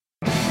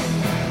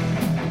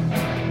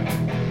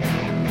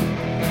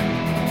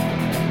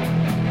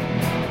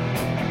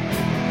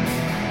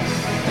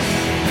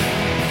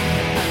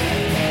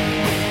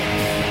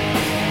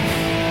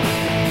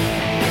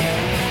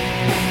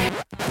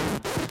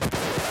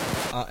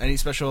Any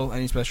special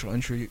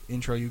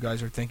intro you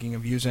guys are thinking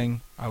of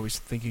using? I was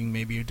thinking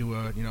maybe you do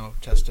a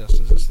test.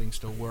 Does this thing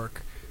still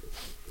work?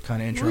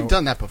 Kind of intro. We've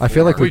done that before. I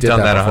feel like we've done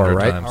did that before, 100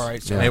 right? times. All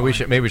right. So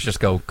Maybe we should just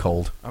go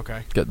cold.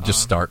 Okay.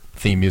 Just start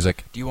theme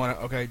music. Do you want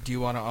to? Okay. Do you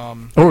want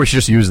to? Or we should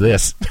just use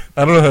this.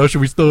 I don't know. How should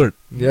we start?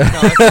 Yeah. No,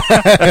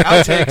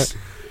 outtakes.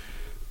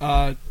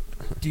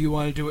 Do you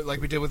want to do it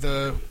like we did with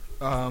the?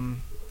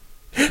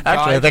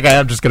 Actually, I think I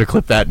am just going to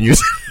clip that and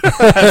use it.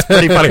 That's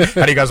pretty funny.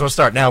 How do you guys want to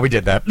start? Now we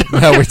did that.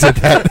 No, we did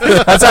that.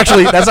 That's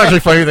actually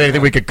funnier than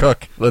anything we could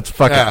cook. Let's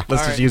fuck Yeah. it.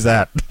 Let's All just right. use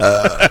that.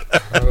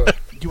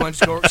 Do you want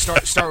to just go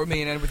start with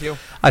me and end with you?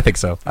 I think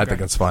so. I Okay. think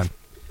that's fine.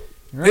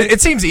 All right.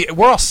 It seems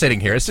we're all sitting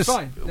here. It's just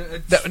Fine.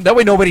 that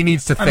way nobody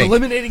needs to I'm think.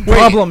 eliminating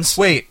problems.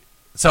 Wait.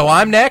 So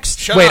I'm next.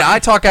 Shut Wait, up. I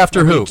talk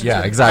after who?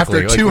 Yeah,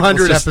 exactly. After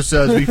 200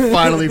 episodes, we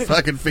finally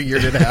fucking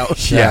figured it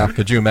out. Yeah.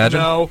 Could you imagine?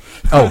 No.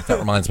 Oh, that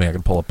reminds me. I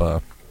can pull up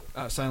a.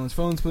 Silence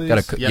phones, please. Got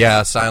a Yes.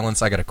 Yeah,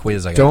 silence. I got a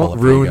quiz. I gotta pull Don't up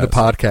for you ruin the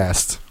guys.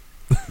 podcast.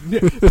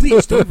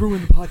 Please don't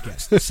ruin the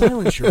podcast.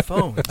 Silence your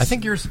phones. I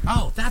think yours.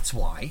 Oh, that's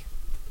why.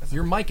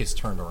 Your mic is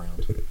turned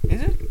around.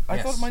 Is it? I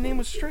Yes. thought my name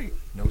was straight.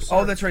 No, sir.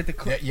 Oh, that's right. The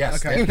clip.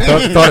 Yes. Okay.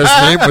 Thought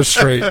his name was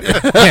straight.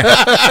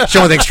 Yeah. Show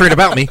anything straight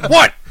about me.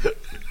 What?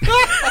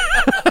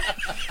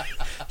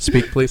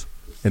 Speak, please.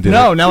 And do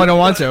No, now I don't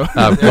want to.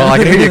 Well, I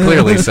can hear you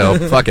clearly, so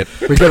fuck it.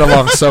 We get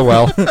along so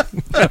well.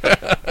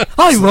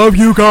 I love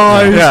you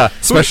guys. Yeah.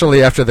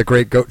 Especially after the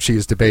great goat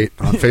cheese debate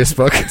on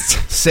Facebook.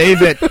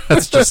 Save it.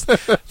 That's just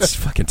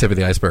fucking tip of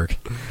the iceberg.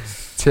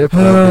 Tip of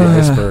the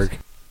iceberg.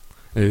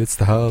 It's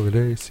the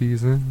holiday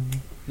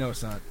season. No,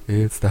 it's not.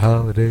 It's the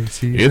holiday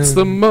season. It's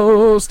the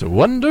most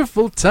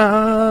wonderful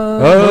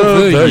time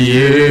of the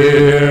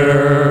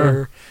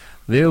year.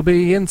 There'll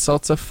be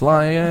insults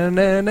a-flying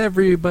and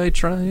everybody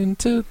trying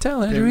to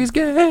tell Andrew he's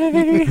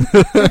gay.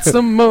 It's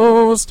the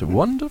most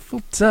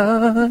wonderful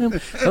time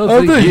of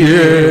the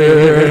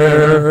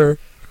year.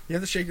 You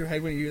have to shake your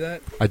head when you do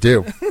that. I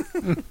do.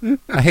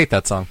 I hate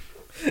that song.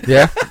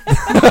 Yeah?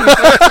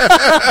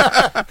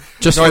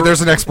 Just No, for,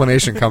 there's an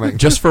explanation coming.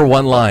 just for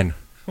one line.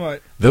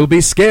 What? There'll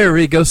be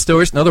scary ghost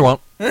stories. No, there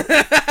won't.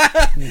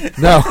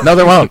 No. No,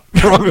 there won't.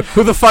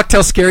 Who the fuck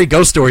tells scary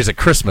ghost stories at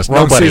Christmas?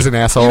 Wrong Nobody. season,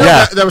 asshole.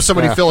 Yeah. There was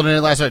somebody Yeah. filling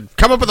in last night.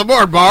 Come up with a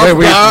board, Bob. Hey,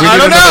 we I need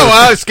don't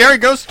another- know. Scary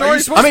ghost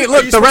stories? I mean,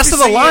 look, the rest of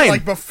the line.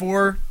 Like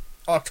before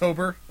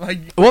October. Like.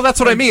 Well, that's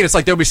what I mean. It's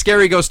like there'll be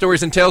scary ghost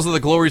stories and tales of the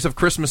glories of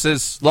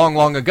Christmases long,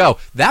 long ago.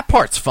 That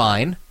part's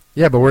fine.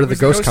 Yeah, but where did the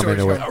Where's the ghost ghost come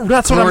into story it? from?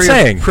 That's what I'm Glory of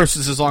saying.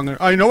 Christmas is long.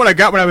 Oh, you know what I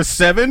got when I was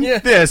 7? Yeah.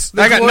 This.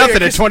 The I got glory nothing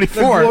of at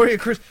 24. The glory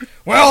of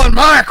Well, in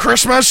my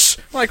Christmas.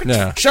 Like,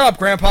 Yeah. shut up,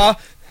 Grandpa.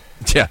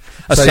 Yeah.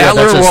 A So, yeah, Statler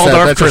that's just-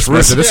 Waldorf that's just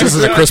Christmas. random. This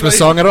isn't a Christmas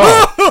song at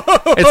all.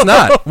 It's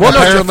not. Well, no,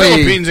 Apparently-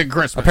 Philippines and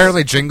Christmas.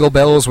 Apparently, Jingle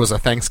Bells was a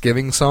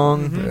Thanksgiving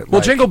song.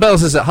 well, Jingle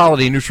Bells is a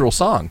holiday neutral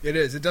song. It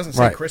is. It doesn't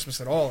say Right. Christmas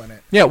at all in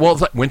it. Yeah, well,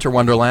 it's like Winter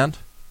Wonderland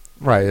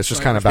Right, it's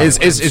just kind of about is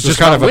it's just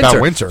kind of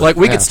about winter. Like,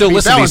 we Yeah. could still Be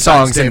listen to these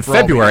Valentine's songs Day in for all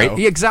we February. know.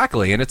 Yeah,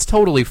 exactly, and it's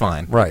totally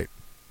fine. Right.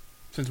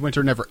 Since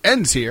winter never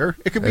ends here,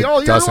 it could be It all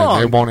year doesn't.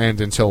 long. It won't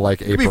end until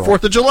like It could be April.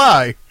 4th of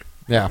July.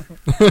 Yeah,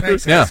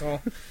 Thanks, Yeah.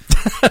 asshole.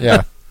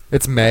 yeah.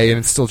 It's May and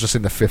it's still just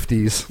in the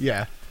 50s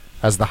Yeah.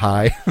 as the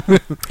high.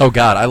 Oh,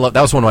 God,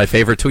 that was one of my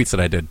favorite tweets that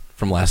I did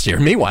from last year.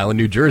 Meanwhile, in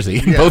New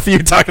Jersey, both of you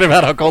talking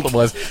about how cold it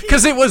was.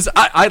 Because it was,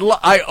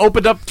 I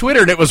opened up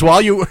Twitter, and it was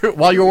while you were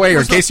away, or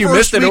in the case you first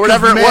missed it, or week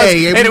whatever of it was.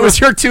 May, And it was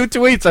your 2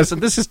 tweets. I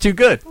said, this is too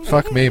good.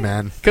 Fuck me,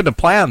 man. Couldn't have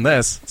planned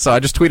this. So I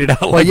just tweeted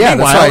out, like, yeah, that's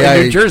meanwhile, why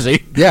in New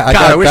Jersey. Yeah, I God,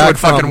 got I wish it back would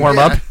fucking from- warm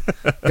up.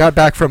 Got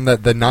back from the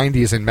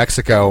 90s in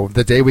Mexico.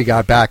 The day we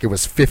got back, it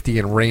was 50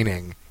 and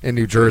raining in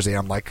New Jersey.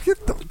 I'm like, get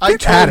I outta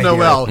told here.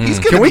 Noel, he's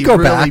going Can to we be go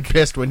really back?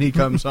 pissed when he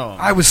comes home.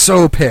 I was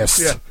so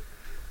pissed. Yeah.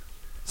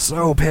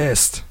 So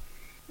pissed.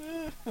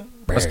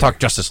 Let's talk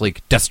Justice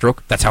League. Deathstroke.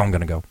 That's how I'm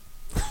going to go.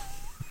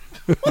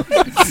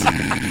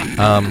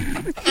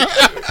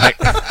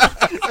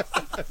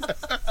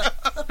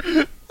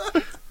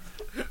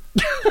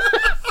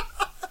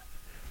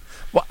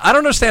 Well, I don't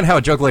understand how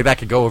a joke like that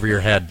could go over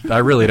your head. I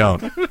really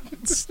don't.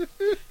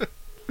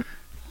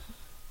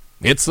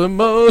 It's the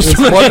most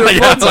wonderful.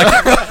 Yeah, it's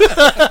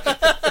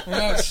like,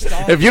 No,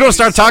 stop. if you don't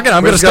start talking,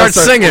 I'm going to start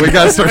singing. We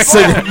gotta start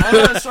singing.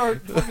 I'm gonna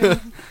start fucking...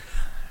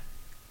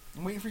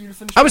 I'm waiting for you to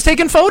finish. I was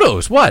taking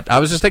photos. What? I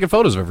was just taking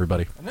photos of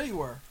everybody. I know you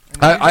were.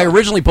 I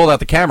originally pulled out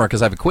the camera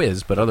because I have a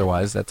quiz, but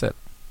otherwise, that's it.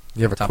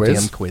 You have a Top quiz?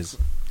 10 quiz.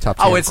 Top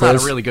Oh, 10 it's not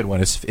quiz? a really good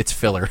one. It's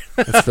filler.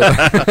 It's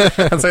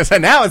the- So I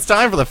said, now it's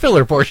time for the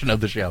filler portion of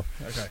the show.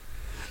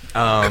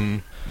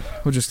 Okay.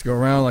 We'll just go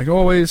around like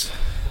always.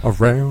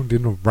 around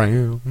and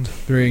around.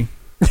 3.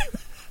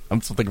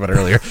 I'm still thinking about it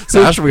earlier.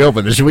 So how should we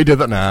open this? Should we do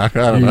that? Nah, I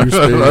don't You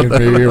spin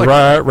me know.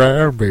 right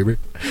round, baby.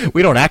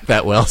 We don't act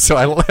that well,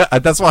 so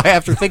that's why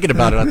after thinking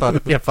about it, I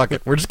thought, yeah, fuck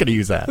it. We're just going to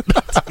use that.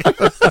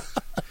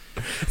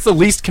 It's the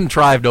least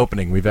contrived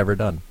opening we've ever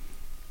done.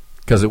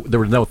 Because there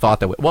was no thought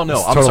that way. Well, no,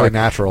 It's I'm totally sorry.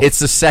 natural. It's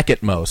the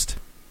second most.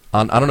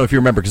 I don't know if you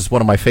remember, because it's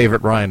one of my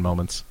favorite Ryan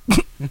moments.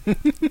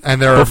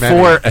 And there are many.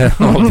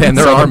 And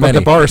there are many.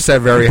 The bar is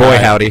set very Boy, high.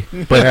 howdy.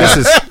 But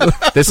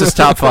this is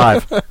top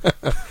 5,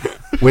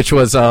 which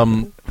was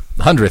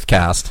 100th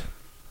cast,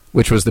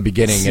 which was the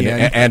beginning.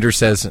 And Andrew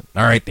says,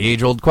 all right, the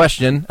age-old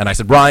question. And I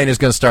said, Ryan is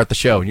going to start the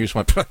show. And you just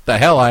went, the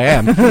hell I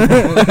am. And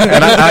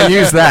I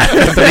used that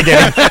at the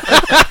beginning.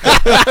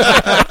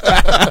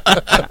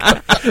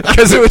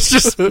 Because it was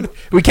just,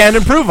 we can't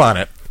improve on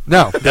it.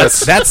 No,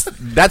 That's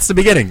the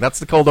beginning. That's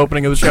the cold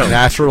opening of the show.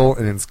 natural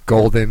and it's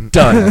golden.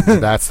 Done.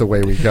 That's the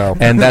way we go.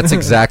 And that's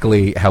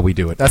exactly how we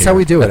do it. That's here how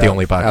we do it. At the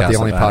only podcast. At the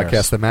only that matters.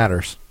 podcast that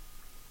matters.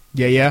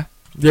 Yeah.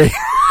 Yeah.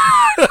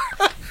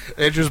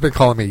 Andrew's been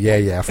calling me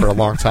yeah for a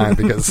long time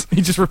because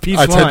He just repeats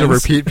I tend to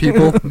lines. repeat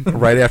people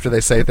right after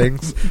they say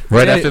things.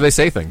 Right Yeah. after they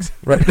say things.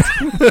 Right.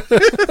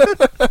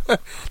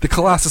 The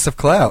Colossus of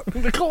Clout.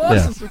 The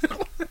Colossus.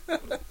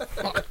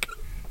 Fuck.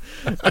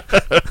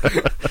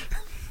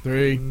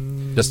 3,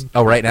 Just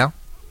right now.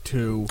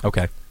 2,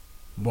 Okay.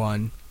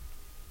 1.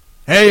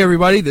 Hey,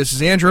 everybody. This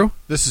is Andrew.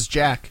 This is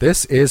Jack.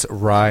 This is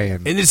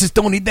Ryan. And this is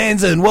Tony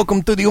Danza, and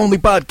welcome to the only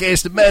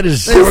podcast that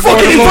matters. Who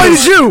fucking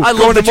invited you? I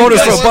love to that you Motors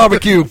guys- for a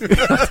barbecue.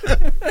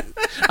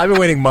 I've been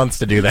waiting months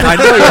to do that. I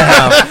know you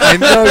have. I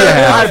know you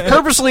have. I've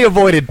purposely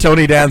avoided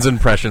Tony Danza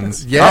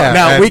impressions. Yeah.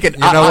 now and we can. You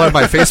know what?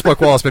 My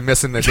Facebook wall has been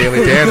missing the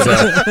Daily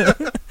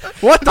Danza.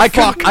 What the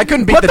fuck? I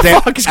couldn't beat What the the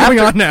Dan- fuck is going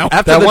on now?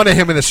 After That the- one of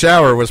him in the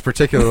shower was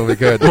particularly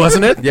good,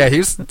 Wasn't it? Yeah,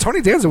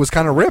 Tony Danza was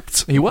kind of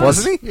ripped. He was.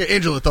 Wasn't he? Yeah,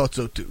 Angela thought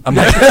so too. I'm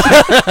like,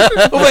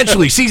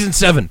 eventually, season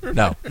 7.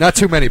 No. Not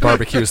too many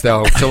barbecues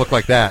though to look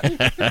like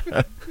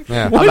that.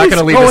 Yeah. I'm not going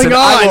to leave this in.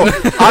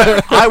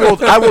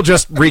 I will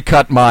just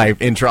recut my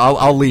intro.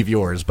 I'll leave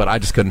yours, but I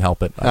just couldn't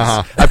help it.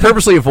 I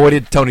purposely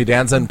avoided Tony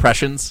Danza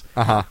impressions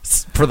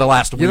for the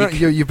last You know, week.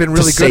 you've been to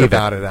really save good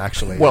about it,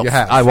 actually. Well, you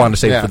have. I wanted to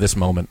save it Yeah. for this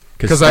moment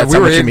Because that's we how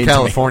were much you in mean to me.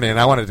 California and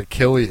I wanted to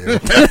kill you.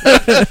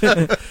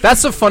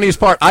 That's the funniest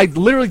part. I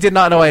literally did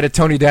not know I had a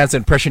Tony Danza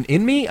impression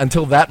in me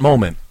until that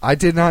moment. I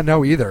did not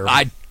know either.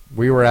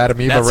 We were at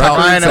Amoeba That's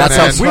Records. how, I know. that's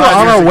and how we then were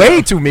on our years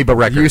way to Amoeba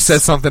Records. you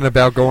said something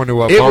about going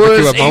to a it barbecue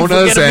was, at hey,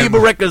 Mona's, forget and Amoeba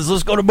Records.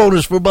 Let's go to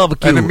Mona's for a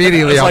barbecue. And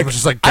immediately I I was was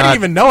just like, I didn't God-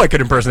 even know I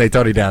could impersonate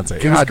Tony Danza.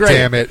 It was God great.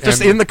 damn it.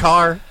 Just And- in the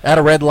car at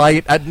a red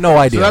light. I had no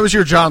idea. So that was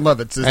your John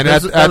Lovitz. and That at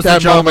was the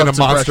that John moment, a Lovitz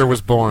monster impression.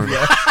 was born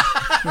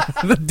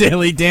The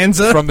Daily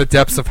Danza. from the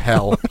depths of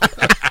hell.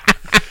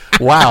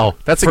 wow.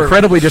 That's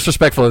incredibly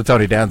disrespectful to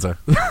Tony Danza.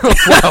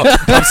 Well,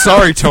 I'm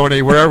sorry,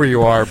 Tony, wherever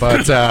you are,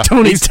 but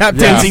Tony's tap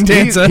dancing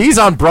Danza. He's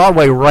on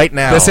Broadway right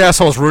now. this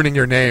asshole's ruining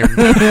your name,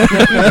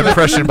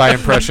 impression by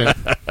impression.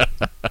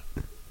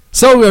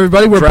 So,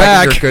 everybody, we're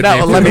Dragging back. your good No,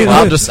 name let through me. the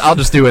I'll mud.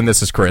 just do. And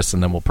this is Chris,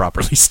 and then we'll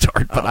properly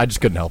start. But I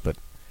just couldn't help it.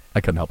 I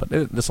couldn't help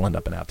it. This will end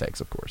up in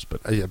outtakes, of course.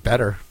 But Yeah,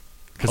 better.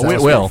 Because Oh, that it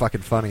was will. pretty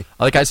fucking funny.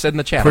 like I said in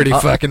the chat, Pretty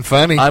fucking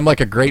funny. I'm like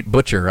a great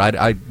butcher.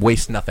 I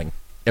waste nothing.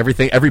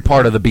 Every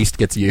part of the beast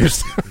gets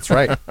used. That's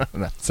right.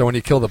 So when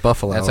you kill the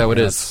buffalo, That's how it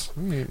that's-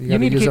 is. You, You gotta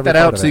need to use keep every that part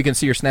out of so it. you can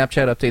see your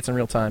Snapchat updates in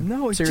real time.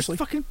 No, it seriously.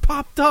 just fucking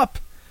popped up.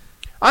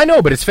 I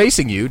know, but it's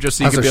facing you just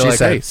so you That's can be what she like,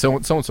 said. hey, so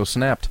and so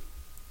snapped.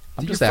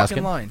 I'm Do just your asking.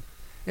 fucking line.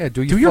 Yeah,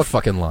 do your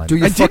fucking line. Do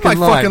your I did my fucking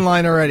line. fucking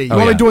line already. You Oh,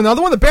 want me yeah. to do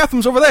another one? The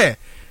bathroom's over there.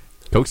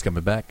 Coke's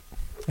coming back.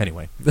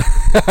 Anyway,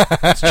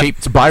 it's cheap.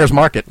 It's a buyer's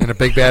market. in a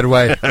big bad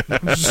way.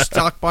 Just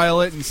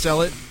stockpile it and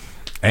sell it.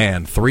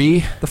 And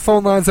 3. The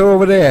phone lines are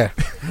over there.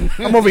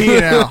 I'm over here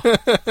now.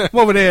 I'm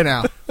over there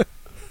now.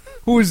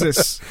 Who is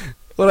this?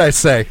 What'd I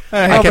say?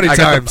 Hey, How many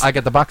times? I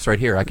got the box right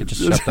here. I could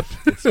just shut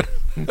the.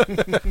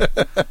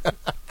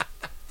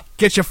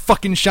 Get your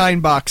fucking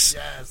shine box.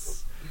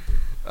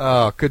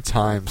 Oh, good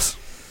times.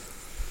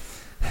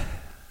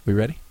 We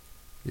ready?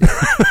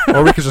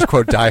 Or we could just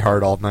quote Die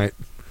Hard all night.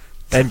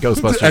 And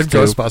Ghostbusters. And too.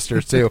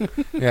 Ghostbusters, too.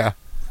 Yeah.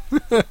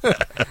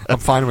 I'm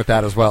fine with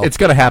that as well. It's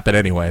going to happen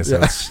anyway,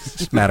 so it's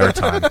just a matter of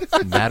time.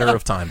 Matter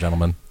of time,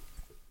 gentlemen.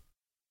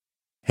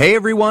 Hey,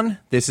 everyone.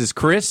 This is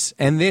Chris,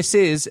 and this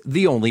is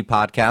the only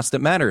podcast that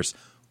matters.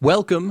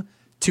 Welcome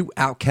to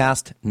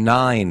OutCast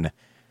 9,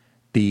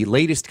 the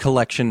latest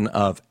collection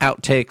of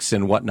outtakes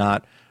and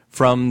whatnot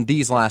from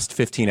these last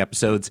 15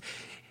 episodes.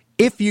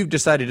 If you've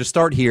decided to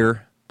start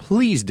here,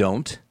 please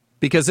don't,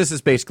 because this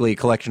is basically a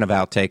collection of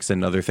outtakes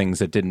and other things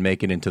that didn't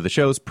make it into the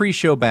show's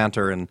pre-show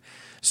banter and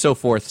so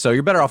forth. So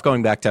you're better off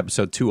going back to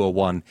episode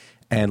 201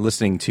 and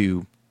listening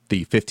to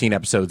the 15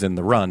 episodes in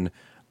the run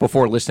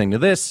before listening to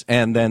this,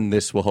 and then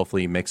this will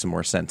hopefully make some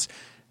more sense.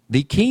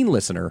 The keen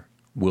listener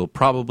will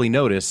probably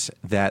notice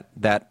that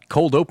that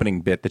cold opening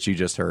bit that you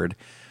just heard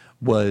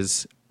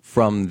was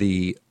from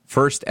the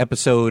first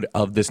episode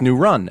of this new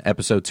run,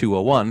 episode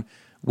 201,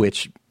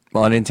 which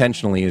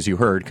unintentionally, as you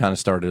heard, kind of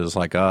started as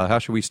like, how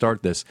should we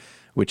start this?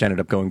 Which ended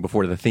up going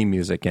before the theme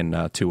music in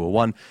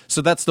 201.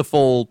 So that's the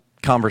full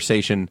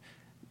conversation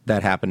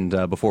that happened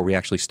before we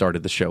actually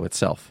started the show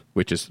itself,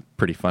 which is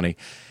pretty funny.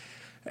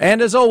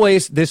 And as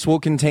always, this will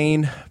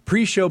contain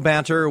pre-show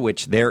banter,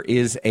 which there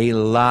is a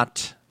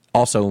lot.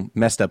 Also,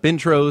 messed up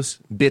intros,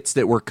 bits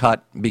that were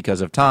cut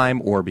because of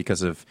time or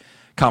because of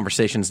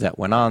conversations that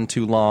went on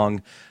too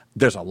long.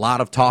 There's a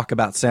lot of talk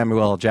about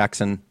Samuel L.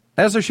 Jackson,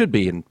 as there should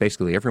be in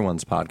basically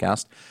everyone's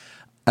podcast,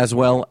 as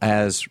well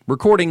as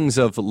recordings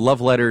of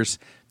love letters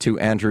to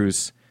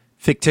Andrew's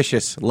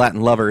fictitious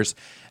Latin lovers,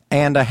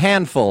 and a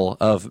handful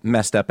of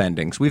messed up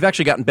endings. We've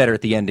actually gotten better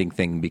at the ending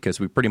thing because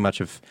we pretty much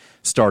have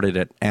started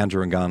at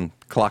Andrew and gone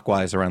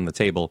clockwise around the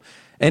table.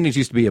 Endings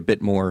used to be a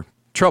bit more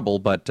trouble,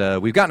 but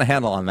we've gotten a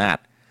handle on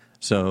that.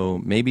 So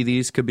maybe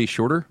these could be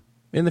shorter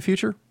in the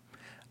future?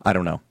 I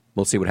don't know.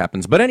 We'll see what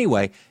happens. But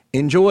anyway,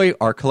 enjoy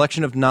our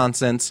collection of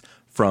nonsense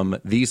from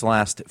these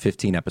last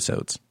 15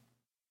 episodes.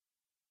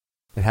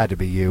 It had to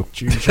be you.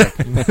 Gene check.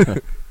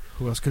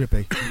 Who else could it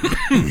be?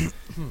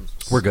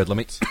 We're good. Let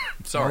me...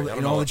 Sorry.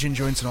 In all the gin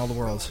joints in all the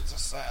world.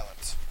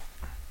 Silence.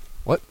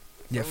 What?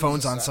 Yeah,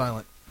 phone's on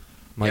silent.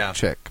 Mic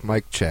check.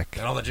 Mic check.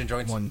 And all the gin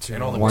joints. 1, 2.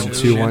 And all the 1,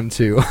 2, 1,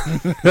 2.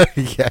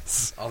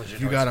 Yes. All the gin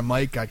If you got a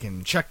mic, I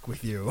can check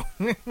with you.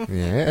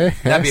 Yeah.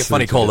 That'd be a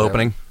funny cold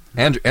opening.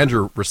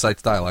 Andrew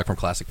recites dialogue from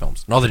classic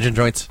films. And all the gin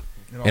joints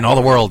in all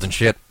the world and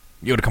shit.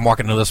 You would have come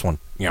walking into this one,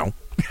 you know.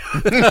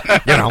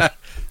 You know.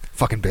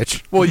 Fucking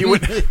bitch. Well, you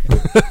would...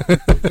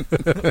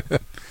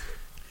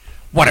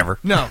 Whatever.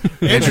 No.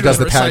 Andrew does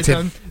the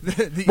patented.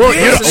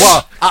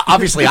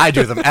 Obviously I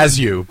do them as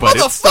you, but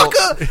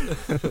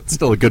Motherfucker! it's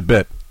still a good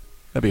bit.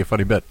 That'd be a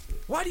funny bit.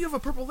 Why do you have a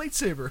purple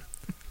lightsaber?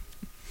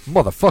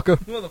 Motherfucker.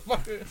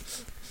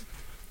 Motherfucker.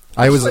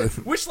 I was.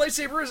 Which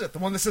lightsaber is it? The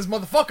one that says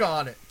motherfucker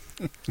on it.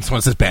 This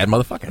one says bad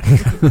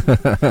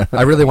motherfucker.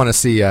 I really want to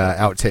see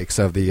outtakes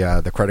of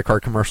the credit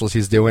card commercials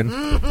he's doing.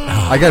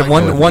 I got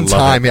one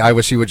time. I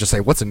wish he would just say,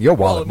 "What's in your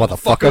wallet,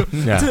 motherfucker?"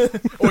 Yeah.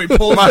 Or he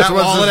pulls that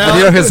wallet And out.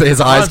 you know his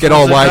eyes get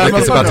all wide like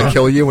he's about to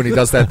kill you when he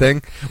does that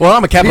thing. Well,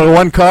 I'm a Capital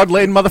One card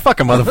laden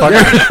motherfucker.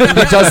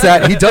 He does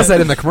that. He does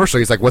that in the commercial.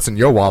 He's like, "What's in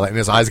your wallet?" And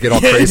his eyes get all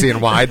crazy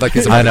and wide like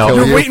he's about to kill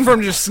You're you. waiting for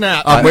him to just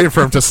snap. I'm waiting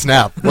for him to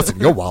snap. What's in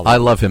your wallet? I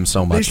love him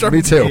so much.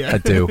 Me too. Yeah. I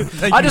do.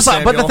 Thank I you, just,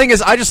 but the Samuel. thing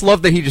is, I just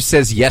love that he just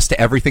says yes to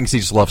everything. 'Cause he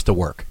just loves to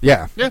work.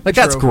 Yeah. Like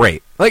that's True.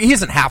 great. Like he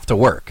doesn't have to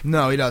work.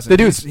 No, he doesn't. The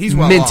dude's he's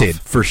well minted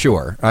off. for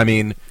sure. I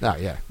mean, Oh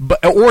yeah.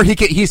 but or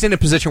he's in a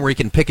position where he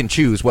can pick and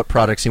choose what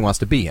products he wants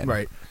to be in.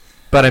 Right.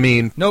 But I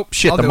mean, Nope,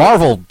 shit. I'll The do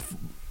Marvel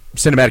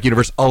Cinematic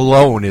Universe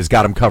alone has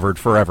got him covered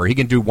forever. He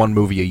can do one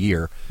movie a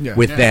year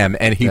with them,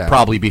 and he'd Yeah.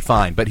 probably be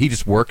fine. But he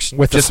just works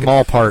With just a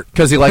small part.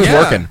 because he likes Yeah,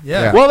 working.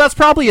 yeah. Well, that's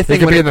probably a They thing.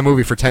 could when be it- in the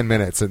movie for 10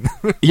 minutes and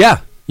yeah,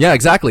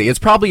 exactly. It's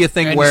probably a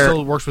thing And where he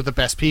still works with the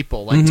best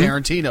people, like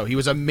Tarantino. He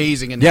was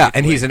amazing in the yeah, Hateful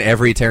and he's Eight. in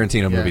every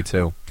Tarantino movie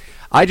too.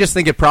 I just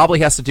think it probably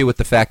has to do with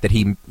the fact that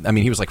he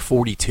was like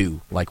 42,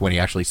 like when he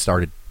actually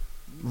started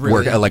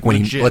work, like when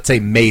he, Legit. let's say,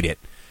 made it.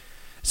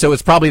 So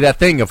it's probably that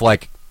thing of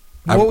like,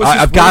 What was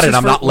I've his- got what was it, his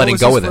I'm not fir- letting what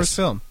was go his of first this.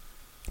 film?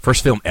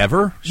 First film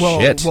ever? Well,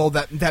 Shit. well,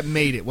 that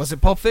made it. Was it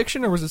Pulp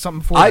Fiction or was it something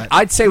before that?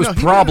 I'd say it was No,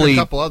 he probably. did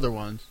a couple other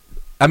ones.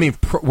 I mean,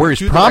 where he's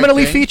Do the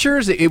prominently Right Thing?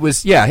 features, it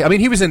was I mean,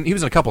 he was in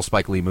a couple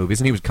Spike Lee movies,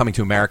 and he was Coming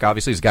to America.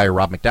 Obviously, he's a guy who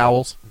Rob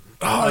McDowell's.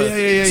 Oh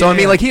yeah. So I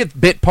mean, like he had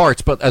bit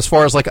parts, but as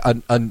far as like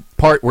a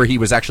part where he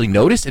was actually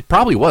noticed, it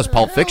probably was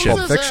Pulp Fiction.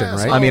 Pulp Fiction,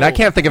 right? I mean, I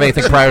can't think of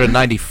anything prior to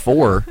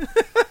 '94.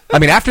 I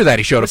mean, after that,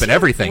 he showed up in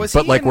everything, Was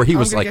but he like in where he I'm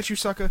was Gonna like Get You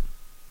Sucker?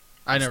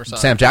 I never saw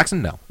Sam it.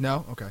 Jackson. No,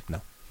 No. Okay.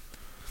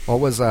 what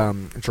was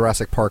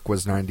Jurassic Park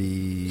was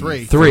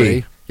 93.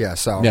 Three. Yeah,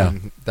 so Yeah. I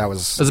mean, that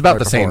was it was about right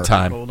the same before.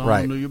 time. Hold on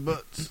Right. to your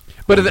butts.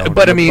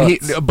 But I mean,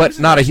 Butts. but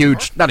not a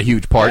huge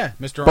part. Yeah,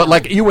 Mr. But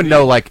like you would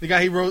know, like The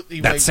guy he wrote, he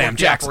That's like, Sam worked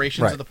the Jackson.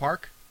 operations Right. of the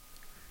park.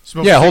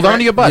 Smoked yeah, a hold on cigarette.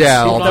 to your butts.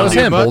 Yeah, Hold that on was to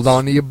your him. butts. Hold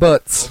on to your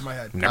butts. Over my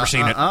head. Never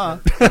seen it.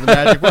 The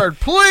magic word,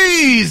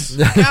 please.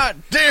 God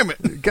damn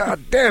it. God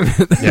damn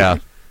it. Yeah.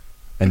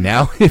 And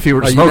now, if you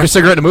were to Are you smoke a next-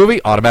 cigarette in a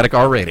movie, automatic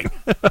R rating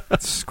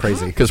It's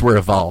crazy. because we're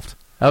evolved.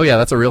 Oh yeah,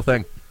 that's a real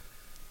thing.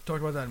 Talk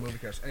about that in movie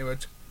cast. Anyway,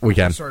 We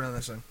can. start on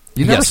this thing.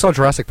 You never Yes. saw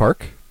Jurassic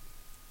Park?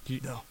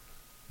 No.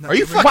 Are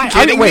you Not fucking the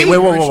kidding wait, me? wait,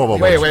 whoa. Wait.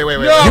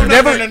 No, You've no,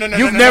 never, no,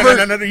 you've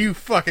never- no, you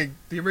fucking.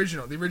 The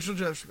original.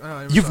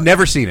 You've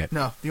never seen it.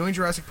 No, the only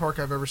Jurassic Park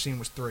I've ever seen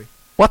was 3.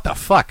 What the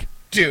fuck?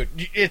 Dude,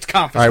 it's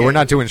confiscated. All right, we're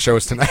not doing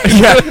shows tonight.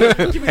 Yeah,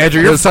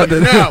 Andrew, you're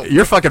Something- No.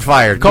 you're fucking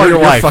fired. Call your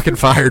You're wife. fucking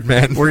fired,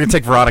 man. We're gonna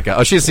take Veronica.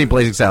 Oh, she hasn't seen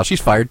Blazing Saddles.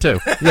 She's fired too.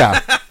 Yeah.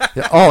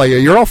 Oh, yeah,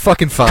 you're all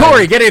fucking fired.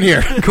 Corey, get in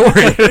here. Corey,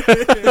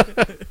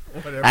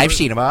 Whatever. I've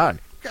seen them on.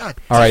 God.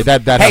 All right,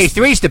 that Hey, has,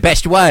 3's the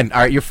best one.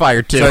 All right, you're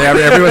fired too. so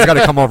everyone's got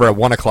to come over at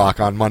 1 o'clock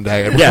on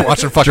Monday and yeah, we're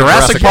watching fucking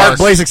Jurassic Park,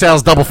 Blazing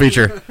Saddles double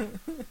feature.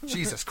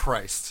 Jesus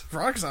Christ.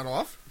 Veronica's not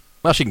off.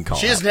 Well, she can call.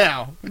 She is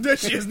now.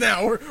 She is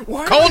now.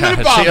 Why? Calling it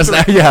a bomb. She is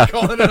now. threat. Yeah.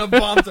 Calling it a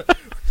bomb.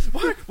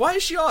 Why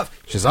is she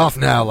off? She's off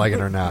now, like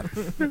it or not.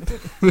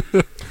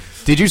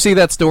 Did you see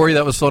that story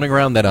that was floating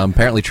around that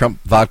apparently Trump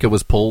vodka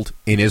was pulled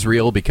in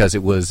Israel because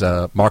it was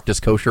marked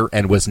as kosher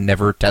and was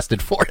never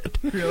tested for it?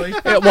 Really?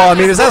 Yeah, well, I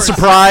mean, is that a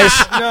surprise?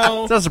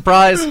 No. Is that a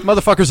surprise?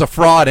 Motherfucker's a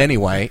fraud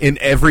anyway, in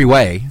every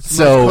way.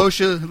 So,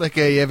 Kosher, like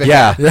a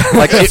yeah.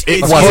 Like, it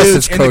Plus was.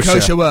 it's in the kosher.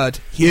 kosher word.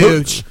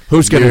 Huge.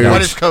 Who's going to Huge. know?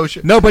 What is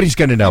kosher? Nobody's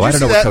going to know. I Did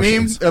don't you know see what that kosher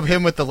meme is. of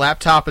him with the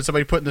laptop and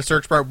somebody put in the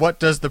search bar, what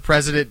does the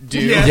president do?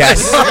 Yeah.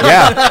 Yes.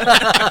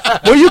 Yeah.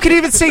 Well, you could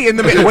even see in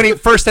the when he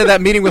first had that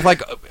meeting with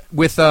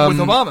With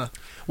Obama.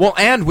 Well,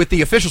 and with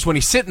the officials, when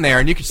he's sitting there,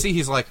 and you can see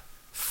he's like,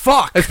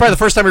 fuck. It's probably the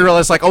first time we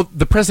realized, like, oh,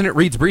 the president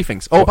reads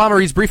briefings. Oh, Obama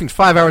reads briefings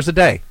 5 hours a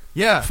day.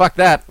 Yeah. Fuck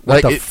that.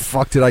 What the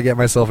fuck did I get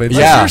myself into?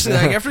 Yeah. Seriously,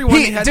 like,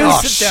 everyone had to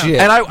sit down. Shit.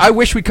 And I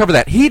wish we'd cover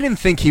that. He didn't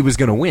think he was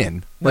going to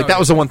win. Like, No, that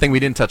was the one thing we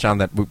didn't touch on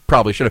that we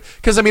probably should have.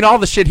 Because, I mean, all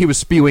the shit he was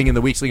spewing in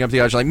the weeks leading up to the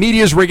election, like,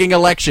 media's rigging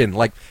election.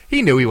 Like,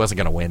 he knew he wasn't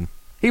going to win.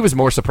 He was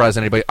more surprised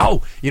than anybody.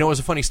 Oh, you know, it was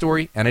a funny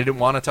story, and I didn't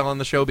want to tell on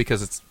the show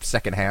because it's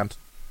secondhand.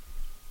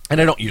 And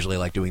I don't usually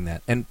like doing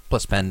that. And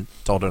plus, Penn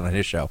told it on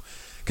his show.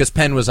 Because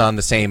Penn was on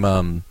the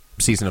same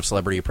season of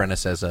Celebrity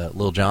Apprentice as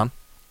Lil Jon.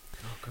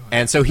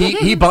 And so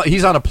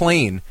he's on a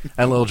plane,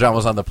 and Lil Jon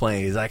was on the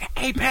plane. He's like,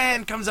 "Hey,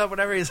 Penn," comes up,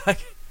 whatever. He's like,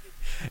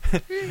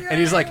 and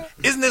he's like,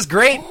 "Isn't this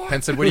great?"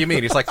 Penn said, "What do you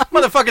mean?" He's like,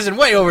 "Motherfucker's in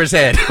way over his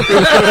head."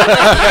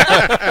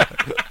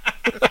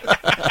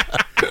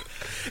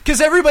 Because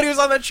everybody who's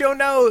on that show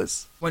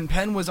knows. When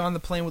Penn was on the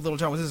plane with Lil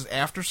Jon, was this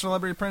after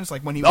Celebrity Apprentice?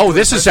 Like when he? Oh,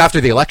 this is after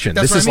the election.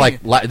 That's This is what I mean.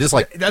 like this is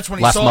like That's when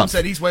he last saw him month. and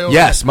said he's way over.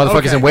 Yes, his head.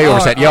 motherfuckers in Okay. way over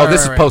his head. Yo, All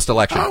this is right.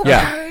 post-election.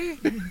 Yeah,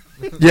 Okay.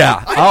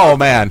 yeah. Oh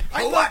man.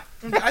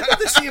 I'd love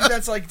to see if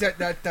that's like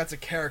that's a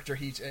character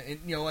he's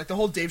you know, like the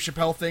whole Dave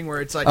Chappelle thing where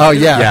it's like, Oh,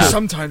 yeah. Yeah.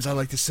 sometimes I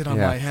like to sit on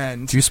my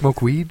hands. Do you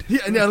smoke weed?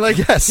 Yeah, no, like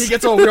Yes. he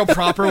gets all real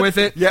proper with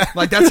it. Yeah.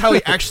 Like that's how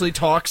he actually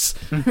talks.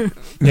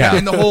 Yeah.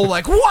 And the whole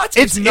like what?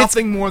 It's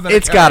nothing more than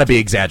It's a got to be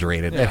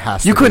exaggerated. It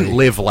has You to couldn't be.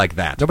 live like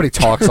that. Nobody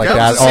talks like That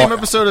that. was the same all,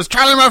 episode as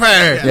Charlie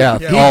Murphy. yeah,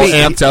 Yeah. all He'd be-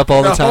 amped up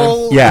all the time.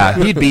 whole- Yeah,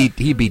 he'd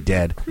be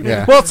dead.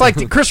 Yeah. Well, it's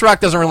like Chris Rock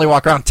doesn't really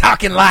walk around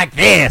talking like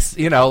this.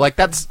 You know, like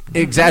that's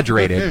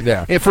exaggerated.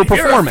 Yeah. For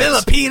performance. You're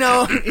a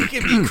Filipino. You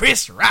can be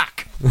Chris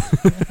Rock.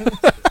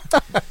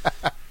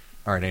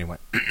 All right. Anyway,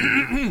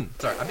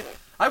 sorry.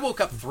 I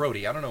woke up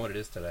throaty. I don't know what it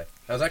is today.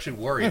 I was actually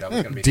worried I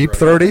was going to be Deep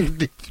throaty.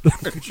 30?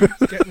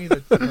 Get me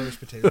the roast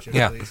potato chips,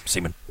 Yeah, please.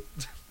 semen.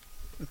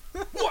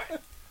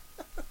 What?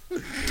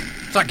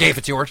 It's not gay if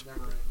it's yours.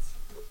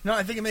 No,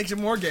 I think it makes it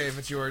more gay if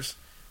it's yours.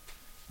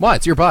 Why?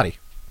 It's your body.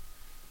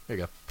 There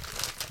you go.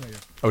 There you go.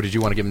 Oh, did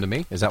you want to give them to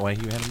me? Is that why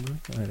you had them to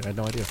me? I had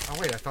no idea. Oh,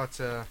 wait, I thought...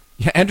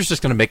 Yeah, Andrew's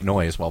just going to make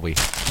noise while we...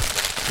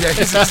 Yeah,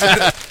 he's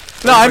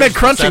No, I meant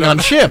crunching on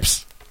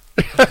chips.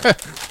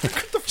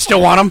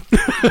 Still want them?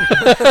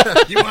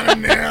 you want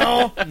him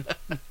now?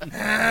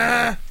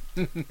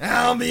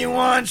 I'll be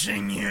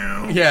watching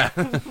you. Yeah.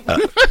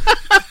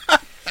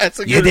 That's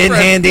a You good didn't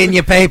friend. hand in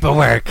your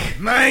paperwork.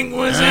 Mike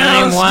Wazowski.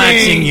 I'm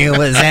watching you,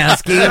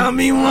 Wazowski. I'll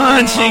be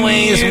watching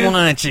Always you.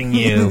 watching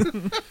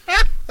you.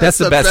 That's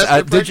the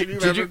best. Did you? impression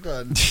you've ever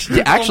done.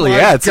 Yeah, actually, Oh my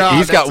yeah. God,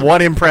 He's got that's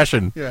one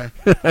impression. Yeah.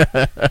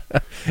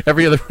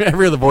 Every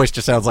other voice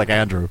just sounds like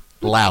Andrew.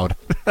 Loud.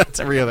 That's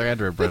every other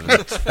Andrew impression.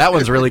 That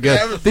one's really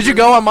good. Did you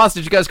go on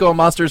Monsters? Did you guys go on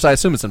Monsters? I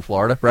assume it's in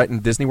Florida, right? In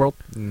Disney World?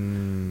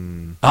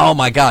 Oh,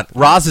 my God.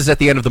 Roz is at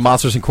the end of the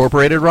Monsters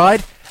Incorporated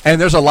ride, and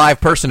there's a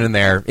live person in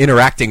there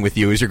interacting with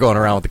you as you're going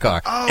around with the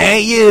car. Oh. Hey,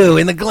 you,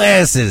 in the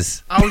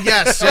glasses. Oh,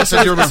 yes. Yes,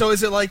 I do remember. So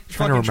is it like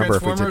trying to fucking remember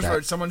if we did Transformers that.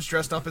 where someone's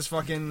dressed up as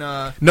fucking...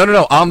 No,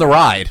 on the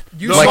ride.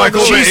 You The saw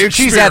Michael the- Bay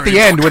She's at the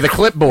end with a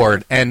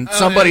clipboard, and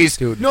somebody's...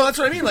 Dude. No, that's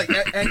what I mean. Like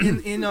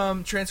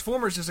in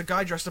Transformers, there's a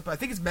guy dressed up. I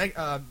think it's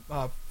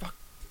fuck.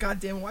 God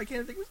damn it! Why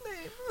can't I think of his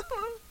name?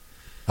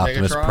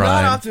 Optimus Megatron?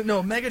 Prime.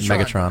 No, Megatron.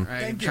 Megatron.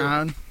 Thank you.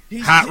 John.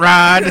 He's- Hot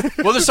Rod.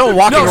 Well, there's someone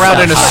walking No, around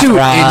stop, in a stop, suit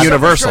stop. in Dressed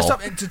Universal.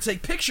 up to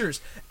take pictures,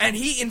 and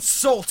he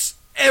insults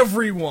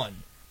everyone.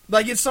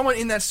 Like it's someone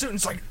in that suit, and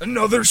it's like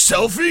another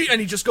selfie, and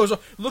he just goes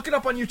look it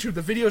up on YouTube.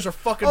 The videos are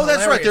fucking. Oh, that's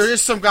right. hilarious. There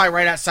is some guy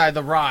right outside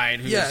the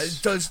ride. Who's, Yeah, it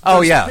does. Oh,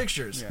 does yeah.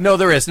 pictures. No,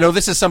 there is. No,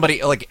 this is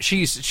somebody, like,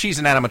 she's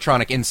an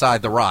animatronic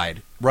inside the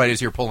ride, right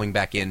as you're pulling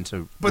back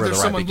into But where there's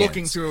the ride someone begins.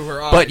 looking through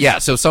her eyes. But, yeah,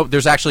 so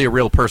there's actually a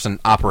real person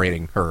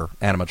operating her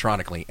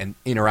animatronically and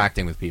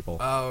interacting with people.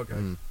 Oh, okay.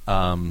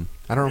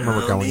 I don't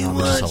remember going on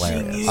Which is this.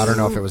 hilarious. I don't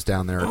know if it was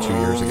down there 2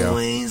 years ago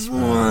in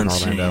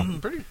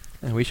Orlando.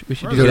 Yeah, we should do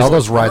Dude, all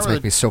those rides Remember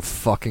make me so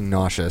fucking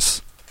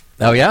nauseous.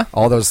 Oh, yeah?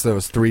 All those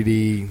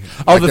 3D...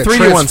 Oh, like the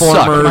 3D ones suck.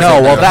 Transformers,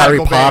 No, well, the that- Harry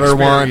Michael Bay Potter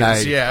one.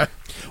 experience, yeah.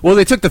 Well,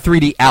 they took the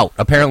 3D out.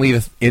 Apparently,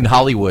 in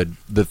Hollywood,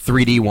 the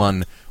 3D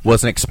one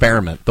was an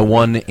experiment. The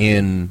one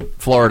in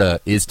Florida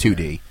is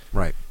 2D.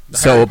 Right.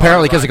 So Harry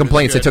apparently, Potter because of ride was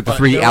complaints, they good, took the but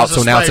 3D there out, was a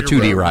so now it's a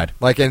spider 2D road. ride.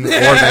 Like in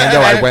Orlando,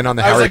 I went on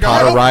the I was Harry like,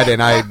 Potter oh, ride,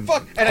 and I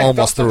fuck, and I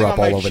almost felt threw something up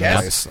on all my over the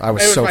chest. place. I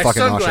was It so my fucking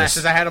sunglasses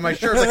nauseous. I had on my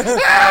shirt. I was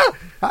like,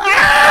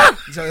 ah!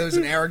 So there was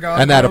an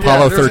Aragon. And that one?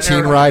 Apollo there's an 13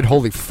 Aragon. ride,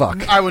 holy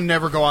fuck. I would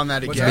never go on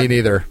that What's again. Me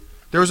neither.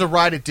 There was a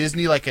ride at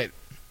Disney, like at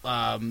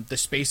the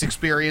Space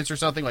Experience or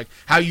something, like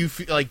how you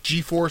feel, like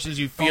G-forces,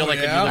 you feel Oh, like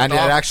yeah? if you And it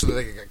lift off. actually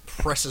like,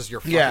 presses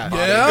your fucking Yeah,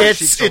 body. Yeah?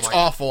 it's So, like,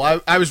 awful.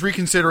 I was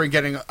considering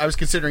getting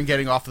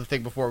off the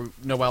thing before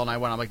Noelle and I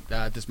went. I'm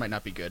like, this might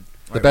not be good.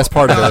 The best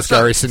part of it No, is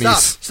Gary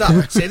Sinise.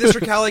 Stop. Say this for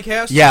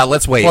CaliCast. Yeah,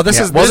 let's wait. Well, this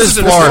Yeah. is this is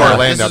in Florida.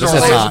 Orlando. This This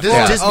is is not. This is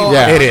Yeah. Disney. Oh,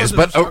 Yeah. It is,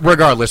 but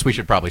regardless, we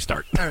should probably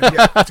start. All right,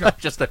 yeah, let's go.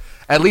 Just to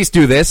at least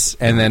do this,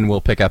 and then we'll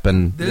pick up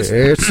and... This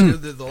It's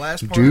the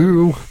last part.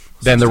 Do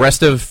Then the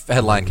rest of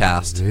Headline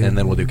Cast, and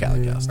then we'll do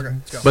CaliCast. Okay,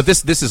 let's go. But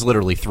this is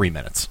literally 3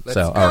 minutes.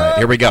 All right,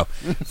 here we go.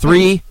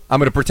 3, I'm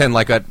going to pretend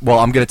like I'm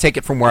going to take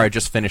it from where I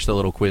just finished the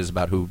little quiz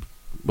about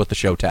what the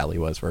show tally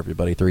was for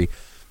everybody. 3,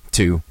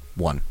 2,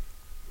 1.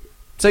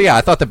 So, yeah,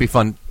 I thought that'd be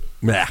fun.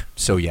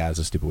 So, yeah, is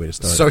a stupid way to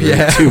start. So,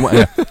 yeah. 2, 1.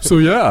 Yeah. So,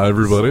 yeah,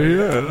 everybody,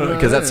 yeah.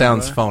 Because that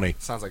sounds phony.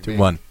 Sounds like 2, me.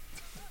 1.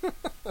 All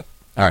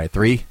right,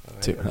 3,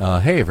 2.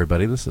 Hey,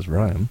 everybody, this is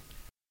Ryan.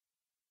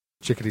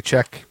 Chickadee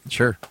check.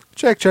 Sure.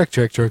 Check. Check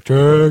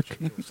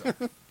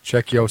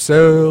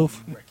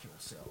yourself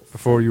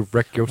before you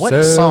wreck yourself.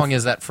 What song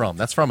is that from?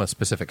 That's from a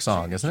specific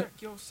song, isn't it?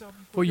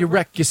 Before you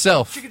wreck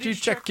yourself. You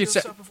check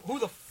yourself. Who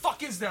the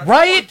fuck is that?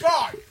 Right? Oh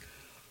my God.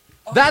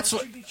 That's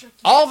what,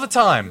 all the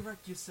time.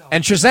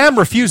 And Shazam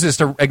refuses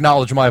to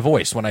acknowledge my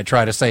voice when I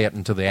try to say it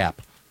into the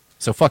app.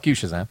 So fuck you,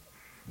 Shazam.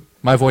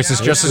 My voice is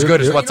just as good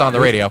as what's on the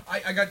radio.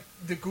 I got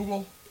the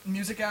Google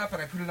Music app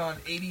and I put it on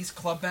 80s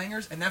club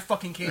bangers and that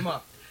fucking came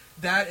up.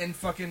 That and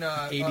fucking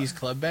 80s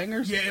club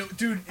bangers? Yeah,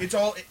 dude, it's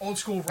all old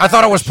school rap. I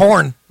thought it was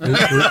porn.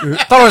 I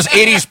thought it was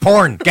 80s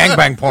porn.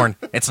 Gangbang porn.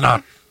 It's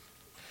not.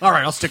 All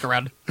right, I'll stick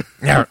around.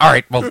 Yeah, all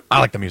right. Well, I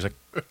like the music.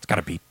 It's got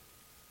a beat.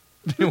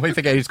 What do you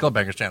think of 80s Club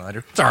Bangers channel,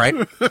 Andrew? It's all right.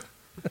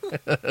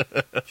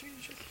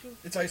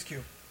 It's Ice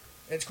Cube.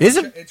 Is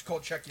it? It's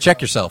called Check Yourself.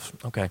 Check yourself.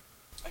 Okay.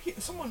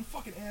 Someone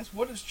fucking asked,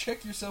 what does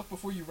check yourself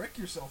before you wreck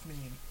yourself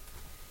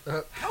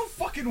mean? How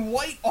fucking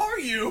white are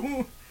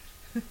you?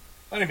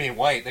 I didn't mean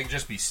white. They could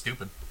just be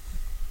stupid.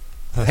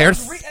 They're And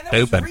that was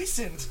stupid.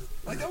 recent.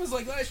 Like, that was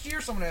like last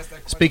year someone asked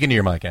that question. Speak into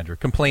your mic, Andrew.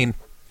 Complain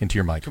into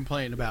your mic.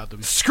 Complain about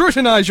them.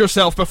 Scrutinize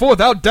yourself before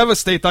thou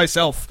devastate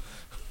thyself.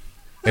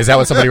 Is that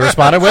what somebody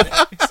responded with?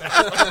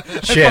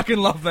 Shit. I fucking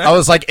love that. I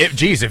was like,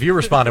 geez, if you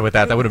responded with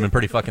that would have been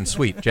pretty fucking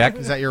sweet. Jack?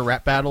 Is that your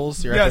rap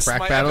battles? Your Yes, epic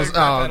my rap battles? epic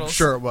rap Oh, I'm battles.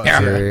 sure it was. Yeah.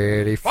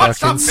 Pretty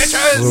What's up, fucking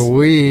bitches?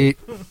 sweet.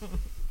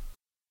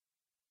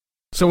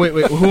 So wait,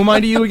 who am I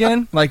to you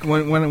again? Like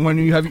when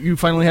you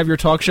finally have your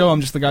talk show,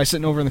 I'm just the guy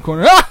sitting over in the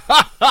corner.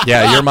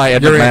 Yeah, you're my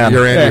Ed You're McMahon. Andy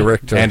Yeah.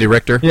 Richter. Andy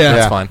Richter? Yeah.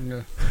 That's Yeah.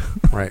 fine.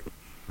 Right.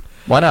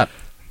 Why not?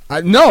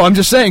 No, I'm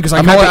just saying because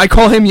I'm happy- I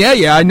call him.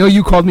 Yeah. I know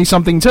you called me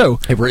something too.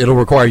 Hey, it'll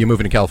require you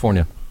moving to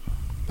California.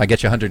 I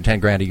get you 110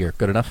 grand a year.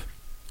 Good enough?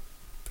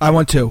 I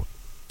want $2.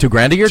 $2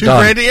 grand a year? $2 Done.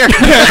 grand a year.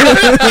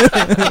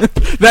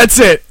 That's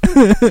it.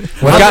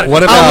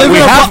 What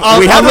about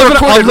we have a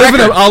recorded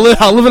record.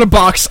 I'll live in a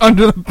box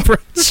under the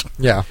bridge.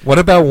 Yeah. What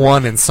about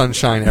one in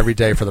sunshine every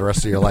day for the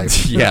rest of your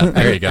life? Yeah,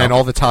 there you go. And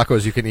all the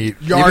tacos you can eat.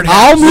 Yard Even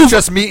house. if it's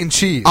just meat and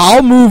cheese.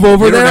 I'll move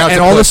over You don't there, have to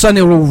and all of put- a sudden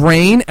it will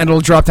rain, and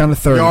it'll drop down to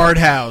 30. Yard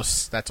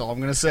house. That's all I'm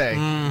going to say.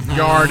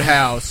 Yard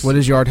house. What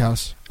is Yard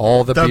House?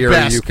 all the The beer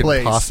best you can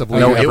place. possibly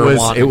No, ever it was-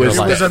 want. it in your was-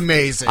 It life. was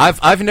amazing.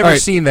 I've never All right.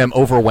 seen them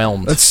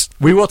overwhelmed. Let's-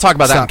 We will talk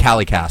about that Stop. in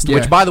CaliCast, Yeah.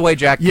 which, by the way,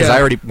 Jack, because Yeah. I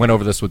already went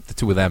over this with the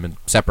two of them and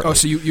separately. Oh,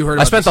 so you heard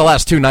I about spent this. the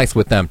last 2 nights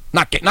with them.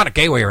 Not a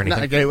gay way or anything.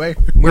 Not a gateway.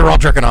 We were all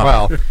jerking off.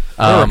 Well,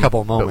 there were a couple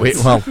of but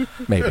moments. well,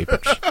 maybe.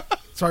 But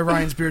Sorry,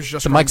 Ryan's beard's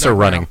just the mics are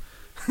running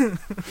running.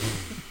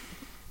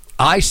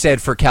 I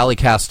said for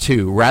CaliCast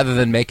 2, rather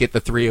than make it the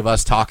three of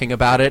us talking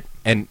about it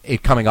and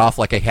it coming off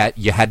like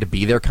you had to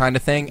be there kind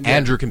of thing,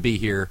 Andrew can be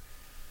here.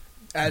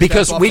 As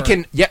Because that we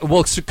buffer. can,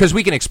 because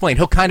we can explain.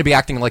 He'll kind of be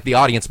acting like the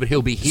audience, but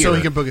he'll be here. So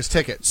he can book his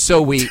ticket.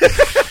 So we,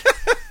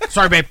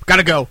 Sorry, babe.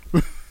 Gotta go.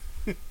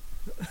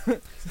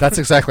 That's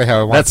exactly how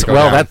I want it that's to go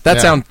well, down.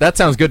 that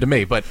sounds good to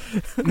me. But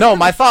no,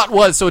 my thought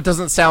was so it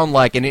doesn't sound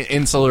like an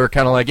insular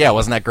kind of like, yeah,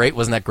 wasn't that great?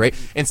 Wasn't that great?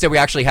 Instead, we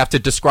actually have to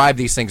describe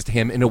these things to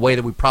him in a way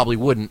that we probably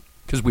wouldn't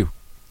because we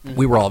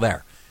were all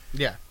there.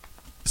 Yeah.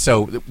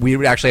 So we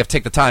would actually have to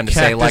take the time to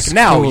say, Cactus like,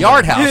 now Cooler.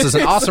 Yard House is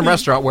an awesome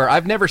restaurant where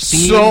I've never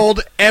seen Sold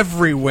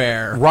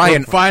everywhere.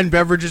 Ryan- Where fine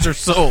beverages are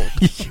sold.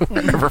 You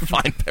will never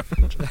find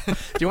beverage. Do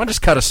you want to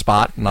just cut a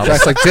spot? And I'll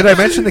Jack's like, did I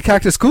mention the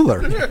cactus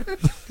cooler?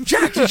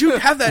 Jack, did you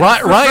have that?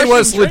 Ryan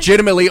was refreshing drink?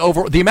 legitimately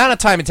over. The amount of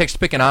time it takes to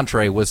pick an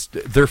entree was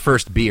their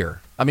first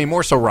beer. I mean,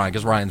 more so Ryan,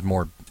 because Ryan's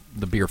more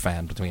the beer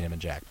fan between him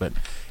and Jack. But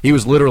he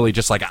was literally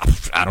just like,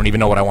 I don't even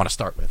know what I want to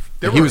start with.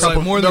 There He were, was. a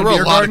couple- more there than were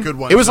Beer a lot Garden? of good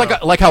ones. It was though.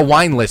 like how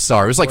wine lists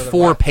are. It was like Or the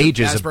 4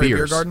 pages of Asbury Beer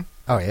beers. Garden?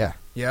 Oh, yeah.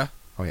 Yeah.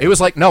 Oh, yeah. It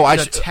was like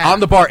The tap. on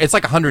the bar. It's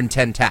like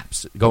 110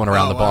 taps going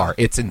around Oh, the bar. wow.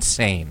 It's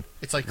insane,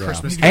 It's like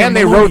Christmas. Yeah. and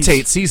they Maloney's.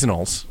 rotate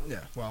seasonals. Yeah.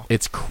 Well,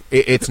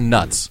 It's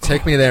nuts.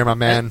 Take me there, my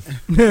man.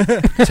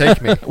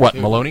 Take me. What,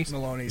 Maloney's?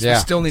 Maloney's. Yeah. We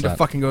still need to That-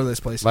 fucking go to this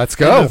place. Let's And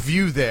go. the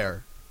view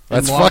there.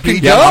 Let's In Long fucking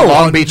Beach. go. Yeah,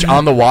 Long Beach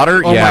on the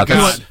water. Oh yeah, my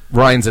that's- God.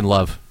 Ryan's in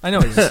love. I know.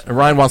 He's, put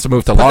Ryan wants to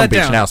move to Long that Beach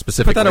down. now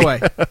specifically. that away.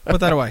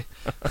 Put that away.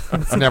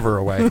 It's never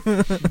away.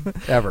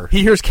 Ever.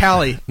 He hears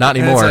Cali. Not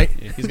and it's anymore.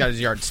 like- He's got his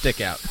yard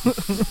stick out.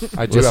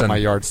 I do Listen, have my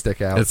yardstick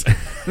out. It's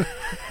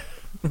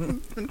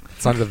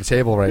It's under the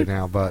table right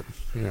now, but,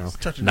 you know.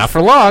 not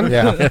for long.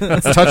 Yeah.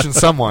 It's touching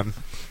someone.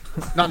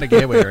 Not in a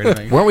gateway or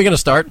anything. Weren't we going to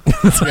start?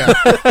 Yeah.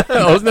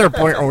 Wasn't there a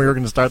point where we were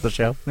going to start the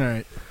show? All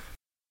right.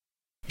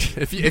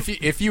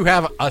 If you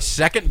have a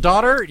second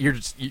daughter, you're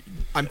just,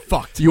 I'm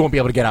fucked. you won't be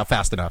able to get out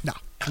fast enough. No.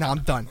 No, I'm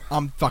done.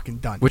 I'm fucking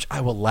done. Which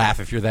I will laugh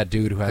if you're that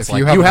dude who has If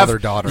you have another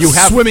daughter. You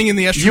have Swimming in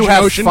the estrogen You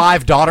have ocean.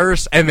 5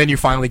 daughters, and then you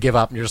finally give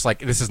up, and you're just like,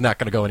 this is not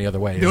going to go any other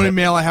way. The only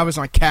male I have is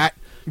my cat.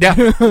 Yeah,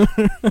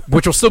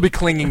 which will still be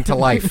clinging to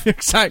life.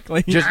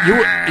 Exactly. Just you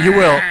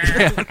will.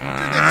 The day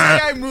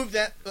I moved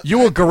that. You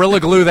will gorilla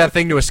glue that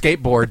thing to a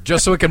skateboard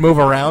just so it can move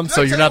around,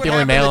 so you're not the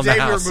only male in the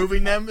house. We were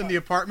moving them in the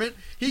apartment.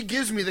 He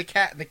gives me the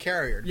cat in the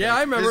carrier. Yeah,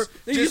 I remember.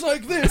 He's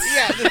like this.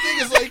 Yeah, the thing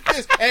is like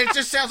this, and it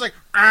just sounds like.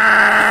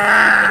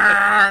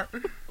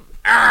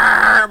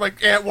 I'm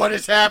like, Aunt, what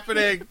is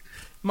happening?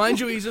 Mind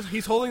you,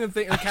 he's holding the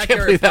thing. The cat can't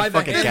carrier believe that by the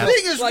fucking handle. cat. The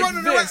thing is like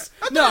running this.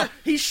 around. No,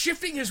 he's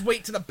shifting his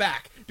weight to the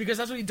back because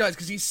that's what he does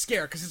because he's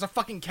scared because it's a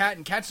fucking cat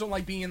and cats don't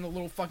like being in the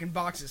little fucking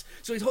boxes.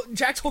 So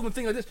Jack's holding the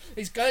thing like this.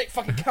 He's got it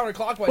fucking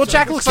counterclockwise. Well,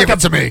 Jack looks like Give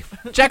it to me.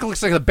 Jack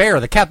looks like a bear.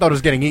 The cat thought it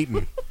was getting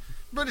eaten.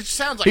 But it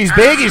sounds like He's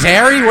big. He's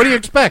hairy. What do you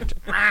expect?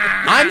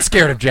 I'm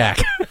scared of Jack.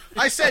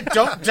 I said,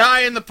 don't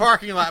die in the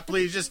parking lot,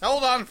 please. Just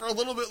hold on for a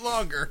little bit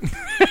longer.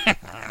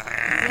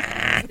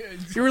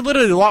 You were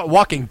literally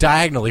walking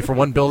diagonally from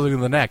one building to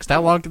the next.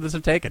 How long could this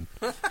have taken?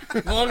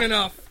 long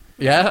enough.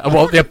 Yeah,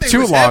 well, That thing too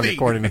was long, heavy.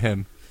 according to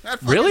him. That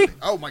fucking Really? thing-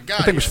 Oh my god!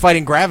 The thing was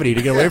fighting gravity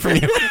to get away from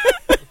you.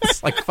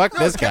 It's like, fuck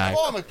this guy.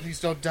 Oh, I'm like, please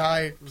don't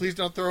die. Please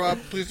don't throw up.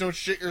 Please don't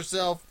shit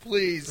yourself.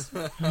 Please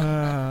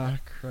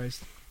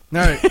Christ. All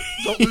right.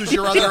 don't lose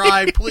your other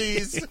eye.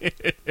 Please.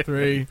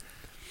 3,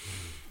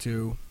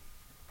 2,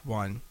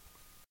 1.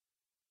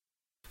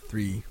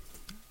 3,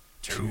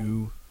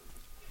 2.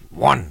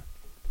 1.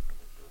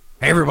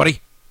 Hey, everybody.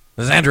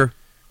 This is Andrew.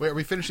 Wait, are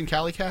we finishing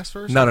CaliCast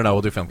first? No.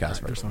 We'll do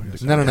Filmcast first.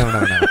 No.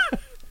 No.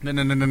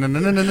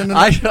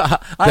 I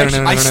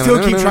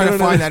still keep trying to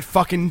find that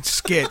fucking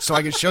skit so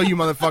I can show you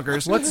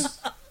motherfuckers.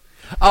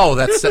 Oh,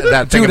 that's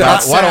that thing Dude,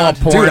 about why do all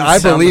porn I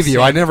sound believe the you.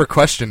 same? I never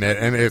questioned it,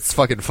 and it's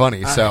fucking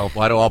funny. So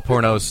Why do all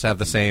pornos have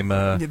the same?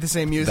 The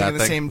same music that and the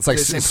thing. same. it's like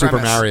the same Super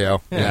premise.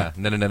 Mario. Yeah.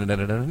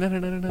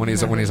 When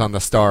he's on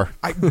the star.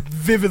 I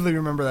vividly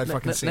remember that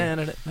fucking scene.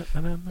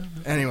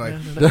 Anyway,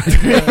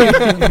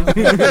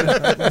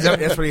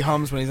 that's what he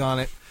hums when he's on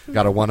it.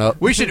 Got a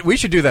 1-up. We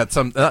should do that.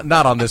 Some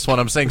not on this one.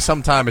 I'm saying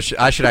sometime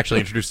I should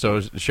actually introduce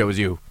the show as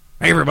you.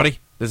 Hey, everybody.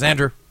 This is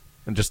Andrew,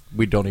 and just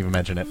we don't even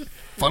mention it.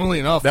 Funnily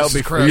enough, That would this be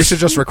is cool. Chris. You should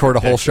just record a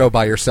whole show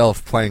by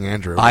yourself playing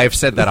Andrew. I've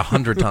said that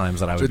 100 times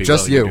that I would be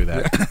Just willing you. to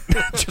do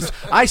that.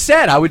 I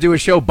said I would do a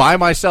show by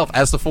myself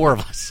as the 4 of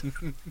us.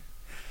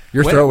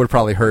 Your throat would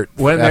probably hurt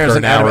When there's after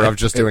an an hour anime- of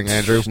just doing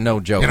Andrew. No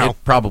joke. You know.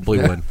 It probably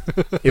would.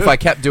 If I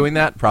kept doing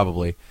that,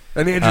 probably.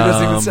 And Andrew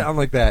doesn't even sound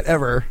like that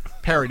ever.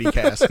 Parody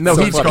cast. No,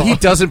 So he funny.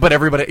 doesn't. But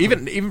everybody,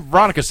 even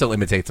Veronica, still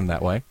imitates him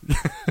that way.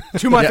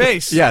 to my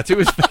face. Yeah, to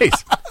his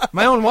face.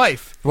 My own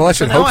wife. Well, I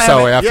should now hope I so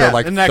have it. after Yeah,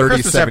 like in that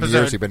Christmas 37 episode.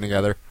 years you've been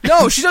together.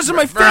 No, she does it to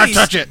my face.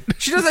 touch it.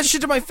 She does that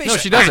shit to my face. No,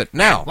 she doesn't.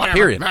 Now,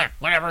 period.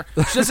 Whatever.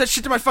 She does that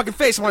shit to my fucking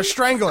face. I want to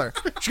strangle her.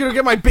 She's gonna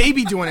get my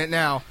baby doing it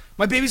now.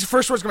 My baby's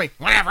first word's gonna be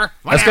whatever.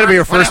 That's gonna be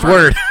your first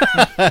word.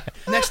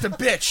 Next to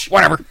bitch.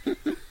 Whatever.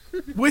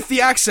 With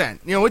the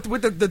accent. You know, with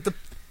the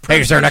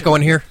Hey, is there an echo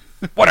in here?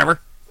 Whatever.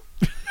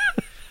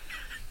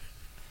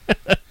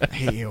 I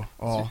hate you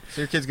all.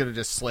 So your kid's gonna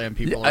just slam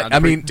people Yeah, around I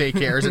mean-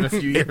 daycares in a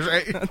few years,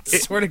 right? I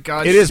swear to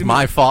God. It is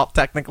my fault,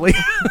 technically.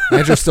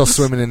 Andrew's still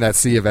swimming in that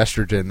sea of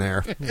estrogen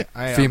there.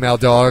 I am. Female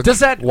dog, Does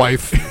that-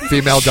 wife,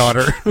 female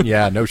daughter.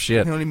 Yeah, no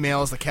shit. The only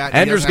male is the cat. and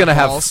he Andrew's doesn't gonna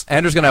have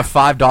balls.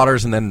 5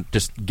 daughters and then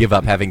just give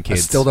up having I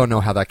kids. still don't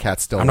know how that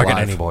cat's still I'm not alive.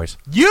 getting any boys.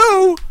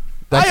 You.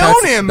 That I cat's-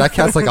 own him. That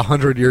cat's like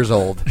 100 years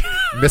old,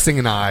 missing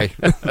an eye.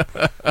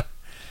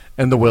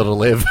 And the will to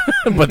live,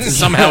 but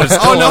somehow it's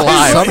still Oh no,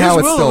 alive. Somehow his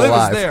it's will still to live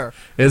alive. is there.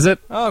 Is it?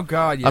 Oh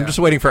God, yeah. I'm just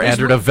waiting for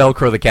Andrew to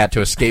Velcro the cat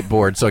to a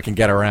skateboard so it can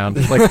get around.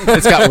 Like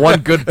it's got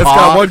one good paw,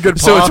 got one good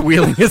so paw. it's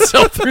wheeling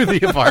itself through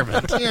the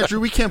apartment. Andrew,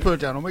 we can't put it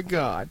down. Oh my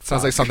God.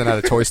 Sounds like something out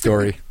of Toy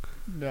Story.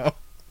 No.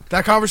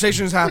 That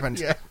conversation has happened.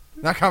 Yeah.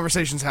 That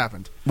conversation's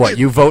happened. What,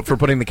 you vote for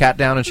putting the cat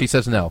down and she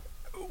says no?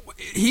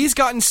 He's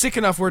gotten sick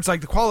enough where it's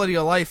like the quality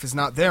of life is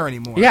not there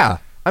anymore. Yeah.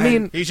 I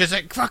mean, He's just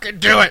like, fucking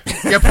do it,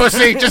 you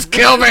pussy. Just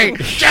kill me.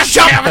 Just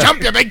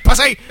jump, you big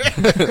pussy.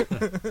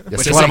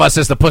 which one of us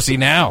is the pussy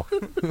now?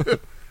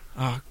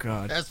 Oh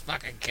God. Just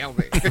fucking kill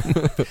me.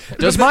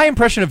 Does my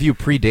impression of you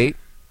predate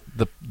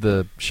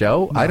the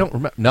show? I don't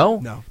remember. No?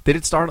 No. Did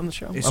it start on the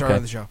show? He started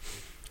on the show.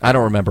 I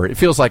don't remember. It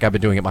feels like I've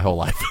been doing it my whole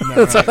life.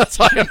 No, right. That's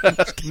why I'm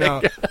asking.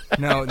 No.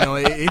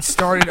 It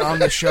started on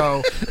the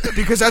show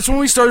because that's when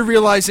we started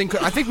realizing.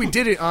 I think we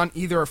did it on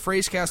either a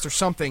phrase cast or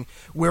something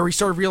where we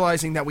started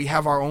realizing that we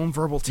have our own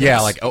verbal tics. Yeah,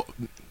 like, oh,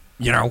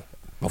 you know,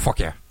 oh, fuck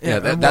yeah. Yeah,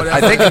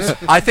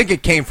 I think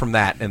it came from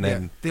that, and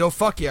then... the oh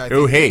fuck yeah. I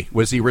Oh, think. hey,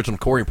 was the original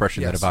Corey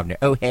impression Yes. that Bob knew.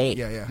 Oh, hey.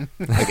 Yeah.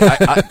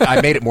 Like,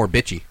 I made it more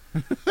bitchy.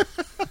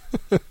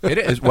 It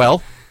is. Well,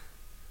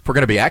 if we're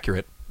going to be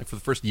accurate, like for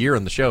the first year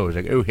on the show, it was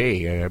like, oh,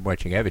 hey, I'm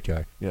watching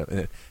Avatar. You know,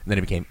 and then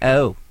it became,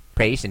 oh,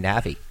 praise and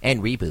Navi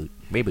and Reboot.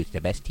 Reboot's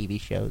the best TV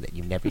show that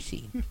you've never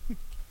seen.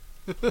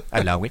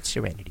 Along with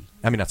Serenity.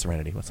 I mean, not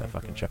Serenity. What's that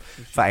fucking show?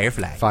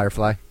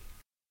 Firefly.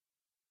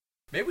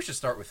 Maybe we should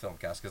start with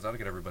Filmcast, because that'll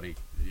get everybody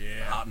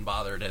hot and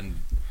bothered and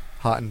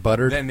Hot and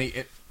buttered. Then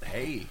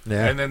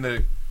Yeah. and then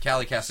the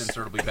CaliCast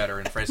insert will be better,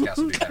 and Phrasecast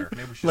will be better.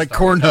 Maybe we should Like start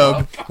corn with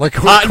that. hub. Like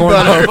Hot and corn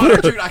butter.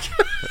 hub. Dude, I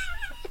can't.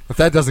 If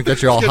that doesn't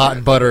get you all hot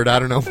and buttered, I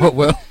don't know what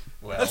will.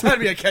 Well, That's got to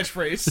be a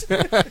catchphrase.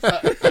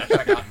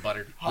 I got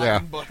buttered. Hot Yeah.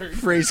 and buttered.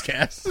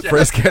 Phrasecast.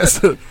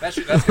 Phrasecast. That's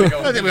going to go.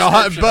 I think we all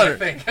hot and butter.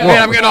 buttered.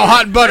 Man, I'm getting all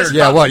hot and buttered.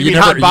 Yeah, what? You mean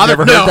never, hot you never bothered?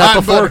 heard No, that hot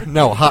and before? buttered.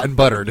 No, hot and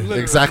buttered.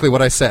 Exactly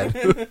what I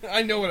said.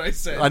 I know what I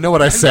said. I know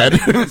what I said.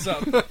 This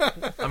up.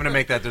 I'm going to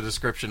make that the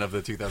description of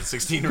the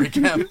 2016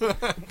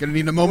 recap. Gonna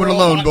need a moment We're all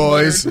hot alone, and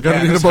boys. buttered.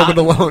 Gonna need a moment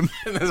alone.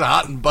 There's a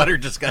hot and butter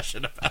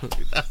discussion about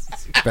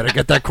 2016. Better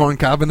get that corn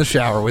cob in the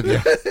shower with you.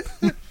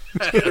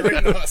 Right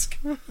in the husk.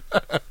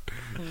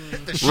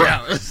 The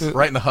showers.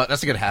 Right in the husk.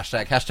 That's a good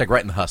hashtag. Hashtag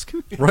right in the husk.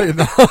 Right in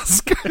the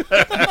husk.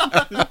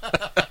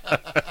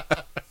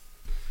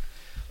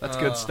 That's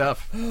good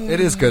stuff. It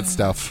is good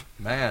stuff.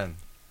 Man.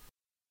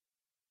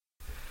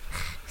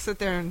 Sit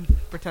there and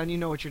pretend you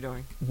know what you're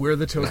doing. We're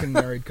the token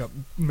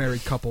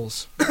married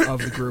couples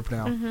of the group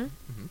now.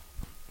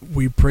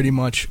 We pretty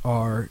much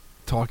are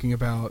talking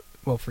about,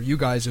 well, for you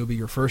guys, it'll be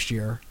your first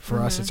year. For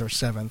us, it's our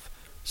 7th.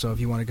 So if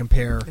you want to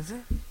compare... Is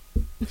it?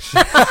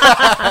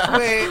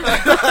 Wait.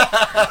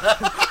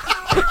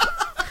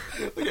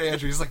 Look at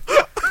Andrew. He's like,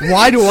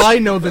 Why do I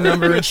know the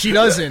number and she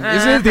doesn't?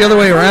 Isn't it the other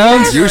way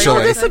around? Usually.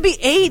 Oh, this would be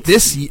 8.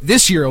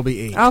 This year will be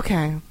 8.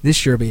 Okay.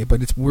 This year will be 8,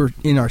 but we're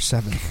in our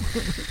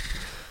 7th.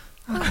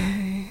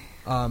 Okay.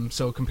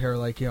 So compare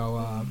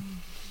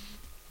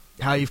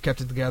how you've kept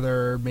it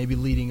together, maybe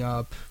leading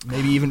up,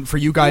 maybe even for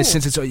you guys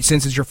since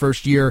it's your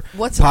first year.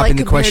 What's it pop like in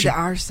the compared question. to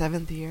our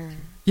 7th year?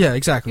 Yeah,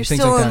 exactly. You're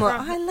Things still like in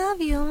that. the, I love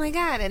you, oh my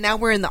god. And now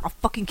we're in the I'll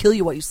fucking kill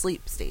you while you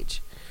sleep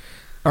stage.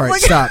 All right,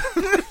 Like- stop.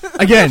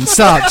 Again,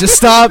 stop. Just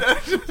stop.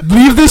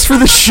 Leave this for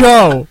the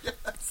show.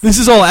 This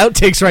is all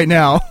outtakes right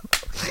now.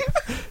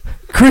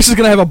 Chris is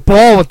gonna have a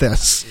ball with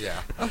this. yeah.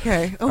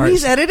 Okay. Oh, All right.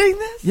 he's editing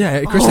this?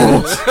 Yeah, Chris.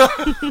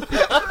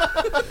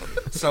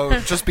 So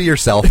just be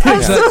yourself. I'm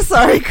Yeah. so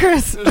sorry,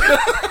 Chris.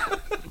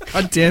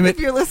 God damn it. If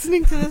you're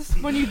listening to this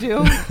when you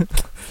do,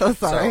 so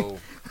sorry. So,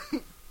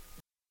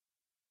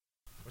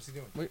 what's he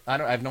doing? Wait, I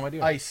have no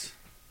idea. Ice.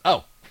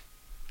 Oh,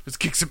 Let's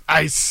kick some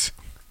ice.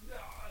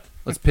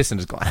 let's piss in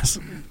his glass.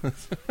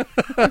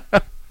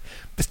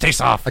 This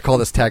tastes off. I call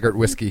this Taggart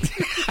whiskey.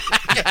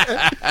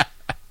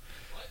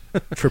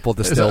 Triple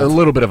There's a distilled.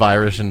 little bit of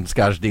Irish and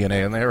Scottish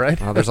DNA in there, right?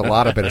 Oh, there's a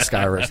lot of bit of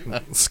Skyrish.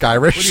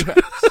 Skyrish?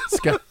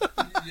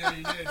 Yeah,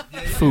 you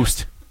did.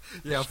 Foust.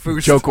 Yeah,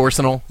 food. Joke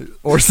Arsenal.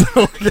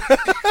 Arsenal.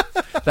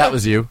 That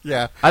was you.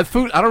 Yeah, I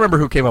don't remember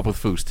who came up with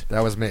Foust.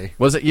 that was me.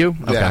 Was it you?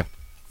 Okay. Yeah.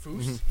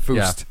 Foust? Foust.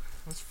 Yeah.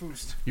 What's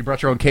Foust? You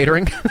brought your own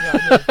catering?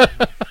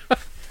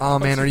 Oh,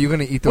 man, are you going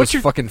to eat those What's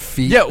your- fucking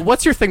feet? Yeah,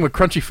 what's your thing with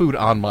crunchy food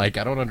on, Mike?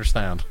 I don't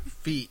understand.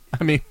 Feet.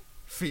 I mean,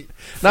 Feet.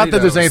 not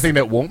that there's Fritos. anything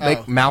that won't make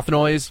Oh. mouth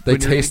noise. They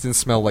when you're taste eating. and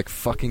smell like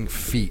fucking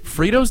feet.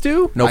 Fritos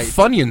do? No,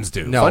 Funyuns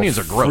do. No, Funyuns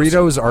are gross.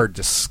 Fritos are Good,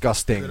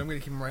 disgusting. I'm gonna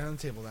keep them right on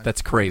the table then.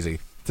 That's crazy.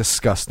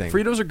 Disgusting.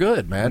 Fritos are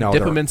good, man. No,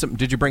 Dip they're- them in some.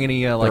 Did you bring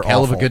any like they're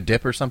hell of a awful. good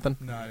dip or something?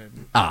 No, I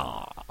didn't.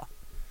 Ah,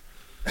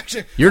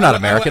 Actually, You're not I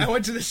American.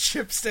 went to the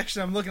chip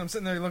section. I'm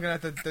sitting there looking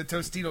at the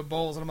Tostito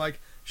bowls, and I'm like,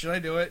 should I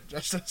do it?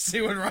 Just to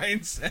see what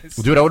Ryan says.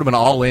 dude, I would have been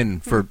all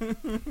in for.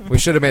 We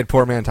should have made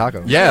poor man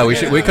tacos. Yeah, we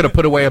could have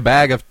put away a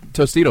bag of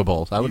Tostito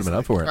bowls. I would have been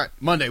up for All it. right,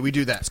 Monday we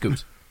do that.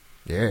 Scoops.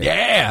 Yeah.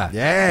 Yeah,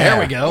 Yeah. There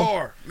we go.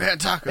 Four man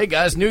tacos. Hey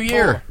guys, New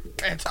Year.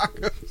 Four man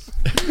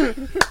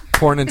tacos.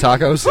 Corn and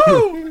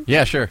tacos.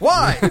 Yeah, sure.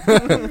 Why?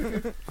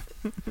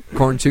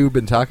 Corn tube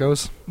and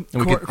tacos.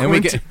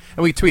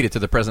 And we tweet it to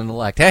the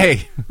president-elect.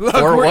 Hey, Look,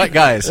 4 we're- white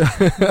guys.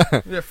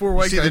 Yeah, 4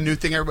 white See guys. the new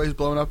thing everybody's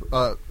blowing up?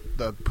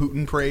 The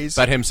Putin praise.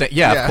 About him saying,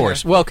 yeah, Yeah. of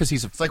course. Well, because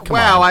he's It's like, come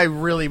wow, on. I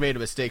really made a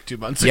mistake 2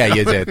 months ago. Yeah,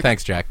 you did.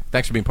 Thanks, Jack.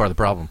 Thanks for being part of the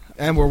problem.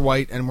 And we're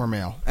white, and we're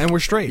male, and we're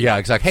straight. Yeah,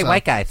 exactly. Hey, So-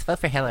 white guys, vote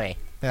for Hillary.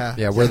 Yeah.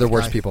 Yeah, we're the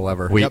worst guy. people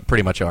ever. We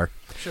pretty much are.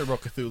 Should have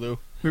wrote Cthulhu.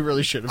 We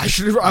really should have. I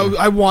should.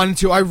 I wanted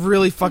to. I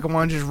really fucking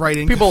wanted to just write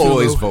in. People Cthulhu,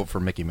 always vote for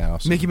Mickey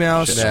Mouse. Mickey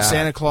Mouse, Yeah.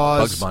 Santa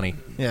Claus, Bugs Bunny.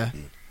 Yeah,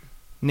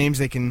 names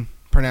they can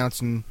pronounce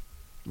and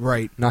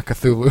write. Not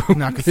Cthulhu.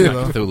 Not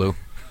Cthulhu.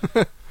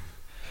 Cthulhu.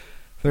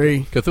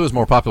 3. Cthulhu is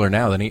more popular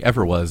now than he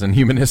ever was in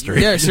human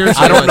history. Yeah,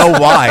 seriously. I don't know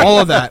why. All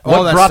of that.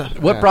 All that stuff.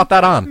 What brought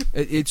that on?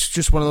 It's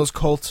just one of those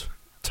cult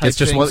type It's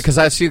just things. because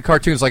I see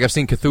cartoons like I've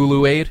seen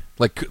Cthulhu Aid,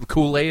 like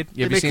Kool-Aid.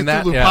 They Have you make seen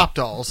Cthulhu that? Pop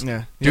dolls.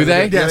 Yeah. Do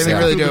they? Yeah, they Yeah.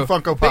 really Cthulhu do.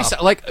 Funko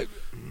Pop. Like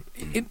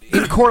in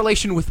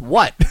correlation with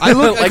what? I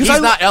look- like 'cause he's I-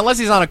 not unless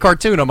he's on a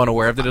cartoon. I'm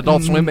unaware of. Did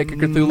Adult Swim make a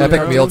Cthulhu? Epic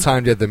cartoon?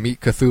 Mealtime did the Meat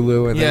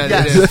Cthulhu. And Yeah,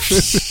 then,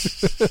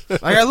 they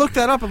did. Like I looked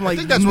that up. I'm like,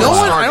 think that's no where it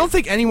one. started. I don't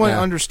think anyone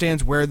Yeah.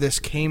 understands where this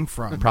came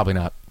from. Probably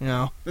not. You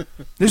know,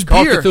 there's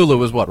Call beer. Cthulhu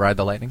was what? Ride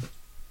the Lightning.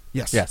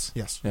 Yes. Yes.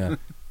 Yes. Yeah.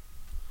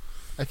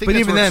 I think But that's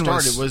even where then it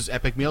started was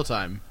Epic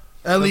Mealtime.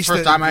 At least the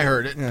first time I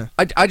heard it. Yeah.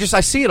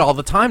 I see it all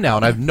the time now,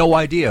 and I have no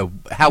idea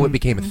how it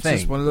became a It's thing.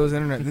 just one of those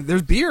internet.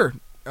 There's beer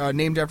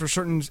named after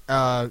certain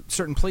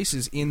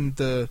places in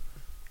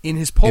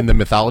his pulp. In the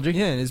mythology.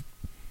 Yeah,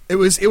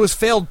 It was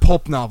failed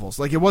pulp novels.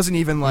 Like, it wasn't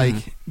even,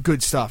 like,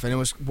 good stuff, and it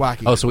was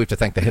wacky. Oh, so we have to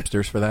thank the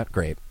hipsters for that?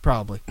 Great.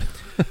 Probably.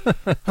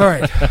 All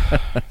right.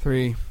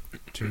 3,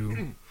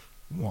 2,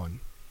 1.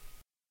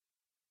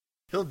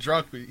 He'll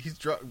drunk me. He's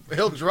drunk.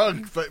 He'll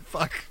drunk, but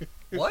fuck.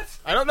 What?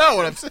 I don't know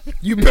what I'm saying.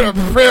 You better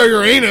prepare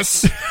your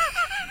anus.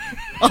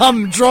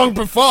 I'm drunk,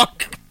 but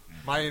fuck.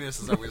 My anus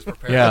is always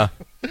prepared. Yeah.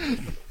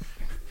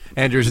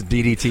 Andrew's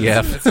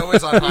DDTF. It's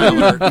always on high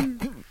alert.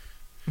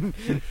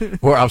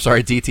 Or, I'm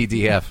sorry,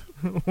 DTDF.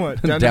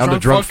 What? Down to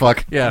drunk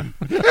fuck. Yeah.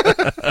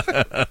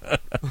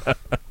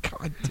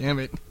 God damn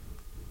it.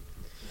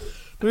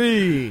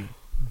 3,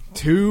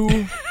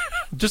 2.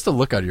 Just the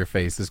look on your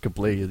face is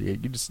completely.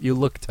 You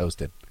look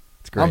toasted.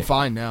 It's great. I'm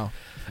fine now.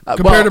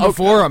 Compared to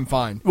before, I'm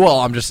fine.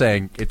 Well, I'm just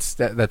saying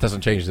that doesn't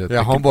change the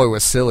Homeboy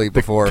was silly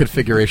before.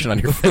 configuration on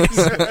your face.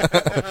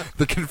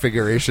 The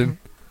configuration.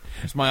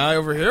 Is my eye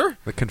over here?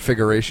 The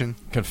configuration.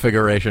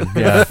 Configuration.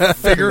 Yeah.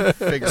 Figure.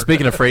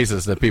 Speaking of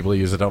phrases that people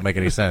use that don't make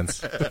any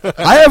sense.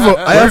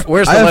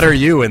 Where's the letter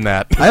U in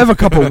that? I have a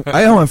couple.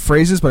 I don't have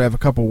phrases, but I have a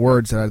couple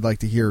words that I'd like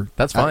to hear.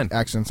 That's fine.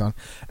 Accents on.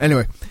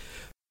 Anyway.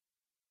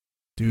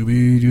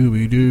 Doobie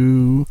doobie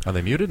doo. Are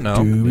they muted? No.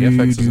 Doobie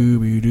The FX is.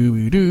 doobie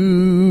doobie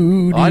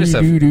doo. I just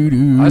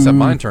have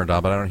mine turned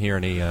on, but I don't hear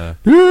any.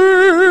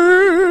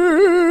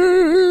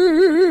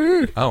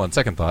 Oh, on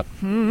second thought.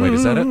 Wait,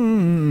 is that it?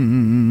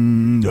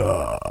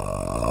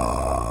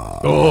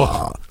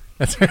 Oh,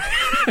 that's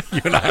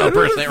you and I'll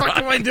impersonate Ryan. What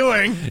am I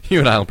doing? You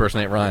and I'll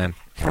impersonate Ryan.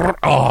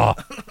 Oh.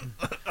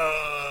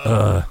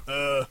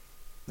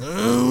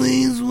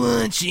 Always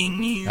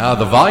watching you. Oh,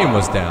 the volume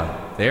was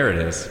down. There it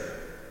is.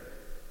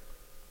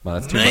 Well,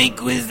 that's too much. Mike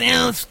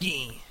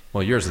Wazowski.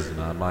 Well, yours is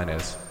not. Mine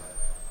is.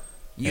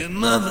 Your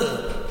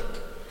mother.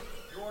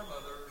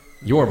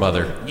 Your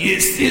mother. Your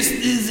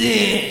sister's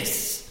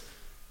ass.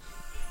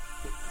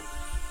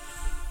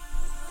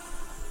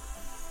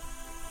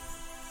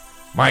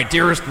 My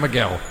dearest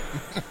Miguel.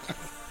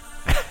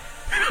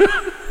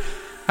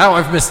 How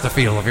I've missed the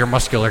feel of your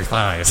muscular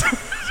thighs.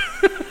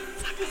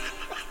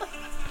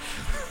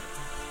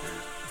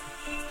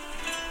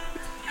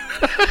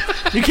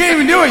 You can't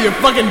even do it, you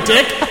fucking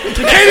dick.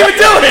 You can't even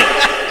do it.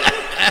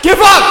 Give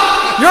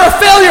up. You're a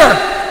failure.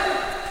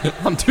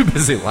 I'm too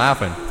busy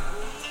laughing.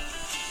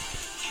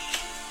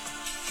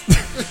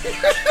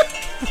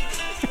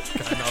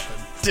 Got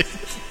nothing.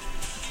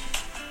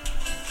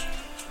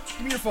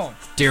 Give me your phone.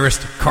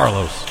 Dearest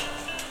Carlos.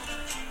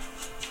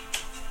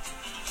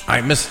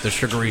 I miss the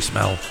sugary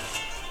smell.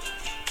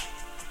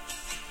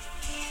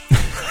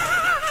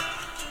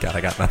 God,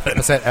 I got nothing.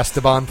 Is that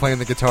Esteban playing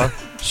the guitar?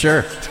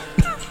 Sure.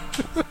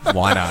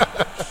 Why not?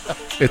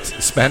 It's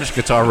Spanish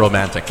guitar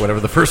romantic, whatever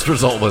the first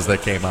result was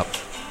that came up.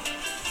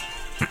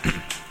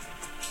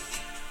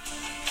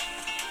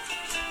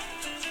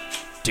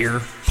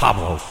 Dear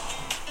Pablo,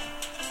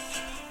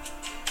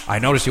 I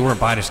noticed you weren't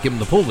by to skim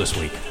the pool this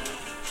week.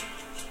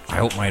 I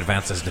hope my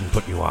advances didn't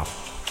put you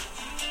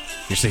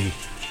off. You see,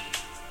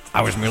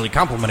 I was merely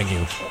complimenting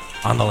you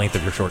on the length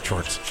of your short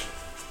shorts.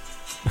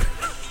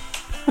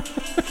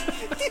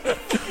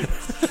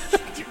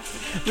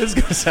 This is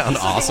going to sound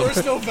awesome. This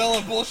is the worst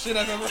novella bullshit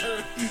I've ever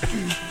heard.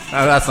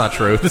 That's not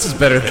true. This is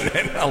better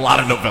than a lot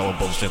of novella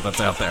bullshit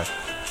that's out there.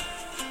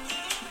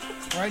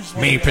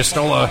 Mi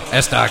pistola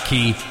está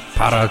aquí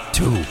para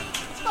tú.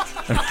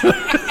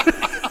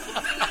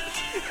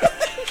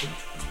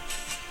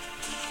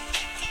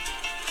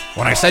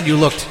 When I said you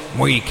looked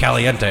muy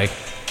caliente,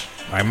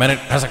 I meant it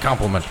as a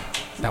compliment.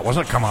 That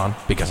wasn't come on,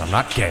 because I'm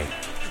not gay.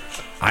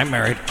 I'm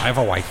married, I have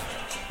a wife,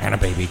 and a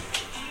baby,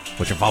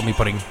 which involved me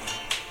putting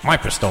my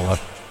pistola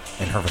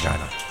in her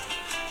vagina.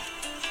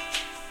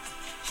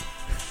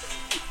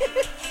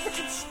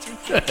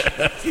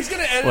 He's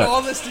going to edit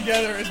all this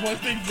together as one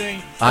big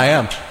thing. I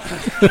am.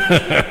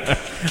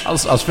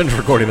 I'll finish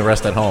recording the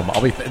rest at home.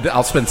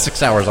 I'll spend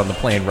 6 hours on the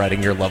plane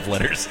writing your love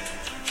letters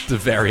to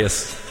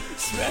various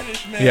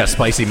Spanish men. Yeah,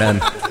 spicy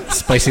men.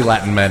 Spicy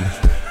Latin men.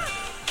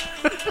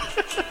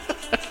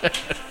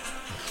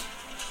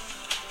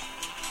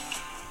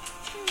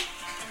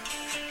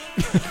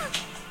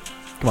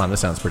 Come on,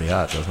 this sounds pretty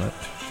hot, doesn't it?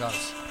 It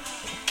does.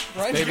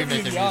 Right? Baby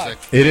making music.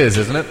 It is,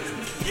 isn't it?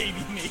 Baby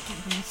making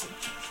music.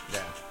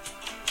 Yeah.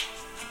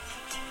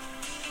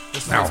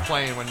 This is Now. what's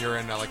playing when you're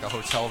in like a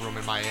hotel room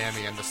in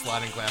Miami and the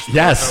sliding glass door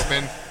Yes. is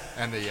open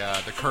and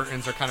the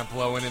curtains are kind of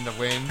blowing in the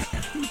wind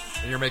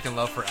and you're making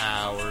love for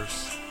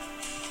hours.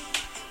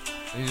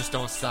 And you just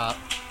don't stop.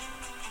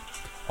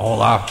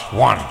 Hola,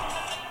 Juan.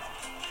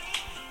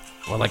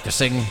 Would like to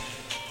sing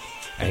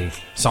a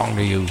song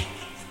to you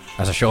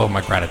as a show of my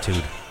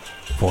gratitude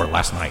for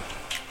last night.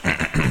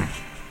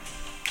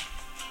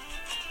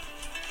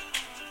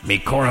 Mi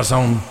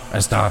corazón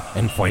está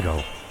en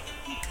fuego.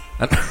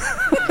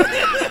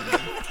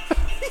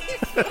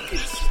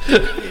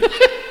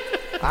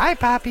 Aye,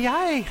 Papi,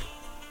 aye.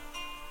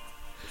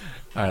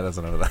 All right, that's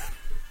enough of that.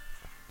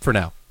 For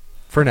now.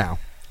 For now.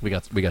 We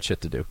got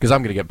shit to do because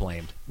I'm gonna get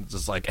blamed. It's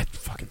just like at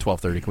fucking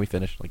 12:30. Can we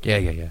finish? Like, yeah.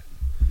 Yeah.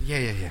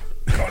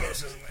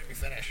 Carlos doesn't let me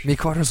finish. Mi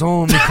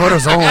corazón, mi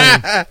corazón.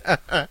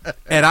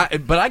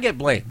 But I get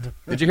blamed.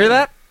 Did you hear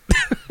that?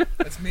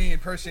 That's me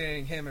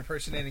impersonating him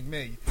impersonating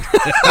me.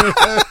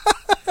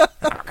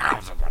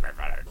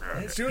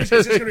 As soon as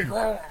he's just going to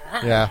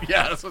be... Yeah.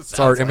 Yeah, that's what It's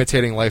art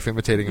imitating life,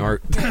 imitating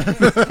art.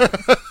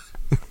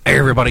 Hey,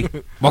 everybody.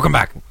 Welcome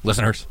back,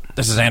 listeners.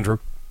 This is Andrew.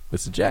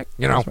 This is Jack.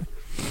 You know.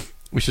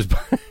 We should...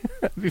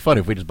 It'd be funny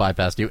if we just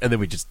bypassed you, and then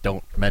we just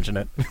don't mention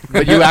it.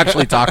 But you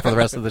actually talk for the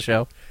rest of the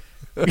show.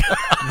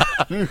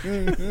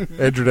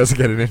 Andrew doesn't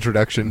get an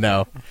introduction.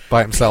 No.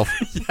 By himself.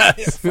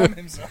 Yes. from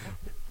himself.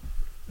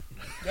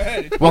 Go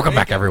ahead. Welcome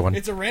back, everyone.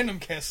 It's a random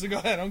cast, so go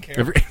ahead. I don't care.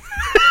 Every-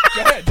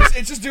 Go ahead.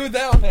 Just do it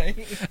that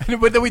way.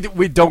 But then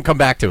we don't come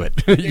back to it.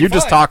 You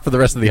just fine. talk for the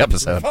rest of the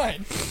episode.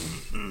 Fine.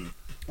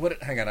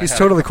 Hang on. He's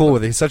totally cool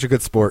with it. He's such a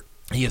good sport.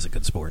 He is a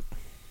good sport.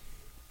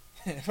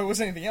 If it was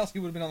anything else, he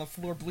would have been on the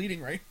floor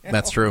bleeding right now.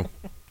 That's true.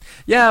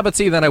 Yeah, but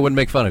see, then I wouldn't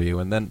make fun of you,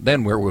 and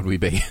then where would we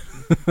be?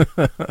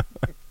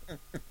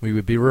 We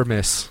would be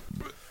remiss.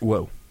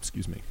 Whoa,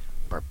 excuse me.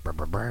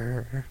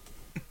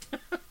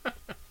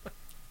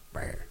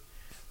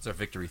 It's our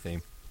victory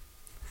theme.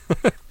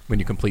 When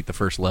you complete the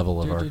first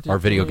level of our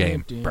video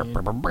game.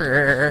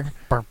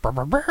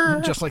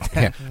 Just like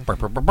that.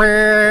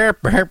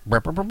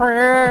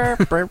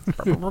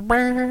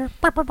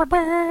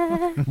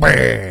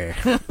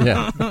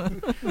 Yeah.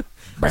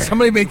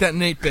 Somebody make that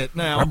Nate bit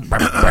now. All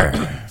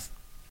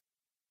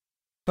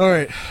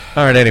right.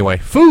 All right, anyway.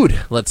 Food.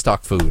 Let's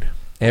talk food.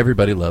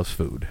 Everybody loves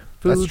food.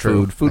 Food, That's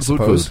true. Food, I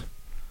suppose.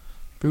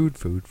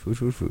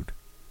 food.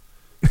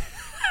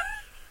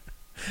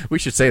 We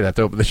should say that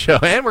to open the show.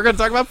 And we're going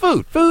to talk about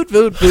food. Food.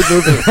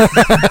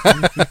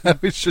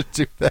 We should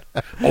do that.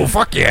 Oh,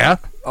 fuck yeah.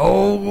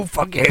 Oh,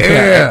 fuck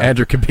yeah.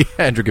 Andrew could be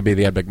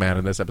the epic man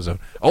in this episode.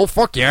 Oh,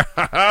 fuck yeah.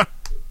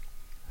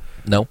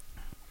 No.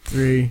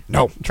 3,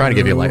 No. Trying to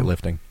give you light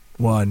lifting.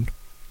 1.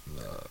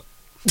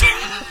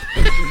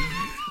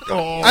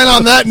 And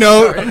on that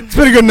note, it's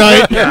been a good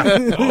night.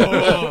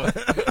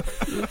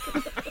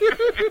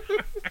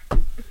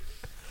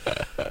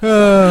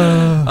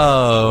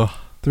 Oh.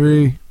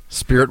 3,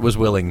 Spirit was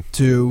willing.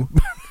 2.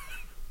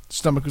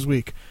 Stomach was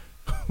weak.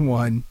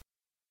 1.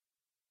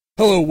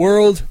 Hello,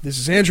 world. This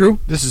is Andrew.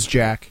 This is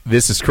Jack.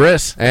 This is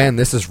Chris. And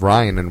this is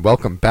Ryan, and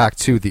welcome back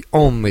to the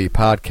only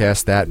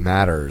podcast that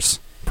matters.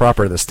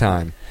 Proper this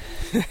time.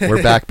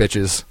 We're back,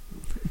 bitches.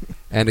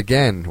 And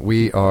again,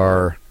 we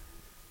are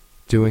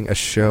doing a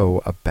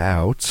show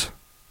about...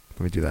 Let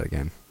me do that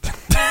again.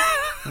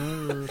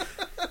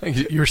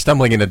 You're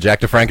stumbling into Jack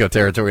DeFranco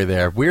territory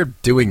there. We're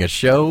doing a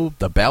show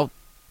about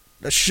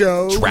A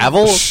show.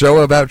 travel. A show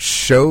about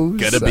shows.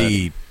 Gonna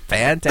be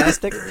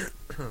fantastic.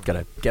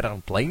 Gonna get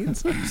on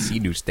planes, see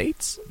new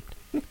states.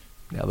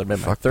 Now they're in my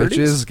Fuck 30s.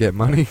 bitches, get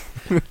money.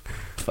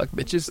 Fuck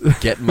bitches,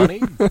 get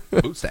money,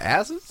 boots to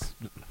asses.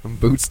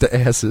 Boots to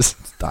asses.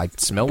 I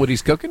smell what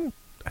he's cooking.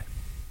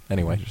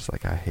 Anyway, Just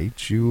like, I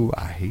hate you,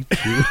 I hate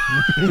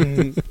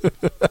you.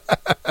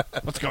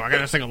 Let's go. I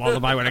gotta sing a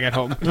lullaby when I get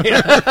home.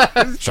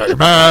 Shut your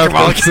mouth.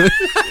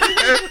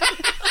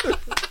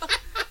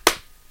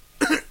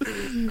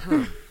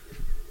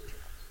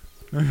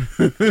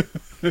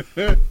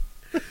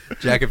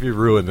 Jack, if you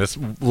ruin this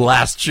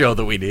last show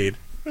that we need,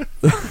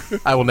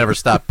 I will never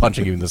stop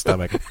punching you in the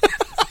stomach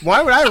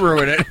Why would I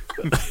ruin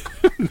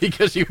it?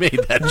 because you made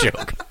that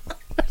joke.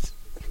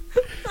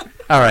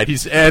 All right,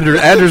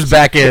 Andrew's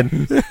back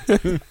in.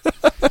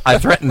 I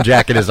threatened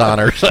Jack in his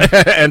honor.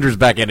 Andrew's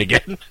back in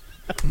again.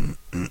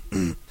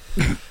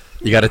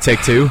 You got to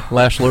take 2,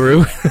 Lash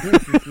LaRue?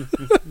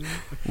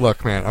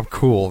 Look, man, I'm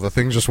cool. The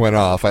thing just went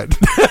off. Yeah,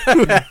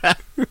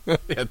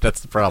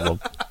 that's the problem.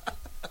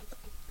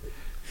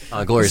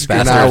 Glorious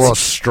And I will Bastards.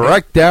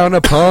 strike down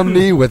upon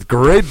thee with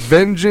great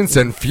vengeance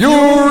and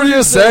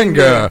furious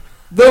anger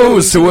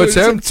those who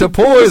attempt to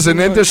poison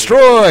and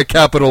destroy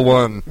Capital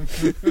One.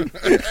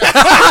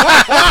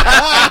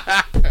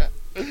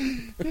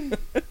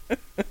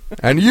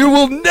 And you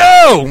will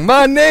know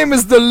my name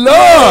is the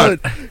Lord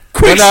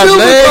when I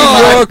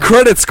lay your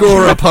credit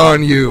score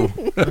upon you.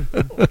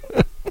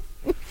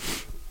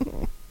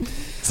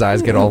 His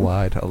eyes get all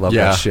wide. I love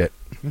Yeah. that shit.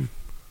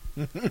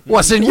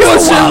 What's in your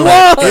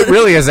wallet? It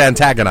really is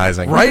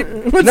antagonizing. Right?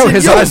 No,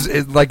 his eyes,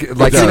 like in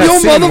that your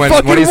scene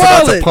when he's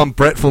about to wallet? pump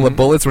Brett full of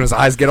bullets, when his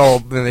eyes get all,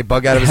 then they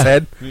bug out of his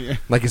head.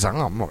 Like he's like,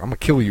 oh, I'm gonna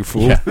kill you,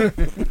 fool. Yeah.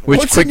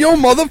 What's in your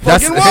motherfucking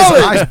His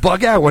wallet? eyes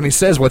bug out when he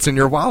says what's in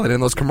your wallet in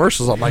those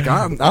commercials. I'm like,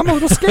 I'm a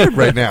little scared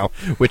right now.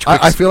 Which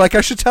I feel like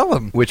I should tell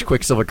him. Which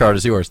Quicksilver card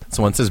is yours?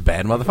 Someone says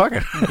bad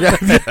motherfucker.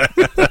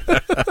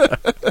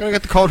 Can I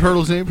get the card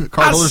holder's name?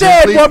 I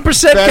said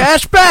 1%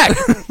 cash back.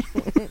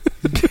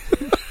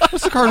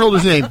 What's the card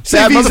holder's name?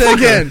 Say Visa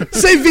again.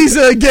 Say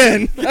Visa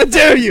again. I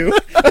dare you.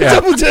 I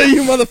double dare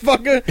you,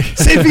 motherfucker.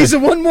 Say Visa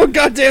one more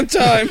goddamn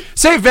time.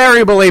 Say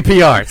variable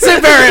APR. Say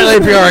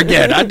variable APR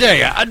again. I dare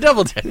you. I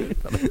double dare you.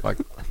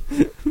 Motherfucker.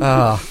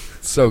 Ah,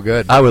 so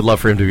good. I would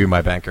love for him to be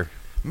my banker.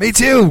 Me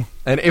too.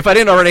 And if I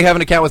didn't already have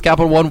an account with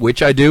Capital One,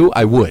 which I do,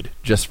 I would,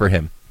 just for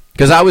him.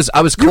 Because I was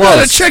You got a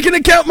close. checking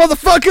account,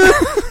 motherfucker?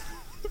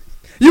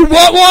 You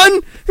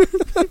want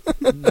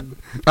one?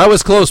 I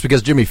was close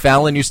because Jimmy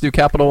Fallon used to do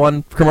Capital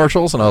One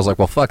commercials, and I was like,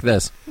 well, fuck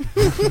this.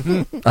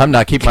 I'm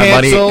not keeping my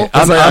money. Cancel.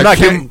 I'm not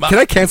keeping. Can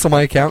I cancel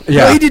my account?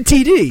 Yeah. No, he did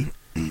TD.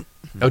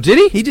 Oh, did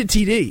he? He did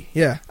TD.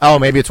 Yeah. Oh,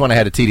 maybe it's when I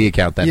had a TD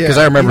account then, Yeah, because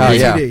I remember he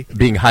did being, TD.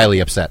 being highly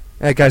upset.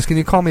 Hey guys, can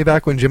you call me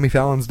back when Jimmy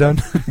Fallon's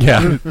done?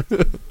 Yeah.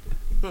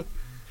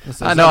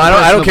 I know.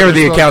 I don't care what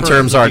the account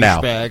terms are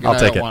now. I'll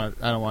take it. I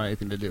don't want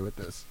anything to do with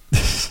this.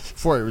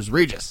 Before it was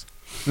Regis.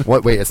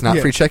 What? Wait, it's not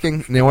Yeah. free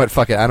checking? You know what?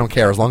 Fuck it. I don't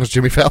care as long as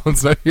Jimmy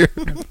Fallon's not here.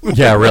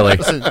 Yeah, really.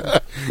 Listen,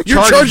 You're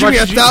charge charging me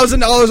as much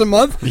 $1,000 a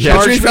month? Yeah. Jimmy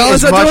Charge me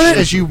Fallon's as not doing much it?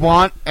 as you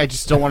want. I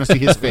just don't want to see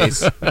his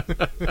face.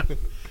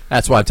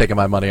 That's why I'm taking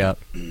my money out.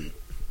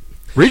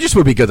 Regis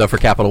would be good though for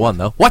Capital One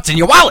though. What's in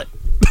your wallet?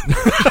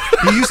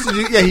 He used to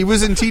do. Yeah, he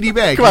was in TD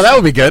Bank. Come on, that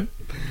would be good.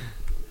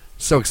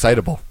 So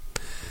excitable.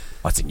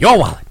 What's in your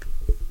wallet?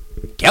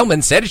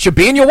 Gelman said it should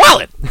be in your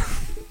wallet.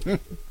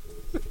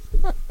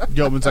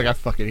 Yeoman's like, I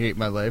fucking hate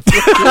my life.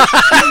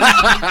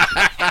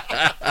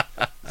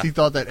 He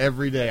thought that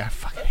every day. I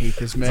fucking hate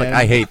this man. It's like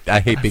I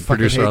hate being fucking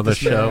producer hate on this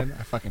show. man.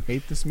 I fucking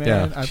hate this man.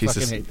 Yeah, I Jesus.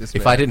 fucking hate this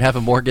man. If I didn't have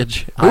a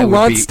mortgage, Who I would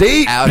wants be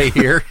state? out of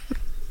here.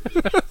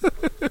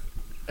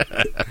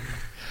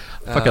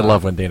 Fucking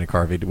love when Dana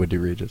Carvey would do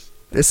Regis.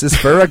 This is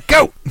for a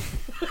goat.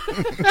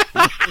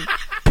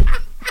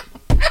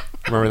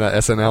 Remember that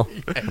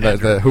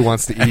SNL? The Who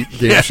Wants to Eat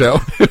game show?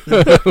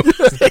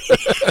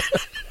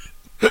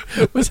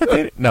 Was that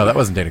Dana? No, that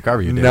wasn't Dana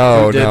Carvey. You did.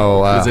 No, Who did? no,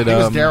 Was it It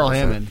was Daryl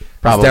Hammond.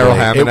 Probably Daryl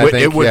Hammond, I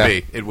think, It would yeah.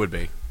 be. It would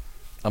be.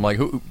 I'm like,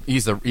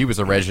 he was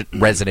a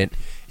resident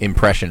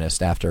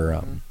impressionist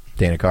after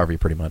Dana Carvey,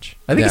 pretty much.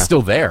 I think he's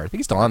still there. I think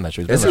he's still on that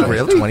show. He's Is been he there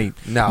for really? 20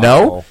 No.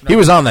 No, he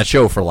was on that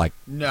show for like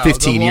No,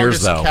 15 the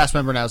years longest though. Cast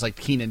member now is like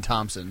Kenan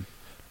Thompson.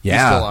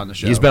 Yeah, He's still on the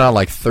show. He's been on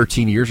like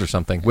 13 years or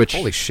something. Which,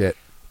 Holy shit.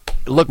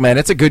 look, man,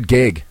 it's a good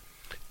gig.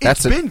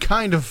 It's been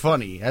kind of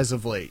funny as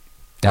of late.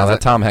 Now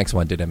that Tom Hanks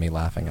one did me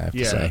laughing, I have to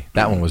Yeah. say.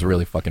 That one was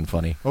really fucking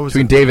funny. What was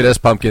Between it? David S.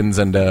 Pumpkins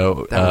and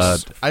I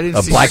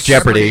didn't see Black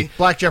Jeopardy.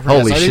 Black Jeopardy.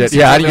 Holy yes, I didn't shit. see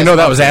Yeah, David you S. know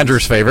that was Pumpkins.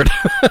 Andrew's favorite.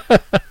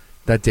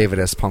 That David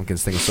S.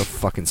 Pumpkins thing is so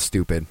fucking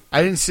stupid.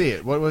 I didn't see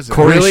it. What was it?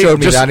 Corey Really? showed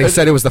me Just- that, and he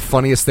said it was the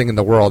funniest thing in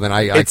the world, and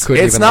I it's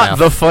couldn't it's even not laugh.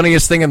 the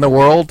funniest thing in the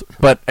world,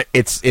 but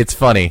it's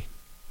funny.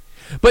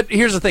 But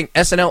here's the thing: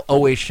 SNL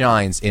always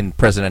shines in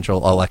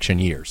presidential election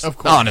years. Of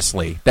course.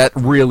 Honestly, that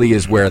really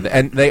is where,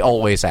 and they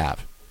always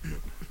have.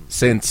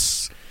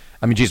 Since,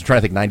 I mean, geez, I'm trying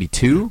to think,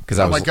 92 because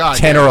I Oh my was God,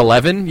 10 yeah. or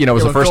 11. You know, it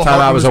was Yeah, the when first Phil time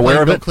I Hartman was playing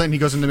aware of Bill it. Clinton, he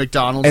goes into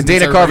McDonald's And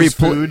Dana eats Carvey everybody's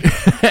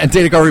food. and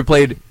Dana Carvey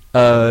played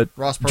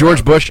Ross Perot.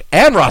 George Bush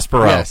and Ross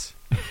Perot. Yes.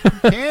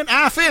 Can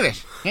I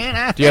finish? Can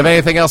I? Do you have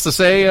anything else to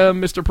say,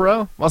 Mr.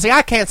 Perot? Well, see,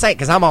 I can't say it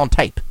because I'm on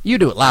tape. You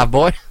do it, live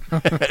boy.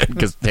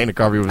 Because Dana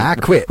Carvey was I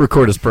quit.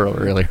 record his Perot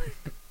earlier.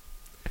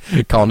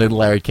 Calling in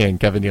Larry King,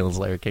 Kevin Nealon's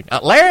Larry King.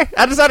 Larry,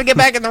 I decided to get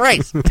back in the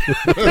race.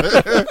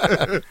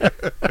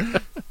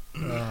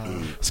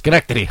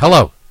 Schenectady,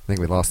 hello. I think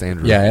we lost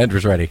Andrew. Yeah,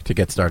 Andrew's ready to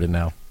get started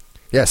now.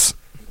 Yes.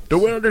 The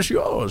world is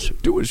yours.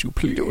 Do as you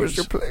please. Do as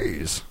you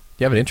please.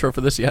 Do you have an intro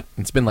for this yet?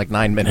 It's been like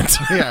 9 minutes.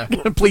 Yeah.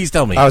 Please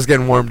tell me. I was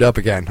getting warmed up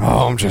again.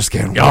 Oh, I'm just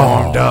getting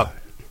warmed up.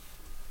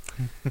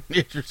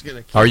 You're just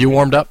gonna Are you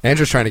warmed up?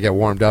 Andrew's trying to get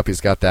warmed up.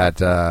 He's got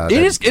that.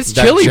 It's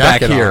that chilly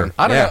back jacket here. on.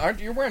 I don't Yeah. know.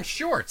 You're wearing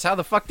shorts. How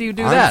the fuck do you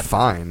do I'm that?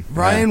 fine.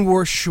 Ryan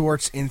wore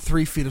shorts in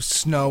 3 feet of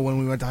snow when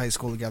we went to high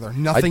school together. I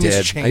Nothing has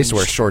did. changed. I used to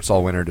wear shorts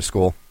all winter to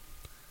school.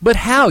 But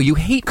how? You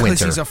hate Because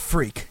winter. he's a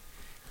freak.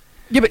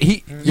 Yeah, but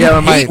you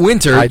but hate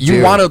winter. I You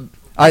do. want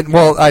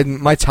to...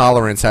 my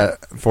tolerance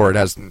for it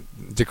has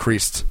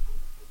decreased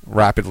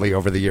rapidly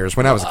over the years.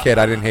 When I was a kid,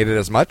 I didn't hate it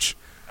as much,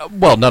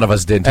 Well, none of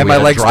us did. and we my had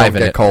to legs don't drive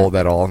in get it. cold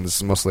at all. And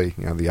it's mostly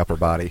the upper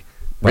body.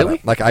 But,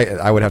 Really? like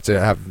I would have to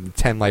have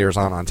 10 layers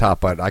on top,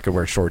 but I could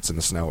wear shorts in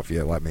the snow if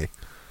you let me.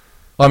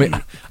 Well,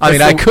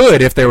 I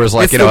could if there was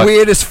like it's the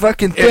weirdest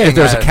fucking thing. if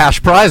there's a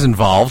cash prize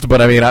involved.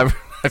 But I mean, I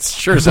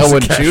sure as hell There's a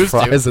wouldn't cash choose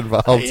prize to.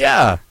 involved.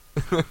 Yeah.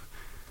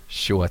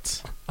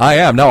 Shorts. I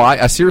am. No,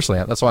 I seriously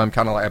am. That's why I'm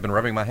kind of like I've been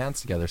rubbing my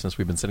hands together since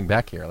we've been sitting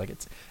back here. Like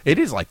it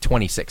is like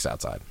 26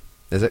 outside.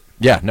 Is it?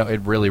 Yeah. No, it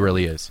really,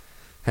 really is.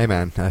 Hey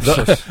man,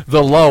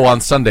 The low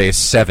on Sunday is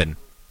 7.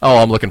 Oh,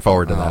 I'm looking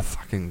forward to that.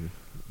 fucking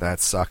that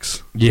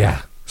sucks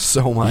Yeah.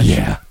 so much.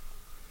 Yeah.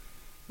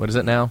 What is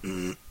it now?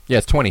 Yeah,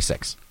 it's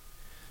 26.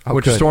 Oh,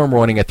 Which is good. storm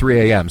warning at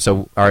 3 a.m.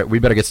 So, all right, we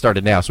better get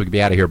started now so we can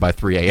be out of here by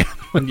 3 a.m.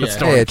 when the Yeah.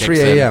 storm Hey, at kicks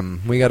 3 in.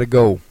 a.m. we gotta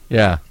go.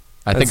 Yeah,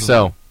 I think That's-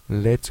 so.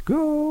 Let's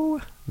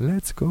go.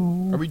 Let's go.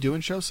 Are we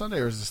doing shows Sunday,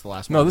 or is this the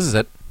last one? No, this is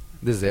it.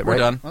 This is it, We're right?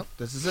 done. Well,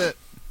 this is it.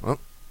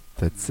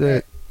 That's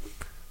it.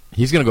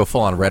 He's going to go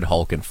full on Red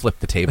Hulk and flip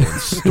the table and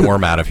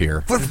storm out of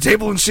here. Flip the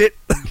table and shit.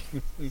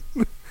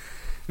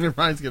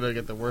 Ryan's gonna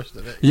get the worst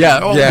of it. Yeah,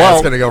 Yeah, well,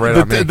 it's gonna go right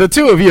the, on me. The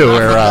two of you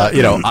are,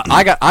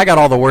 I got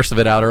all the worst of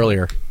it out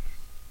earlier.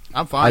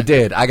 I'm fine. I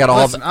did. I got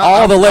Listen,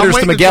 all the I'm letters to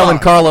waiting to Miguel and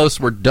cry. Carlos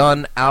were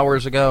done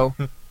hours ago.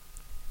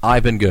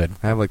 I've been good.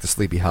 I have like the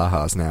sleepy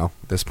ha-has now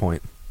at this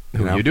point.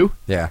 Who, know? you do?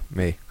 Yeah,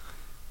 me.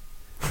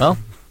 Well,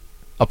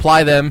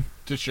 apply them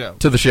To show.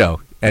 to the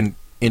show and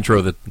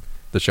intro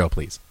the show,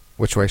 please.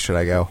 Which way should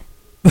I go?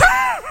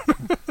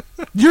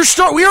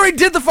 We already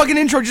did the fucking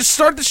intro. Just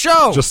start the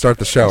show. Just start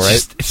the show, right?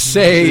 Just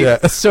say.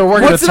 Yeah. So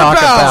we're going What's to it talk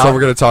about? So we're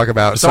going to talk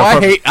about. So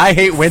I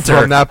hate winter,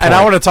 from that and I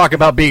point. want to talk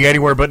about being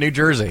anywhere but New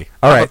Jersey.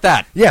 All How right. about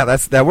that? Yeah,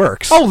 that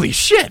works. Holy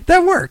shit!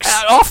 that works.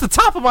 Off the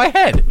top of my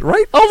head,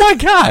 Right? Oh my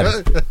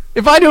god!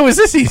 If I knew it was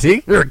this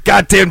easy, You're a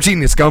goddamn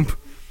genius, Gump.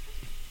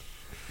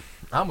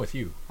 I'm with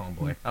you,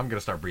 homeboy. I'm gonna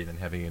start breathing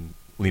heavy and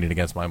leaning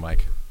against my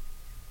mic.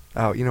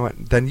 Oh, you know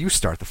what? Then you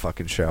start the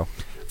fucking show.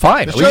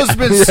 Fine. The show's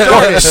been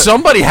started.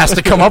 Somebody has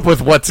to come up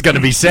with what's going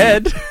to be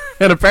said,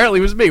 and apparently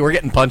it was me. We're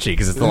getting punchy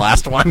because it's the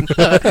last one.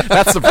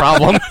 That's the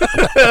problem.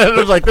 It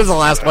was like, this is the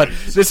last one.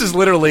 This is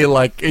literally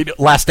like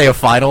last day of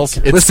finals.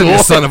 It's Listen, you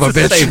cool. son of a It's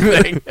the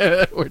bitch. same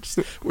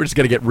thing. We're just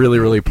going to get really,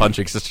 really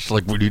punchy because it's just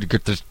like, we need to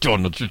get this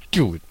done. Let's just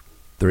do it.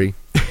 3.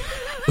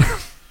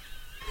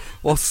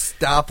 Well,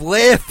 stop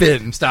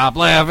laughing. Stop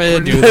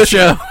laughing. Do the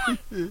show.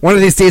 One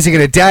of these days you're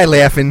going to die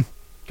laughing.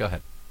 Go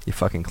ahead. You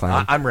fucking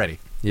clown. I'm ready.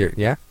 You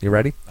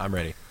ready? I'm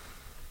ready.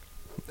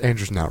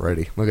 Andrew's not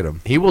ready. Look at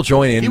him. He will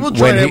join in. He will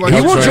join in when He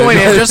he's will ready. join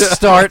in. Just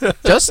start.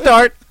 Just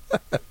start.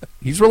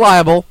 He's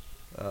reliable.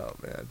 Oh,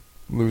 man.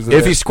 Losing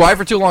If it. he's quiet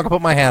for too long, I'll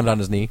put my hand on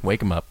his knee.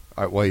 Wake him up.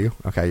 All right, will you?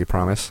 Okay, you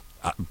promise?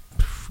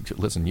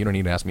 Listen, you don't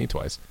need to ask me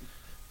twice.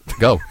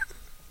 Go.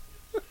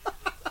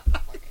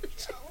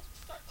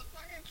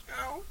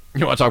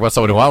 You want to talk about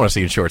someone who I want to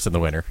see in shorts in the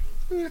winter?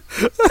 Can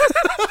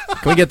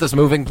we get this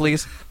moving,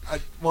 please?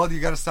 Well, you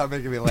got to stop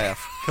making me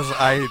laugh. Because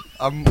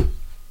I'm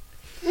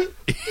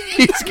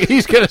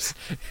He's gonna.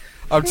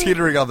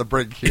 teetering on the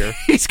brink here.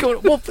 He's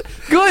going. Well,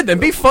 good, and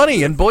be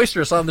funny and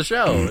boisterous on the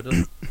show.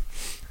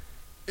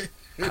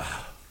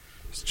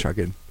 Just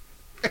chugging.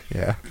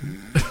 Yeah.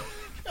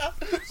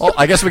 Well,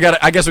 I guess we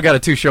got. I guess we got a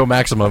 2-show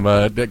maximum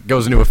that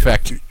goes into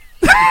effect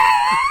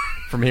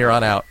from here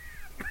on out.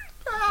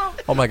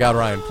 Oh my God,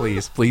 Ryan!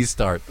 Please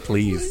start,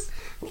 please.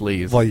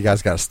 Well, you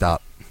guys got to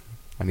stop.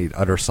 I need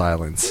utter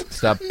silence.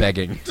 Stop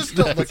begging. Just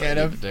don't look at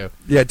him.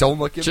 Yeah, don't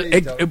look at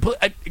me.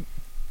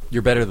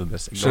 You're better than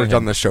this. Should have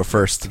done this show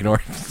first. Ignore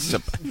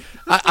him.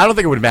 I don't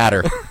think it would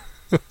matter.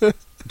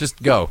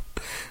 Just go.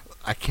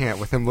 I can't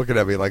with him looking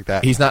at me like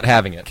that. He's not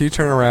having it. Can you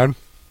turn around?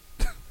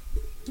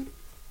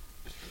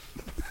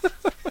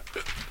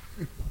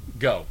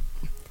 Go.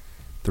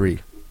 3,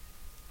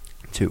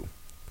 2.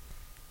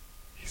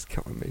 He's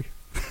killing me.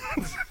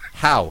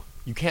 How?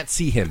 You can't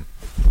see him.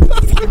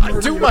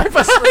 Do my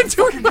best.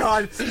 God, you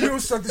don't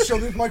start the show.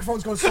 This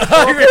microphone's going so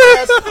far up your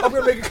ass. I'm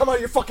gonna make it come out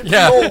of your fucking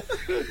hole.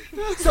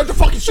 Start the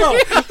fucking show.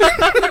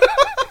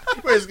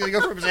 Wait, he's gonna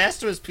go from his ass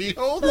to his pee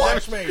hole?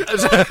 Watch me.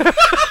 That's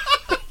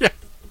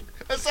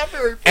not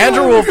very far.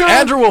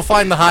 Andrew will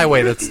find the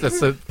highway. That's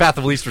the path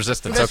of least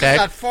resistance. That's Okay.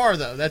 just not far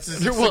though. That's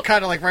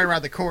kind of like right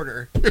around the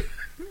corner.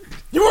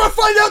 You want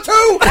to find out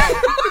too?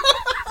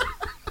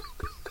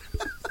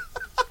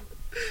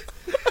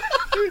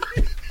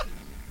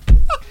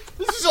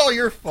 This is all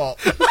your fault.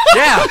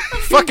 Yeah.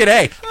 Fucking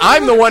A.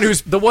 I'm the one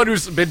who's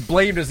been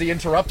blamed as the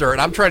interrupter,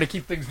 and I'm trying to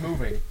keep things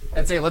moving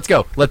and say, "Let's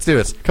go. Let's do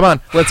this. Come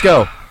on. Let's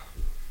go."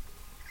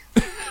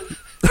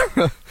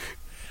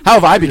 How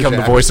have I become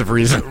the voice of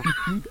reason?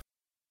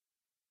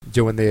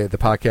 Doing the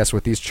podcast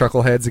with these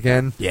chuckleheads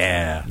again.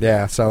 Yeah.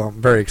 Yeah, so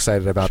I'm very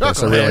excited about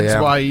this. I really Chuckleheads,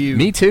 am. why you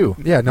Me too.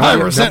 Yeah, I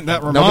resent that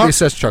remark. Nobody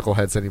says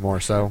chuckleheads anymore,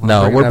 so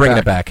No, we're bringing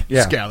it back.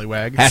 Yeah.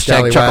 scallywag? Hashtag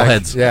Scallywag.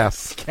 chuckleheads. Yeah.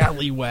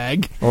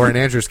 Scallywag. Or in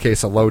Andrew's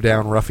case, a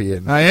low-down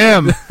ruffian. I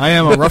am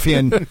a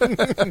ruffian.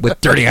 With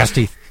dirty ass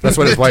teeth. That's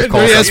what his wife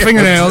calls Dirty ass him.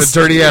 fingernails.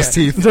 Dirty ass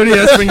teeth. Dirty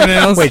ass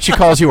fingernails. Wait, she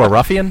calls you a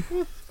ruffian?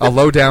 A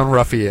low-down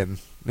ruffian.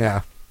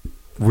 Yeah.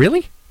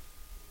 Really?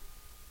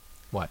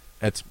 What?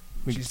 It's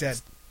She's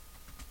dead.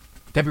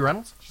 Debbie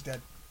Reynolds? She's dead.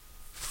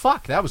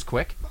 Fuck, that was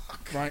quick.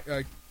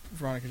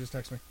 Veronica just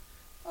texted me.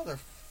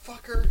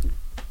 Motherfucker.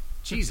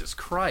 Jesus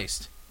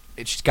Christ.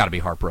 She's got to be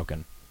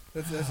heartbroken.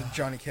 That's a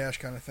Johnny Cash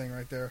kind of thing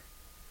right there.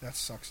 That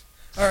sucks.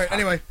 All right.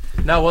 Anyway,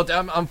 No, well,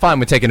 I'm fine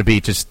with taking a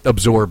beat. Just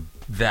absorb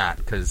that,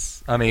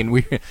 because I mean,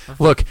 we had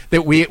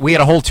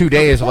a whole 2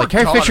 days of Poor like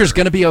Carrie daughter. Fisher's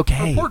going to be Her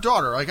okay. poor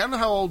daughter. Like I don't know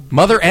how old.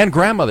 Mother and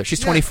grandmother. She's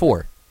Yeah.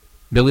 24.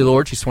 Billy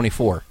Lord, she's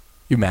 24.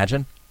 You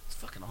imagine? It's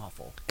fucking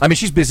awful. I mean,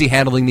 she's busy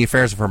handling the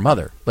affairs of her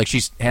mother. Like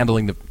she's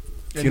handling the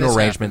funeral this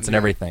arrangements and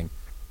happened, yeah. everything.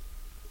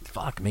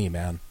 Fuck me,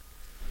 man.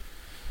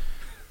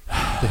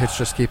 The hits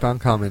just keep on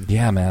coming.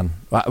 Yeah, man.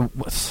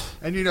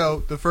 And you know,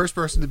 the first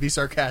person to be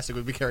sarcastic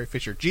would be Carrie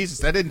Fisher. Jesus,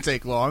 that didn't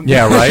take long.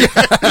 Yeah, right?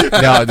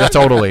 No,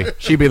 totally.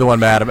 She'd be the one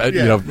mad about,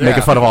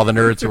 making fun of all the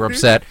nerds who are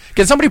upset.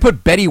 Can somebody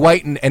put Betty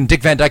White and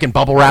Dick Van Dyke in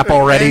bubble wrap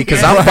already?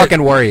 Because I'm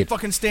fucking worried.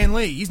 fucking Stan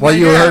Lee. He's Well, not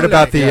you here heard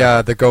today.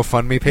 about the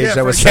GoFundMe page Yeah,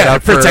 that was for- set Yeah,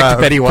 up for protect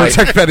Betty White.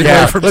 Protect Betty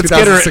Yeah, White from let's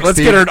 2016. let's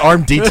get her an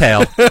armed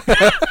detail.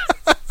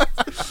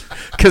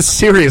 Because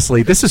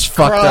seriously, this is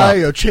fucked up.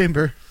 Cryo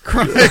chamber.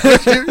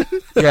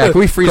 Yeah, can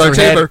we freeze Cryo her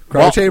chamber. head?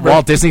 Cryo chamber.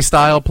 Walt Disney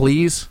style,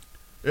 please.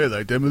 Yeah,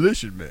 like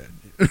Demolition Man.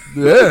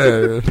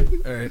 Yeah.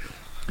 All right.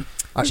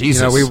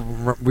 Jesus. You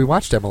know, we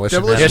watched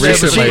Demolition Man Demolition Man,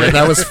 recently, she- and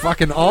that was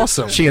fucking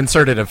awesome. She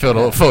inserted a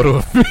photo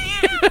of me.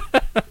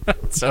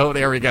 So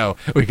there we go.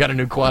 We got a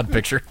new quad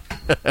picture.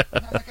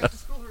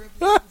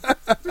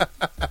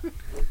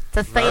 It's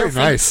a Very selfie.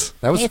 nice.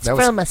 That was a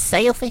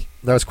selfie.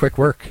 that was quick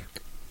work.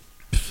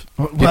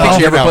 Do you think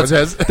she ever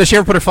does she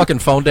ever put her fucking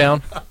phone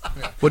down?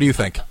 What do you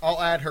think?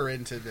 I'll add her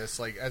into this,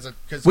 like as a.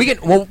 Cause We're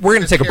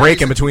going to take a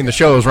break in between the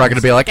shows. We're not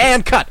going to be like,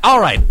 and cut. All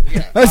right.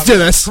 Let's do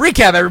this.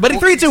 Recap, everybody.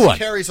 3, 2, 1.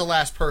 Carrie's the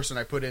last person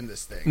I put in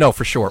this thing. No,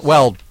 for sure.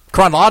 Well,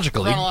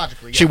 chronologically,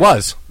 Chronologically, yeah. she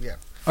was. Yeah.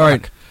 All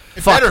right.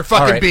 It Fuck. better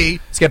fucking All right. be.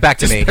 Let's get back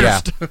to me. better Yeah.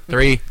 st-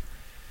 3,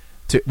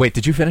 2. Wait,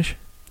 did you finish?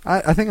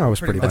 I think I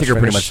was pretty much I think you're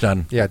pretty finished. much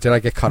done. Yeah, did I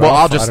get cut Well,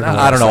 off?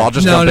 I don't know. I'll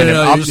just No, jump no, in.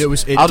 no, And I'll it just,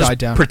 was- it I'll died just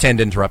down. pretend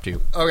to interrupt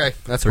you. Okay.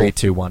 That's 3, cool.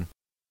 2, 1.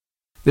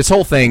 This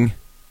whole thing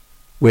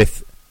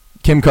with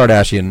Kim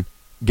Kardashian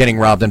getting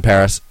robbed in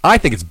Paris, I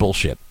think it's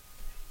bullshit.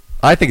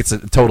 I think it's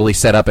totally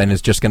set up and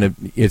it's just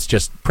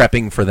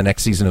prepping for the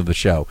next season of the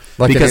show.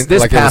 Because this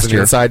like it was past an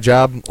year, inside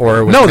job, or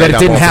it was no, made that it up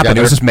didn't happen. It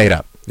altogether? was just made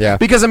up. Yeah.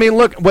 Because, I mean,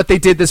 look what they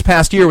did this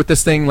past year with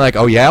this thing like,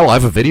 oh, yeah, well, I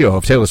have a video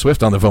of Taylor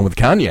Swift on the phone with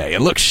Kanye,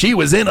 and look, she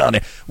was in on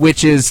it,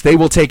 which is they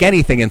will take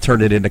anything and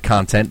turn it into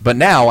content. But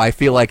now I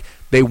feel like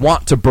they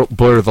want to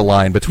blur the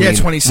line between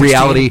 2016.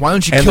 reality Why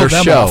don't you and kill their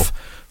them show. off?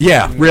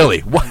 Yeah, really.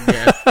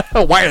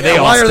 Why are they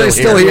all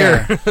still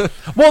here?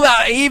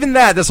 Well, even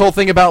that, this whole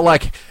thing about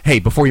like, hey,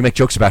 before you make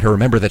jokes about her,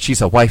 remember that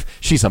she's a wife,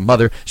 she's a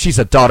mother, she's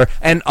a daughter,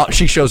 and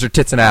she shows her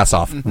tits and ass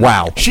off.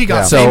 Wow. She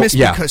got So, famous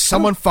yeah. because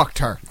someone fucked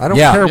her. I don't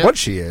Yeah. care Yep. what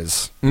she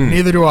is.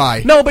 Neither do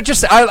I. No, but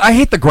just I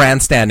hate the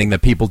grandstanding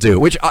that people do.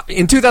 Which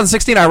in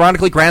 2016,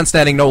 ironically,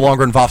 grandstanding no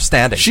longer involves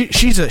standing.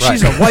 She's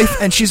a wife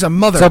and she's a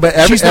mother. So,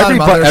 but she's not a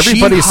mother.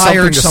 everybody's she hired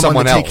something to someone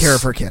someone to take else. care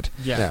of her kid.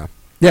 Yeah.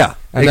 yeah,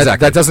 And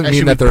exactly. that doesn't And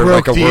mean she that they're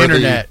broke like a the worthy.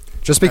 internet.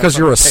 Just because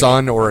you're a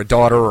son or a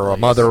daughter or a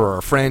mother or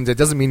a friend, it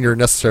doesn't mean you're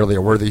necessarily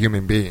a worthy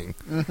human being.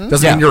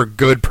 Doesn't Yeah. mean you're a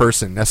good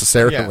person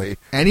necessarily.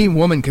 Any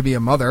woman could be a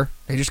mother.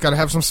 They just got to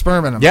have some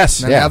sperm in them.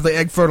 Yes, and yeah. have the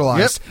egg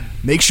fertilized.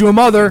 Makes you a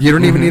mother. You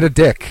don't even need a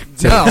dick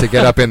to, No. to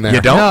get up in there.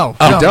 You don't? No,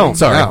 Oh, no. You don't.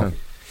 Sorry. No.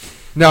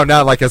 No,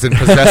 not like as in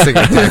possessing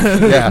a dick.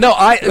 Yeah. No,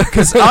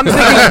 because I'm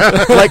thinking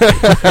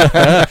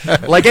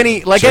like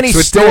any Chicks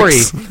with story,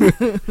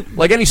 dicks.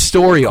 like any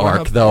story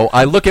arc. Though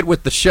I look at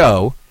with the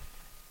show.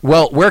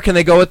 Well, where can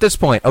they go at this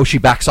point? Oh, she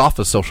backs off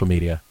of social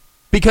media.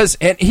 Because,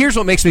 and here's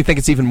what makes me think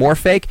it's even more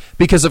fake,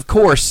 because, of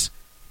course,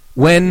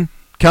 when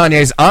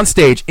Kanye's on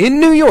stage in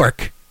New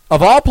York,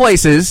 of all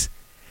places,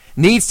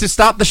 needs to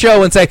stop the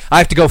show and say, I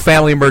have to go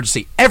family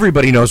emergency.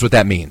 Everybody knows what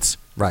that means.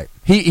 Right.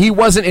 He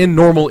wasn't in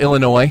normal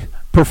Illinois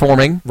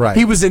performing. Right.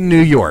 He was in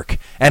New York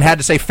and had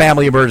to say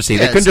family emergency.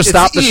 They couldn't just It's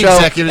stop the show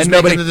executives and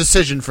nobody... making the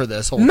decision for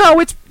this whole. No,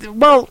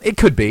 it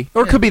could be.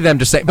 Or it could be them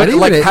just saying... But But, even,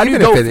 like, how do you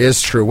even go... if it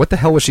is true, what the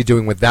hell was she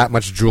doing with that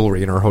much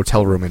jewelry in her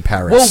hotel room in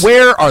Paris? Well,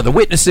 where are the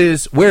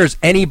witnesses? Where's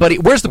anybody?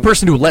 Where's the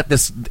person who let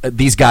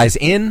these guys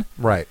in?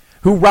 Right.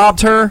 Who robbed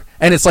her?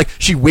 And it's like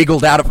she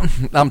wiggled out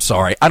of. I'm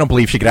sorry, I don't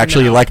believe she could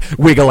actually like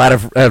wiggle out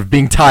of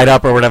being tied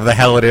up or whatever the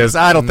hell it is.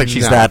 I don't think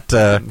she's No.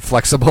 that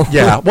Flexible.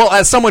 Yeah. Well,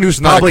 as someone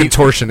who's Not a probably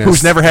contortionist.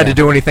 who's never had to Yeah.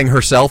 do anything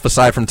herself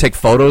aside from take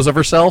photos of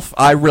herself,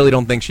 I really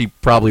don't think she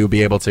probably would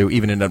be able to,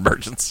 even in an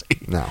emergency.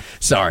 No.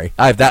 Sorry,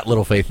 I have that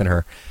little faith in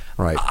her.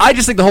 Right. I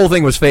just think the whole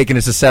thing was fake and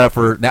it's a setup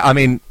for. Now, I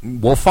mean,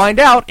 we'll find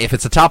out if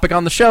it's a topic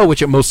on the show,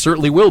 which it most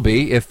certainly will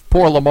be. If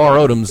poor Lamar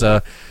Odom's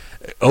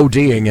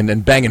ODing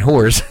and banging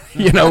whores,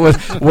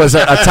 was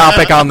a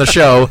topic on the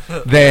show,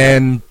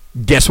 then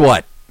guess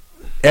what?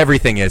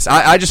 Everything is.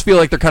 I just feel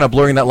like they're kind of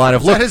blurring that line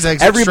of, look, his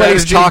exit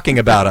everybody's strategy? talking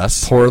about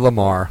us. Poor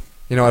Lamar.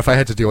 You know, if I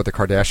had to deal with the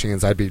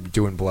Kardashians, I'd be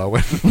doing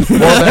blowing. Well,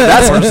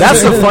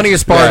 that's the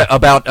funniest part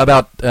about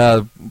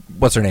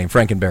what's her name,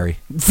 Frankenberry.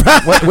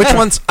 Which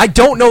ones? I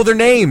don't know their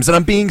names, and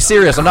I'm being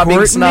serious. I'm not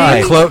being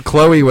snide.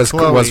 Chloe was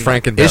Chloe.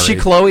 Frankenberry. Is she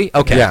Chloe?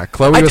 Okay. Yeah,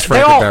 Chloe was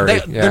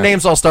Frankenberry. Yeah. Their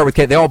names all start with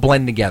K. They all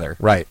blend together.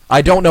 Right.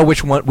 I don't know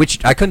which one.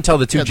 I couldn't tell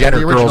the two Yeah, Jenner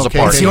the original girls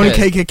apart. It's the only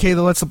KKK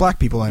that lets the black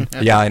people in,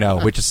 Yeah, I know.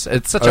 It's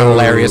such a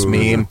hilarious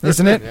meme.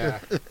 isn't it?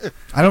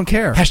 I don't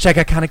care. Hashtag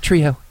iconic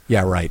trio.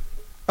 Yeah, right.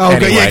 Oh,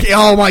 Anyway.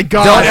 oh my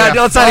God.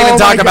 Let's not Oh even my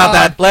talk about God.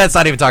 that. Let's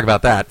not even talk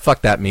about that.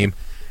 Fuck that meme.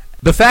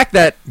 The fact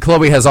that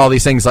Chloe has all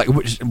these things, like,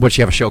 would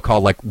she have a show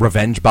called, like,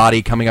 Revenge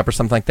Body coming up or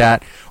something like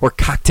that? Or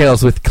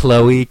Cocktails with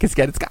Chloe, because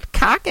it's got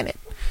cock in it.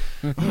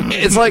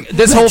 It's like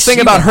this whole thing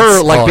about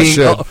her, like, Oh, being...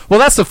 shit. well,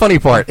 that's the funny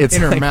part. It's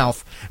In her like,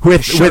 mouth.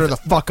 Shut Shut her the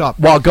fuck up.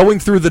 While going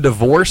through the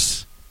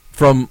divorce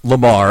from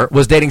Lamar,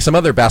 was dating some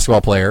other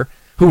basketball player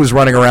who was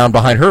running around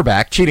behind her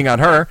back, cheating on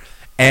her,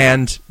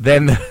 and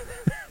then...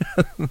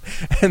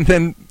 and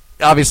then...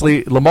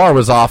 Obviously, Lamar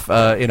was off.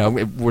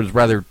 Was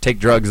rather take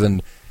drugs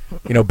and,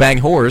 bang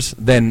whores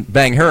than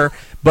bang her.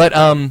 But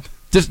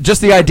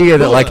just the idea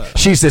that like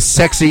she's this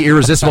sexy,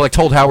 irresistible. Like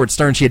told Howard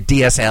Stern she had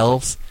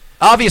DSLs.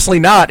 Obviously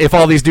not. If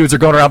all these dudes are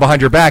going around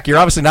behind your back, you're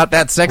obviously not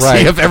that sexy.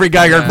 Right. If every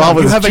guy you're involved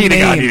with You is have a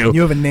cheating on name. you.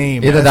 You have a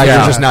name. Either that, Yeah.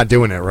 you're just not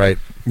doing it right.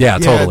 Yeah,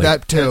 totally.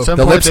 That too. At some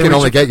The point lips they can reach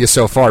only a- get you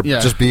so far. Yeah.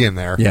 Just being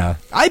there. Yeah.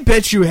 I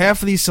bet you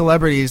half of these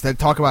celebrities that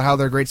talk about how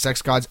they're great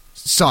sex gods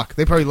suck.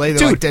 They probably lay there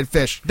Dude. like dead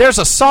fish. There's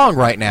a song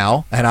right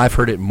now, and I've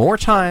heard it more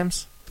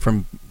times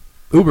from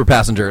Uber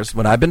passengers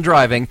when I've been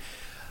driving.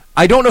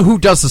 I don't know who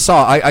does the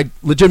song. I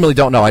legitimately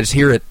don't know. I just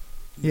hear it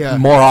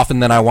more often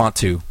than I want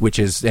to, which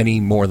is any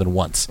more than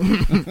once.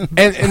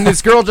 and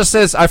this girl just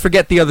says, I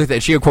forget the other thing.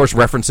 She, of course,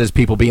 references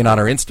people being on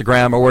her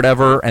Instagram or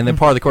whatever, and then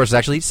part of the chorus is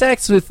actually,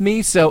 sex with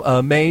me, so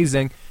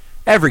amazing.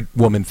 Every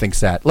woman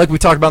thinks that. Like we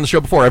talked about on the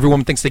show before, every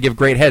woman thinks they give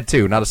great head,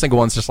 too. Not a single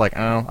one's just like,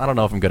 oh, I don't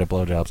know if I'm good at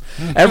blowjobs.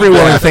 Every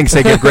woman thinks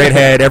they give great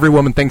head. Every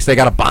woman thinks they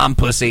got a bomb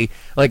pussy.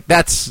 Like,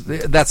 that's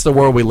the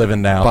world we live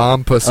in now.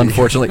 Bomb pussy.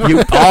 Unfortunately.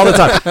 All the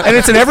time. And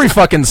it's in every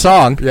fucking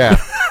song. Yeah.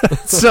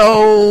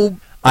 So...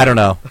 I don't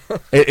know.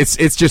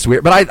 It's just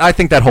weird, but I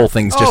think that whole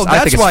thing's just. I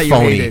think it's why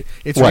phony. you hate it.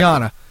 It's What?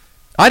 Rihanna.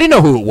 I didn't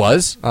know who it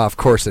was. Of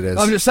course it is.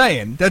 I'm just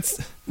saying. That's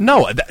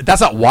That's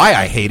not why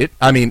I hate it.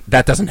 I mean,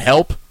 that doesn't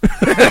help.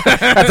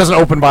 That doesn't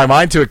open my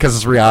mind to it because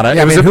it's Rihanna.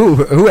 Yeah, I mean,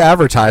 who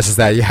advertises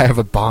that? You have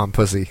a bomb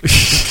pussy.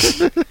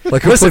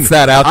 Like, who Listen, puts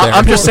that out there?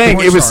 I'm just saying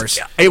Porn it was. stars.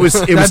 It was.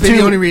 That'd be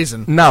the only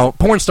reason. No,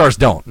 porn stars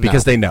don't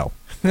because they know.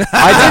 I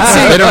did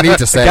see. They don't need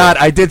to say God,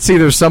 it. I did see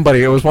there was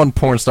somebody. It was one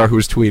porn star who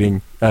was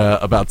tweeting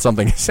about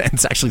something. It's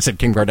actually said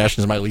Kim Kardashian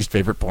is my least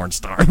favorite porn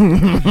star.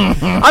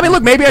 I mean,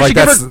 look, maybe I should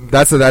give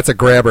her. That's a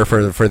grabber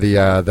for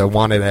the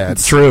wanted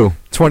ads. True.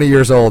 20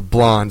 years old,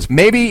 blonde,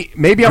 Maybe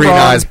I'm green wrong.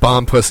 eyes,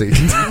 bomb pussy.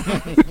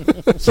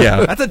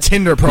 Yeah. That's a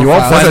Tinder profile. You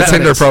won't find That's a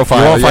Tinder profile.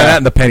 You won't find yeah. that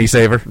in the penny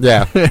saver.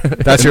 Yeah,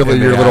 that's your In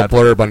the little ad.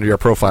 blurb under your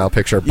profile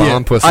picture.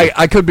 Bomb pussy.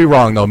 I could be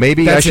wrong though.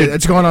 Maybe That's I should. it.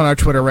 It's going on our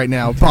Twitter right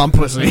now. Bomb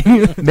pussy.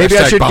 Maybe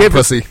I Hashtag should bomb give.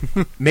 pussy.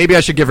 Maybe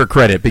I should give her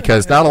credit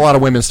because not a lot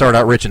of women start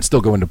out rich and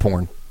still go into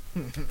porn.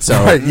 So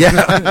Right,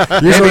 yeah,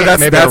 usually that's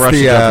maybe I'll rush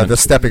to judgment. the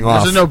stepping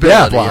off. There's a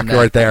nobility block in that.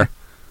 right there.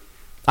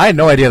 I had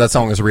no idea that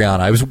song was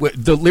Rihanna.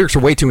 The lyrics are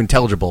way too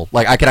intelligible.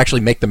 Like I could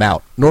actually make them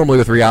out. Normally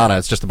with Rihanna,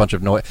 it's just a bunch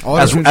of noise. Oh,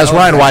 As that's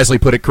Ryan okay. wisely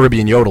put it,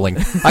 Caribbean yodeling.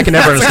 I can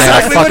never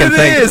understand exactly that fucking what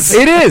thing. it is.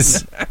 It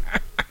is.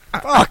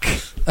 Fuck.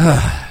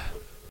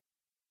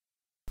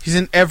 He's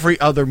in every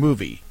other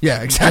movie.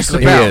 Yeah,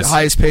 exactly. He is.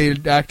 Highest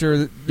paid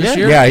actor this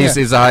year. Yeah, he's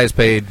the highest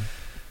paid.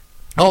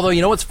 Although,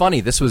 you know what's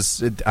funny? This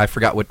was, I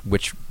forgot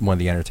which one of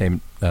the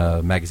entertainment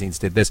magazines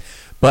did this,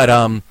 but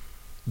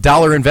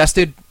dollar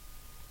invested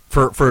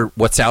for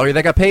what salary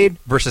they got paid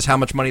versus how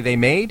much money they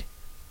made.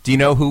 Do you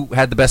know who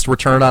had the best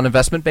return on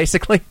investment,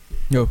 basically?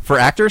 No. For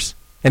actors?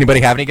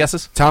 Anybody have any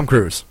guesses? Tom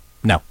Cruise.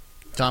 No.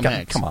 Tom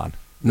Hanks. Come on.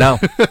 No.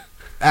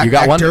 You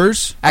got one?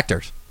 Actors.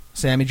 Actors.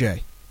 Sammy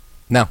J.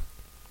 No.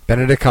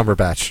 Benedict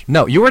Cumberbatch.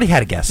 No, you already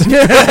had a guess. I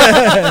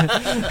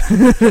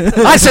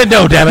said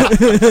no, damn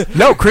it.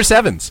 No, Chris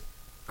Evans.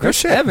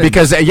 Chris Evans.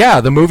 Because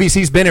the movies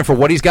he's been in, for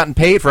what he's gotten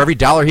paid, for every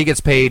dollar he gets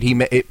paid,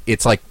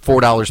 it's like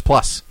 $4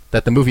 plus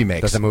that the movie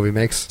makes. That the movie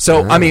makes.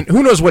 So I mean,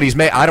 who knows what he's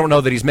made? I don't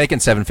know that he's making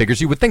seven figures.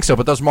 You would think so,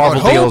 but those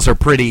Marvel hope. deals are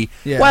pretty.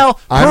 Yeah. Well,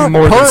 I'm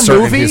more per than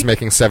certain movie. he's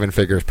making 7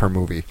 figures per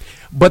movie.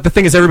 But the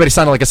thing is, everybody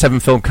signed like a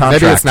 7-film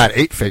contract. Maybe it's not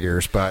 8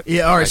 figures, but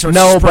Yeah, all right, so it's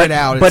no, spread but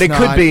out. but It's it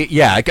could not- be.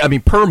 Yeah, I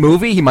mean, per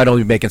movie he might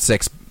only be making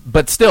 6,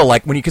 but still,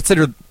 like when you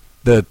consider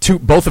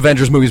both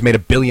Avengers movies made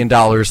 $1 billion.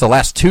 The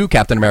last 2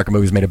 Captain America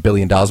movies made $1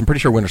 billion. I'm pretty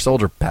sure Winter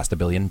Soldier passed $1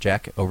 billion.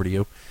 Jack, over to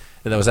you.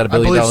 That was that $1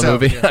 billion believe so,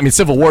 movie. yeah. I mean,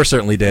 Civil War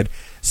certainly did.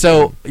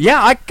 So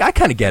yeah, I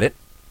kind of get it.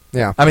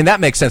 yeah. I mean,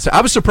 that makes sense.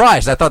 I was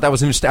surprised. I thought that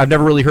was interesting. I've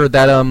never really heard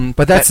that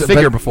But that's- that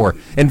figure but- before.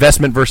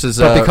 Investment versus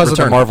But because of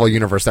return. the Marvel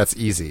universe, that's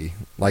easy.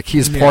 Like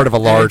he's Yeah, part of a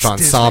and large it's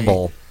Disney.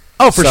 ensemble.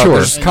 Oh, for So sure.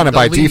 there's kind of And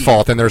by the lead.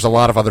 default, and there's a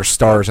lot of other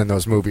stars in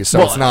those movies. So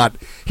Well, it's not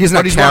he's not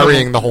but he's one of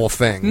carrying them. the whole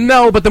thing.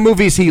 No, but the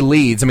movies he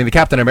leads. I mean, the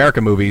Captain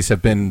America movies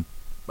have been.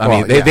 I Well,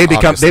 mean, they yeah,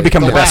 become obviously. the The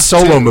best last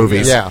solo 2,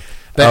 movies. Yeah, of,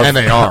 and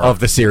they are of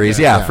the series.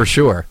 Yeah, Yeah, yeah. for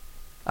sure.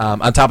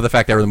 On top of the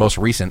fact they were the most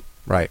recent,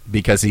 right.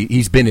 because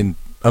he's been in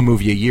a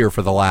movie a year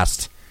for the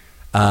last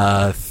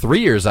 3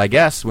 years, I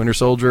guess. Winter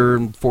Soldier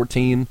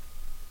 14,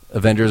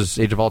 Avengers: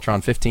 Age of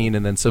Ultron 15,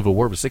 and then Civil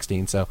War was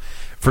 16. So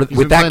He's with been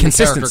that playing the character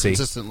consistency,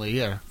 consistently,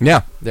 yeah.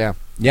 yeah. Yeah,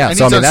 And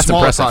So I he's mean done that's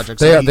smaller impressive.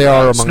 projects. They- Like, they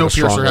are among the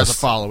Snowpiercer has a strongest.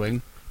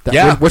 following.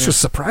 Yeah. which was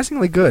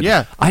surprisingly good.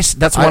 Yeah.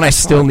 That's I- one I, I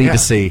still saw it, need yeah. to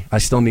see. I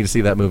still need to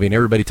see that movie, and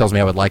everybody tells me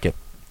I would like it.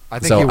 I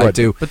think so you would. I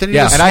do. But then he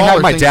yeah. does And I had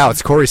smaller my things.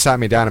 doubts. Corey sat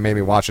me down and made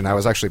me watch it, and I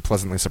was actually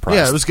pleasantly surprised.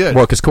 Yeah, it was good.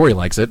 Well, because Corey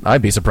likes it,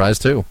 I'd be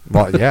surprised too.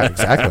 Well, yeah,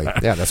 exactly.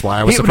 Yeah, that's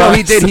why I was No,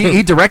 surprised. he did.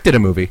 He directed a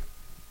movie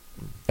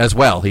as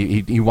well.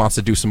 He wants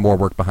to do some more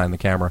work behind the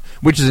camera,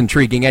 which is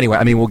intriguing. Anyway,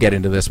 I mean, we'll get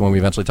into this when we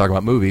eventually talk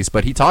about movies.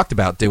 But he talked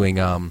about doing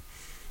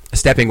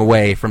stepping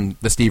away from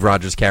the Steve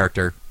Rogers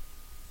character,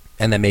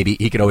 and then maybe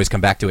he could always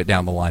come back to it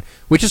down the line,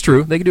 which is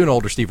true. They could do an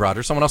older Steve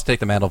Rogers. Someone else take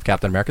the mantle of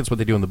Captain America. That's what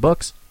they do in the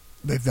books.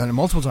 They've done it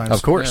multiple times.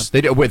 Of course,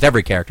 they do it with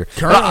every character.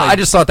 Currently- I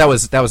just thought that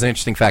was an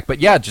interesting fact. But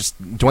yeah, just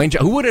Dwayne.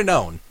 Who would have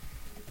known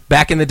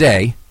back in the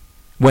day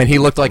when he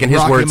looked like, in his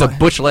Rocky words, a Mo-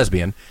 butch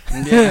lesbian?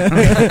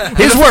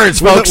 His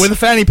words, With folks. a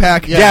fanny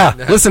pack. Yeah,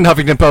 listen,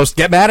 Huffington Post,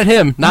 get mad at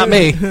him, not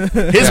me.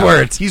 His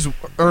words. He's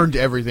earned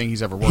everything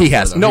he's ever worked He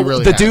has. for, though. No, He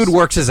really the has. dude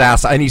works his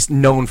ass, and he's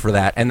known for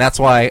that. And that's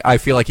why I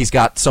feel like he's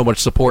got so much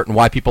support and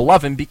why people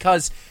love him,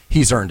 because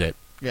he's earned it.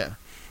 Yeah.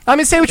 I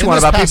mean, say what you In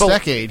want this about past people.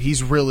 decade,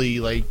 he's really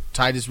like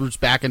tied his roots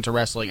back into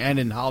wrestling and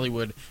in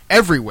Hollywood,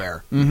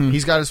 everywhere.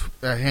 He's got his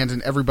hands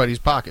in everybody's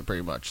pocket,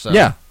 pretty much. So.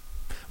 Yeah.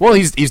 Well,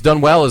 he's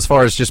done well as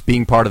far as just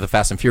being part of the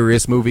Fast and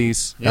Furious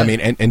movies. Yeah. I mean,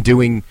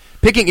 and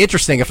picking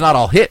interesting, if not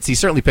all hits. He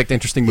certainly picked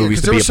interesting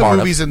movies to be a part of. There were some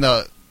movies in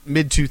the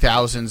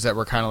mid-2000s that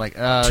were kind of like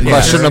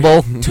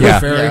questionable. Tooth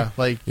Fairy. Yeah,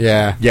 like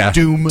Yeah.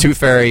 Doom. Tooth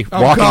Fairy,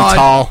 Oh, Walking God.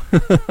 Tall,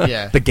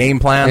 Yeah, The Game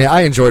Plan. Yeah,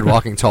 I enjoyed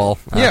Walking Tall.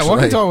 Yeah, actually.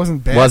 Walking Tall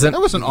wasn't bad. Wasn't?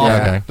 that wasn't awful.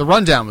 Yeah. Okay. The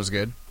Rundown was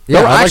good.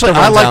 Yeah, I Actually,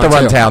 I like the too.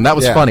 Rundown. That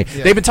was Yeah. funny.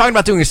 Yeah. They've been talking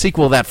about doing a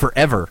sequel of that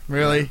forever.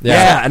 Really?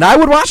 Yeah. And I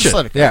would watch Just it.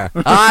 let it go. Yeah.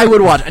 I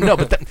would watch it. No,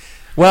 but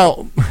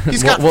well,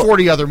 He's got well,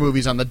 40 other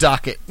movies on the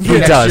docket. He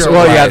does.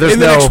 Well, yeah, there's in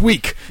the no next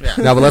week. Yeah.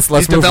 No, but let's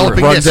He's move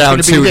developing this. Rundown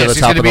He's 2 gonna be to this.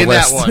 the top He's of gonna the be in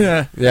list. that one.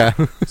 Yeah.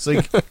 Yeah. It's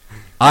like,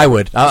 I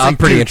would. I'm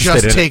pretty dude,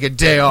 interested just in take a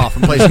day off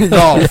and play some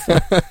golf.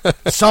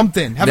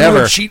 Something. Have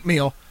Never. a cheat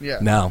meal. Yeah.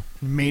 it. No.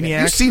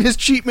 Maniac. You seen his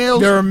cheat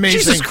meals? They're amazing.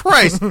 Jesus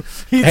Christ!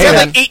 He Hey, had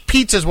man. like 8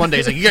 pizzas one day.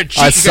 He's like, you got to cheat.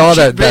 I you saw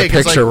gotta that cheat big.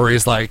 It's picture like, where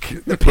he's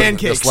like The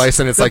pancakes. the slice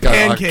and it's The like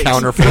pancakes, a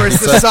counterfeit. where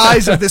it's the pizza.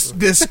 size of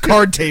this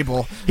card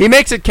table. He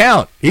makes it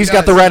count. He's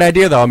got the right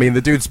idea, though. I mean,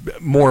 the dude's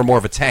more and more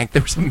of a tank.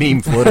 There was a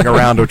meme floating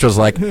around which was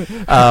like,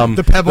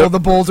 The pebble, the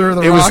boulder,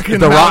 the it was rock,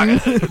 and the the rock,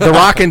 mountain. the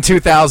Rock in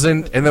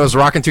 2000, and there was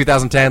Rock in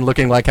 2010,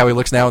 looking like how he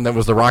looks now, and then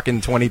was the Rock in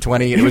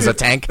 2020, and it was a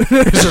tank. It's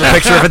just a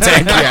picture of a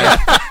tank. yeah.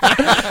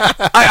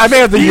 I may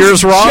have the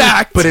years wrong,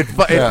 jacked. but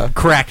it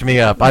cracked me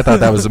up. I thought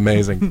that was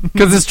amazing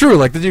because it's true.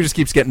 Like the dude just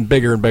keeps getting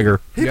bigger and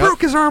bigger. He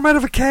broke his arm out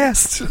of a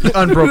cast.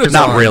 Unbroke his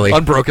Not arm. really.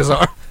 Unbroke his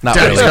arm. Not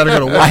Daddy's really. gotta go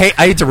to work. I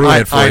hate to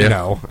ruin it for you.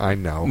 I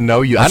know.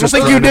 No, you. I don't just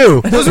think you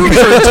throwing do. Those movies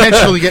are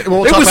intentionally getting.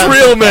 It was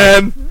real,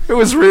 man. It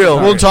was real.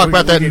 We'll talk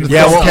about that in the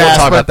Yeah, we'll podcast,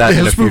 talk about but that in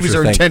a Those movies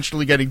future are thing.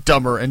 intentionally getting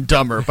dumber and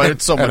dumber, but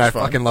it's so much and I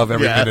fun. fucking love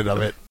every Yeah. minute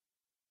of it.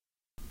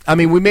 I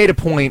mean, we made a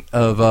point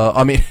of.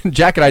 I mean,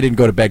 Jack and I didn't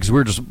go to bed because we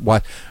were just.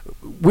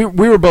 We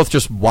were both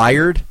just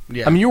wired.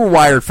 Yeah. I mean, you were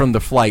wired from the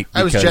flight.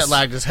 I was because- jet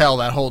lagged as hell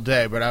that whole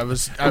day, but I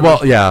was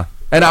yeah,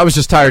 and I was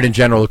just tired in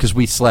general because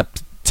we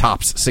slept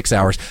tops 6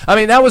 hours. I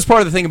mean, that was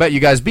part of the thing about you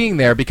guys being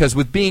there because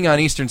with being on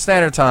Eastern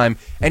Standard Time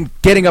and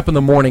getting up in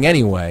the morning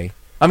anyway.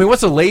 I mean,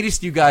 what's the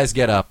latest you guys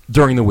get up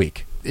during the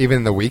week?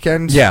 Even the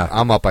weekend? Yeah.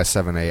 I'm up by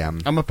 7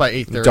 a.m. I'm up by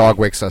 8:30. Dog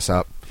wakes us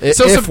up.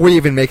 So if we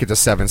even make it to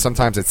 7,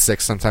 sometimes it's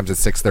 6, sometimes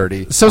it's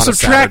 6:30. So on a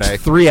subtract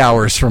Saturday. 3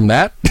 hours from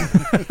that.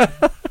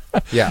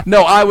 Yeah.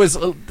 No, I was,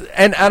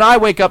 and I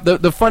wake up.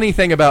 The funny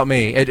thing about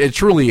me, it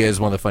truly is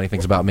one of the funny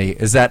things about me,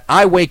 is that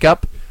I wake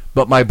up,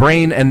 but my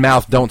brain and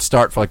mouth don't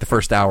start for like the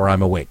first hour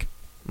I'm awake.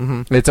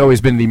 Mm-hmm. It's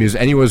always been the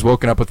music. Anyone who's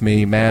woken up with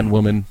me, man,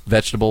 woman,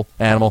 vegetable,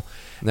 animal,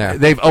 Yeah.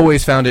 they've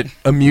always found it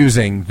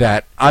amusing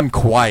that I'm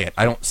quiet.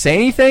 I don't say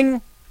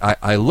anything.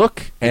 I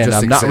look, and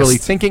just I'm not really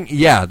exist. thinking.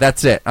 Yeah,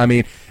 that's it. I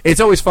mean, it's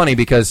always funny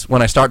because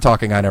when I start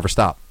talking, I never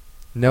stop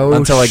No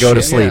until I go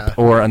to shit. sleep, Yeah.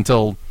 or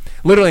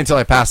literally until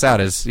I pass out.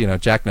 As you know,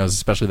 Jack knows,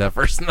 especially that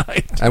first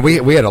night. And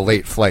we had a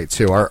late flight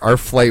too. Our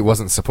flight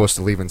wasn't supposed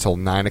to leave until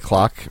 9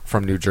 o'clock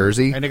from New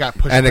Jersey, And it got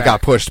pushed And it back.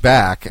 got pushed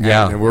back.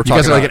 Yeah, and we were you talking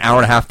guys are like about- an hour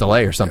and a half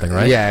delay or something,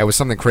 right? Yeah, it was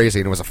something crazy,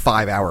 and it was a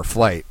 5-hour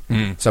flight.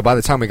 So by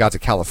the time we got to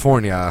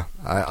California,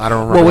 I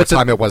don't remember what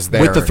time it was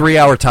there. With the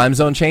 3-hour time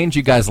zone change,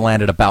 you guys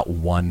landed about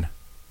 1.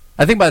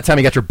 I think by the time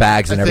you got your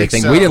bags and I think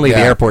everything, so. we didn't leave the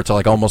Yeah. airport till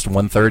like almost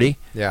 1:30.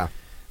 Yeah.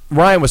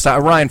 Ryan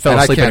fell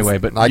And asleep I can't, anyway,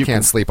 but I you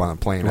can't sleep on a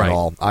plane Right. at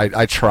all.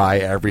 I try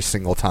every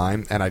single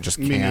time, and I just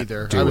Me can't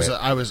neither. do it.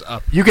 I was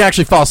up. You can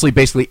actually fall asleep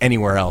basically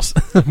anywhere else.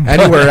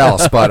 Anywhere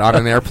else, but on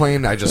an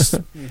airplane, I just...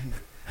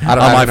 I On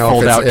my don't know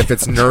fold-out if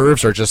it's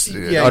nerves or just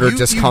utter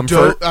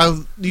discomfort.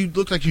 You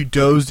looked like you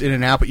dozed in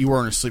and out, but you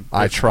weren't asleep.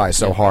 I try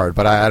so hard,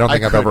 but I don't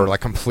think I've ever couldn't. like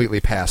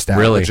completely passed out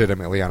Really?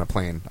 legitimately on a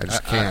plane. I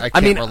just can't. I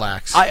can't mean,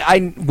 relax.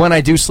 I when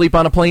I do sleep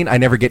on a plane, I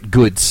never get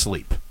good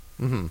sleep.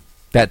 Mm-hmm.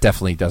 That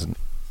definitely doesn't.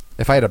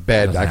 If I had a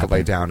bed Doesn't I could lay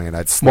happen. down in,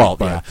 I'd sleep. Well,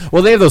 but yeah.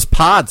 Well, they have those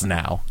pods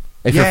now.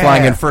 If you're Yeah,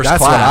 flying in first that's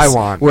what class, I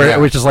want, where, yeah.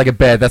 which is like a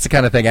bed. That's the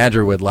kind of thing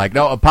Andrew would like.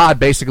 No, a pod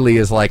basically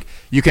is like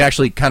you can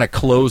actually kind of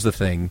close the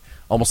thing,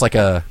 almost like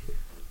a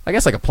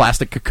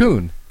plastic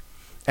cocoon,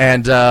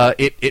 and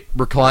it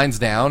reclines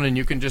down, and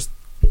you can just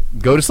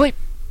go to sleep.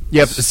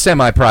 You have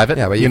semi-private.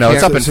 Yeah, but you you know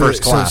it's can't- up in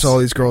first class. So all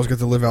these girls get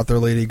to live out their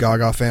Lady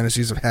Gaga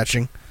fantasies of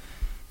hatching.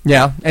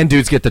 Yeah, and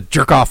dudes get to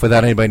jerk off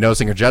without anybody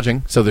noticing or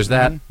judging. So there's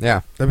that. yeah.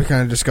 That'd be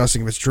kind of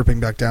disgusting if it's dripping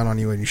back down on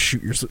you and you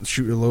shoot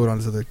your load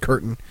onto the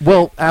curtain.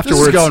 Well, this is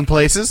afterwards, going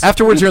places.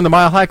 you're in the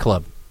Mile High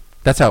Club.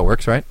 That's how it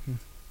works, right?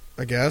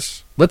 I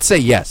guess. Let's say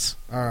yes,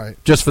 All right.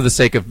 just for the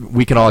sake of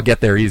we can all get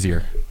there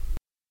easier.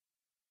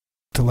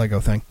 It's a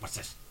Lego thing.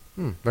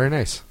 Very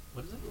nice.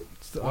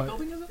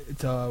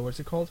 It's what's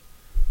it called?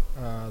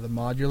 The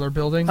modular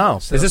building. Oh,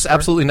 is this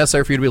absolutely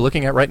necessary for you to be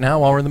looking at right now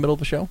while we're in the middle of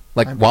the show?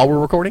 Like while we're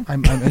recording?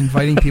 I'm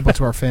inviting people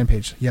to our fan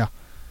page. Yeah.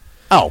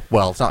 Oh,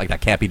 well, it's not like that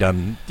can't be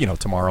done,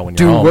 tomorrow when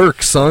you're Do home.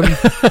 work, son.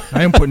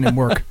 I am putting in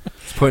work.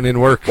 It's putting in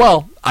work.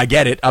 Well, I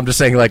get it. I'm just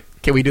saying, like,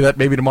 can we do that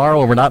maybe tomorrow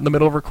when we're not in the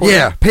middle of recording?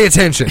 Yeah, pay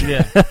attention.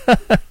 Yeah,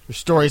 there's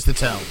stories to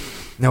tell.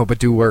 No, but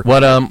do work.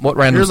 What random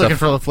You're stuff? looking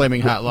for the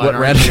flaming hotline, What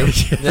aren't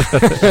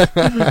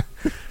random?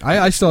 you?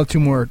 I still have 2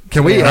 more.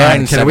 Can we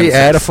Nine, add seven, a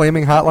six.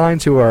 flaming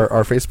hotline to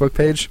our Facebook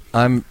page?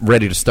 I'm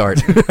ready to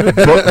start.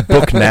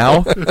 book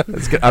now.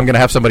 I'm going to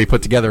have somebody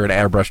put together an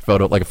airbrushed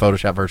photo, like a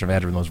Photoshop version of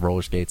Andrew in those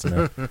roller skates and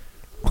the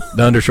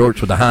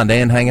undershorts with the Honda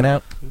end hanging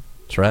out.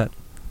 That's right.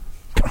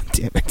 God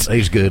damn it.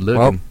 He's good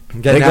looking.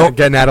 Well,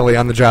 get Natalie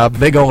on the job.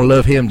 They gonna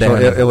love him So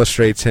down it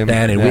illustrates him.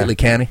 in Yeah. Whitley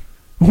County.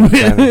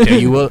 Yeah. Tell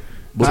you what.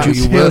 What you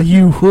Tell what?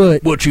 you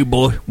what. What you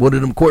boy? What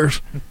did them queers?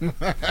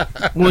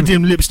 What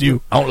them lips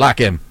do? I don't like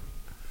him.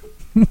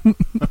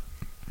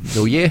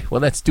 Oh yeah?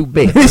 Well, that's too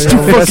bad. It's too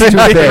fucking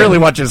I bad. really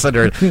want you to sit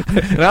there.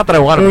 Not that I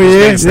want him Oh, to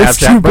yeah? stay It's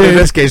Snapchat, too but in bad.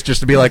 this case,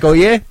 just to be like, oh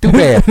yeah? Too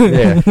bad.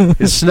 Yeah.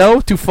 It's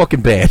snow? Too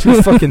fucking bad.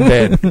 Too fucking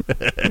bad.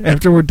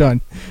 After we're done.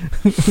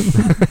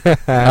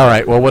 All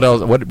right. Well, what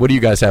else? What do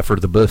you guys have for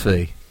the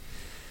buffet?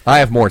 I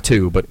have more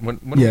too, but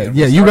Yeah,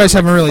 you guys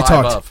haven't really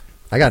talked.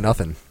 I got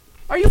nothing.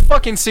 Are you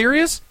fucking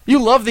serious? You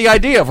love the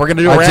idea if we're going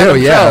to do a I random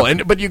do, yeah.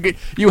 show, but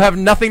you have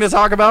nothing to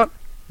talk about,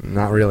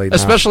 Not really. no.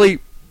 especially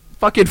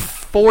fucking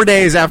 4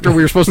 days after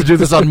we were supposed to do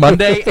this on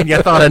Monday, and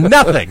you thought of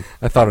nothing.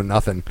 I thought of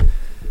nothing.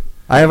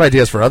 I have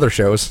ideas for other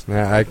shows.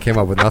 I came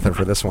up with nothing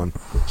for this one.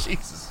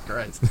 Jesus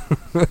Christ!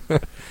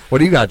 What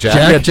do you got, Jack?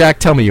 Yeah, Jack,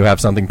 tell me you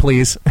have something,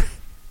 please.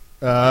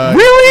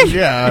 Really?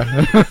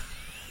 Yeah.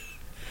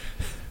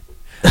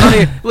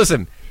 Honey,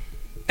 listen.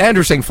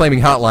 Andrew saying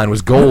 "Flaming Hotline"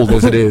 was gold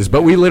as it is,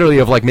 but we literally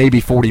have like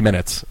maybe 40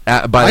 minutes.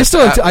 I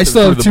still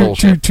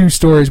have two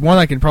stories. One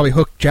I can probably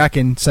hook Jack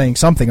in saying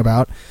something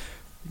about.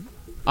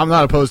 I'm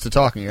not opposed to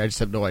talking. I just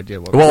have no idea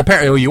what. Well,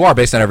 apparently you are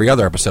based on every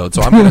other episode,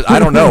 so I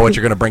don't know what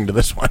you're going to bring to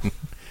this one,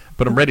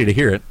 but I'm ready to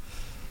hear it.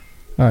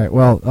 All right.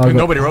 Well,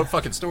 Nobody wrote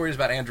fucking stories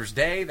about Andrew's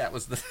day. That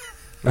was the.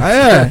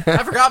 Yeah.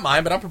 I forgot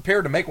mine, but I'm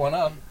prepared to make one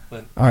up.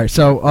 But All right.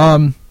 So,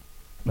 all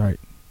right.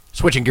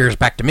 switching gears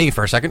back to me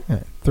for a second.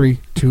 3,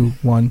 2,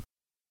 1.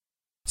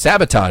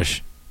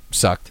 Sabotage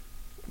sucked.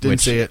 Didn't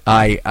see it.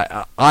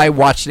 I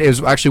watched it. It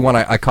was actually one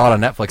I caught on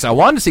Netflix. I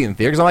wanted to see it in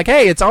theater because I'm like,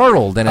 hey, it's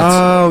Arnold, and it's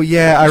Oh,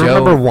 yeah. I Joe-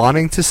 remember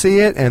wanting to see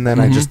it, and then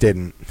I Mhm. just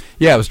didn't.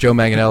 yeah, it was Joe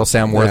Manganiello,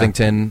 Sam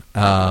Worthington,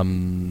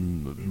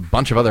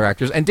 bunch of other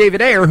actors, and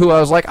David Ayer, who I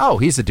was like, oh,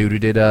 he's the dude who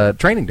did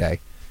Training Day,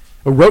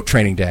 or wrote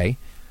Training Day,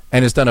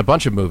 and has done a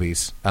bunch of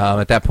movies.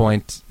 At that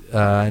point,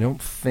 I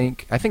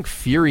think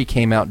Fury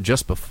came out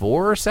just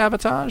before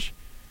Sabotage.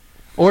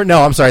 Or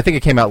no, I'm sorry. I think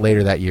it came out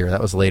later that year.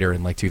 That was later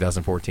in like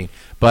 2014.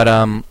 But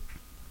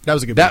That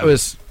was a good. that movie.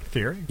 was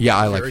Fury? yeah.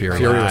 I like Fury.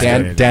 Fury was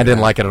Dan good. didn't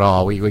like it at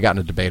all. We got in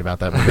a debate about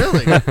that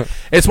movie. Really.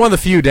 It's one of the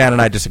few Dan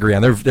and I disagree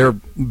on. There are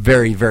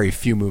very very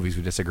few movies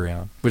we disagree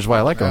on, which is why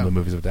I like going to the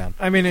movies with Dan.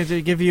 I mean,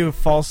 it give you a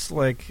false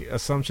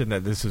assumption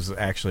that this is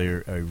actually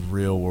a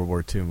real World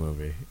War II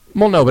movie.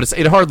 Well, no, but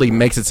it hardly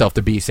makes itself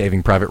to be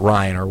Saving Private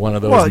Ryan or one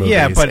of those. Well, movies.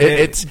 yeah, but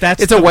it's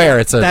that's aware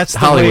it's a that's the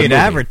Hollywood way it movie.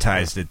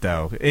 advertised it,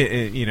 though.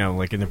 You know,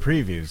 like in the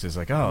previews, it's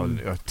like, oh,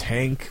 a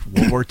tank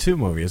World War II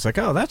movie. It's like,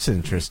 oh, that's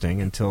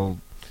interesting until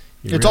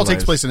you It all takes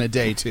realize- place in a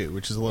day too,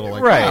 which is a little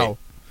like Right. wow.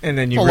 and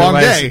then you A long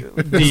realize day.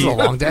 This is a the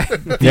long day.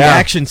 the Yeah.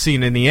 action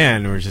scene in the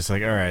end, we're just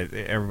like, all right,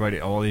 everybody,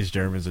 all these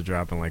Germans are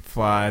dropping like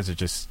flies, or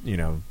just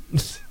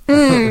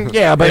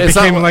Yeah, but it it's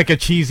became not like a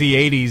cheesy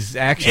 '80s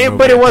action. movie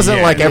but at it the wasn't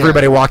end. like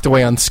everybody walked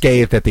away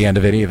unscathed at the end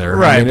of it either.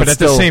 Right, I mean, but it's at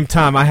the still- same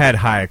time, I had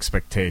high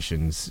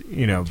expectations.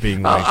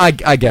 Being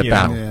like, I get you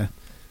that. know. Yeah.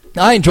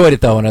 I enjoyed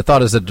it though, and I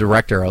thought as a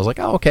director, I was like,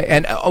 oh okay.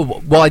 And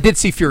well, I did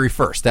see Fury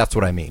first. That's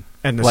what I mean.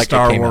 and the like it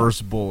Star came out.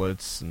 Wars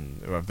bullets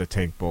and of the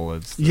tank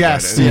bullets.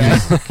 Yes. That-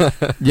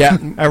 Yeah. Yeah,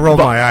 I rolled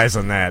my eyes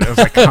on that. I was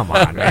like, come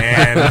on,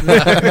 man.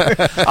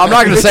 I'm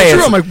not going to It's say true.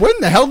 it's I'm like, when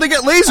the hell did they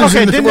get lasers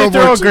Okay, in the didn't they World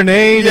throw War a II?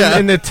 grenade Yeah.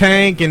 in the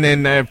tank, and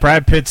then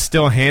Brad Pitt's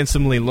still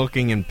handsomely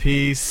looking in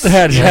peace?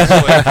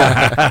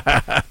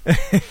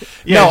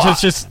 Yeah, No,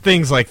 it's just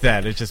things like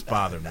that. It just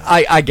bothered me.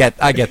 I get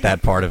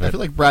that part of I it. feel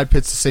like Brad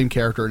Pitt's the same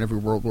character in every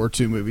World War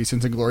II movie.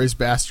 Since Inglourious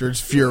Bastards,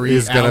 Fury,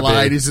 He's gonna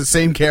Allied, be. he's the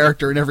same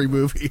character in every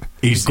movie.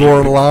 He's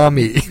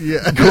Gorlami.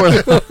 Yeah.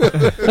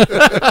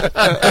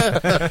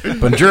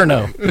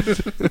 Buongiorno.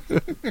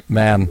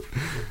 Man,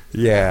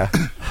 Yeah.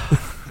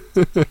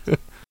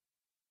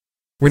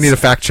 We need a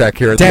fact check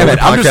here. At damn the it!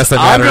 Podcast I'm just, that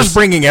I'm matters. just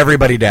bringing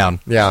everybody down.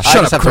 Yeah. I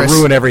Shut just up, have Chris. to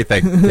ruin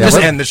everything. Yeah, Just let's-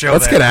 end the show.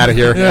 Let's there. get out of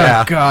here.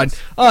 Oh, God.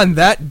 On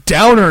that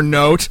downer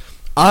note,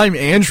 I'm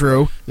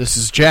Andrew. This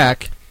is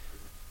Jack.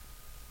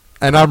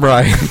 And I'm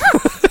Ryan.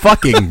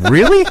 Fucking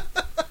really?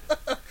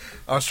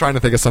 I was trying to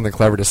think of something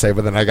clever to say,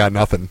 but then I got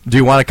nothing. Do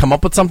you want to come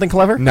up with something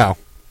clever? No.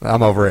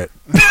 I'm over it.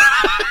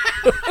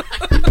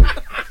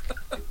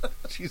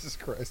 Jesus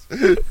Christ.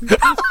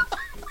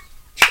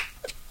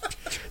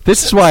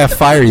 This is why I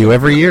fire you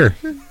every year.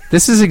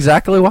 This is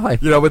exactly why.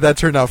 You know, but that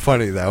turned out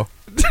funny, though.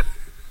 Did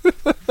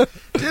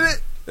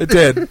it? It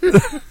did.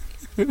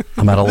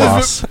 I'm at a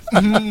loss.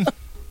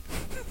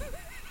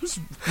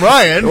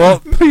 Ryan. Well,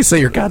 please say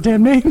your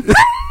goddamn name.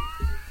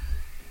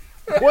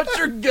 What's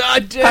your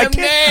goddamn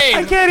name?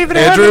 I can't even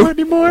Andrew? handle it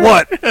anymore.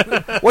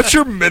 What? What's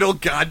your middle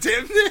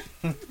goddamn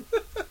name?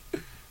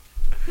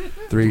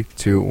 3,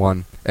 2,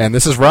 1. And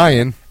this is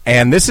Ryan.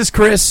 And this is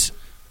Chris.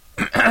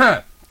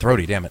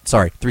 Throaty, damn it.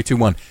 Sorry. 3, 2,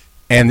 1.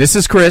 And this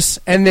is Chris,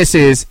 and this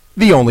is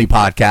the only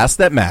podcast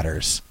that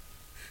matters.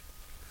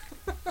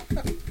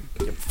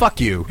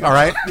 Fuck you, all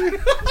right?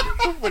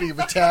 What are you,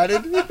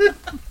 retarded?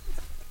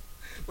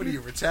 What are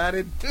you,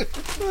 retarded?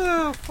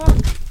 Oh, fuck.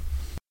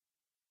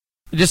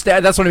 Just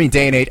that's what I mean,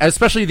 day and age,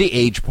 especially the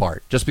age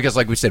part. Just because,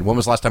 like we said, when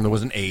was the last time there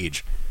was an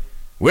age?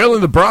 Well,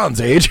 in the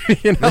Bronze Age,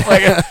 you know,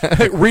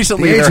 like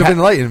recently. The age of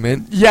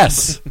enlightenment.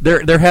 Yes,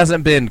 there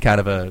hasn't been kind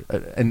of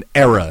an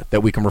era that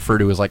we can refer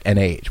to as like an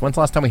age. When's the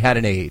last time we had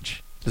an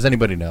age? Does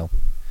anybody know?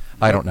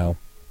 I don't know.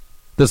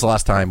 This is the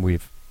last time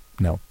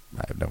no,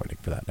 I have no idea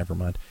for that. Never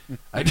mind.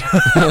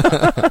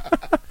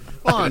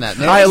 Well, on that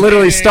note, I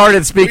literally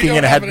started speaking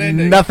and had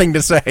nothing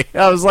to say.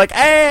 I was like,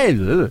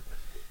 hey.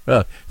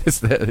 I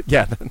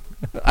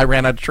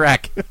ran out of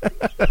track.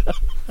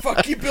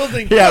 Fuck, keep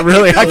building. Yeah,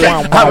 really.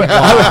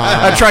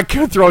 I tried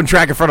throwing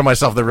track in front of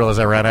myself, then realized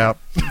I ran out.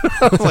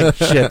 I was like,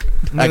 shit.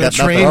 I got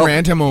train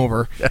ran him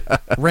over.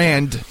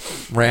 Rand.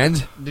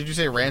 Did you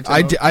say rant?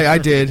 I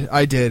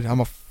did.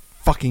 I'm a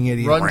fucking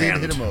idiot. Run did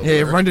hit him over.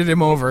 Yeah, run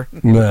him over.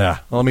 Yeah.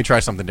 Well, let me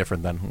try something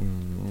different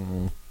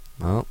then.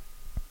 Well,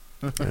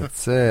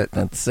 that's it.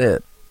 That's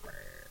it.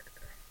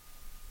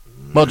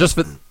 Well, just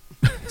for...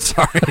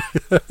 Sorry.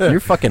 You're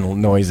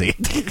fucking noisy.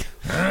 If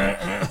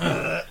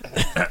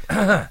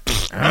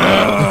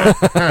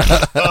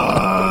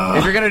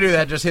you're going to do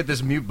that, just hit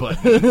this mute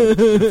button.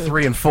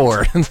 3 and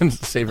 4. And then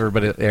save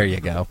everybody. There you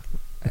go.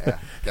 Yeah,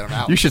 get them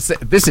out. You should say,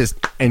 this is...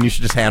 And you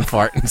should just hand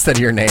fart instead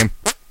of your name.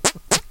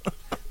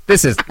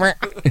 This is...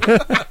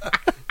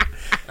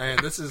 And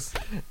this is...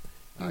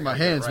 My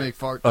hands make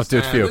farts. Let's do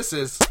it for you. This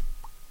is...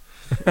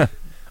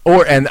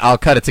 And I'll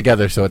cut it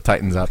together so it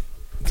tightens up.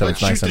 So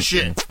Let's it's nice shoot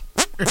the and... shit.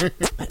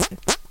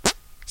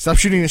 Stop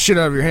shooting the shit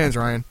out of your hands,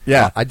 Ryan.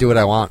 Yeah. I do what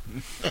I want.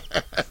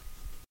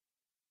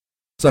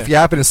 So if you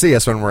happen to see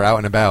us when we're out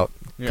and about,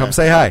 come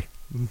say hi.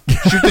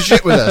 Shoot the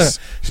shit with us.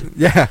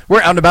 Yeah.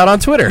 We're out and about on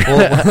Twitter.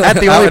 At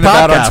the Out only and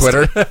about podcast. on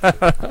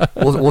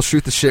Twitter. We'll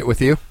shoot the shit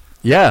with you.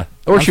 Yeah.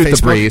 Or On shoot the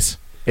Facebook. breeze.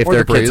 If Or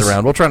there are the kids breeze.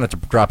 around. We'll try not to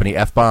drop any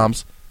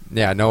F-bombs.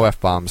 Yeah, no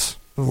F-bombs.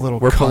 The little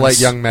We're cunts. polite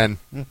young men.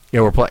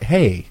 Yeah, we're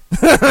Hey.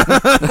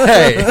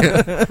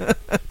 Hey.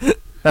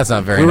 That's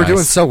not very We were nice.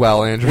 doing so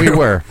well, Andrew. We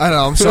were. I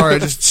know. I'm sorry. I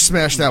just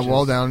smashed that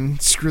wall down.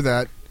 Screw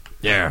that.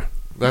 Yeah.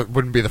 That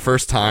wouldn't be the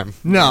first time.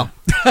 No.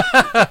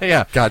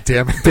 Yeah. God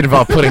damn it. Did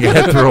involve putting your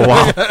head through a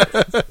wall.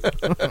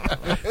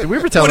 Did we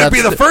ever tell Would that it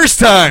be the first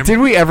time? Did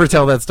we ever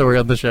tell that story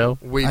on the show?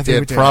 We I think did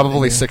we did,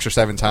 probably yeah. 6 or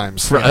 7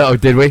 times. Oh,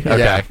 did we? Okay.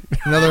 Yeah.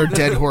 Another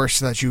dead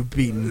horse that you've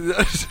beaten.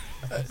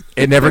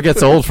 It never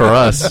gets old for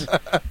us.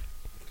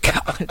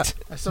 God.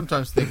 I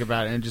sometimes think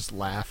about it and just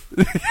laugh.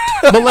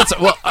 But let's...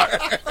 Well,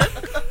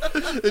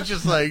 It's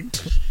just like...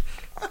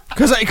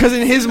 Because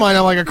in his mind,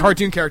 I'm like a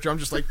cartoon character. I'm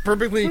just like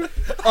perfectly up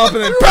and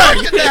then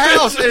bang! Get the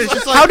house! And it's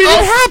just like... how did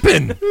it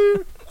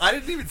happen? I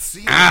didn't even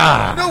see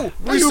Ah. No,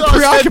 Were we you saw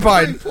his head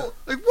preoccupied? being pulled-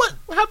 Like, what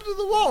happened to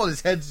the wall? And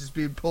his head's just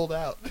being pulled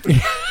out.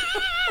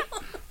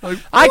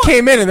 I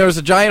came in and there was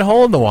a giant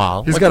hole in the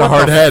wall. He's Like, got a what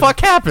hard the head. fuck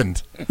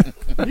happened?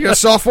 You got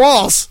soft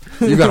walls.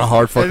 You got a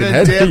hard fucking And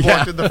then head. Dan Yeah.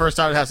 walked in the first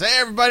time in the house. Hey,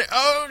 everybody!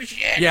 Oh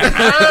shit!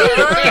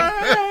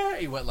 Yeah.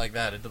 He went like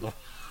that into the...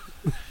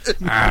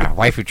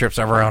 wife who trips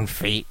over her own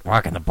feet,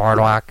 walking the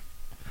boardwalk.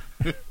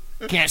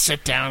 Can't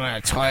sit down on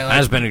a toilet.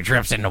 Husband who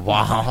trips into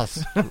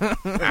walls.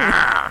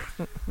 God.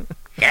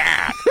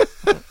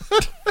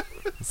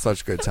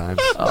 Such good times.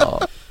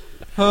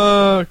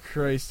 Oh,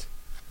 Christ.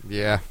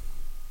 Yeah.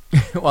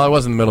 Well, I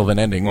was in the middle of an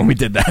ending when we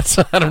did that,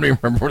 so I don't even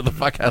remember where the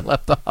fuck I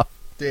left off.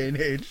 Day and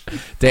age.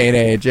 Day and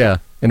age, yeah.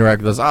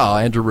 Interact with us. Oh,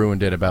 Andrew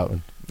ruined it about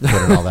Twitter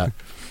and all that.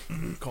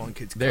 Calling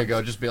kids. There you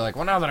go. Just be like,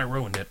 well, now that I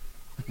ruined it,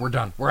 we're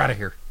done. We're out of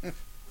here.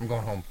 I'm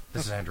going home.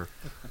 This is Andrew.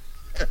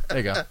 There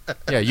you go.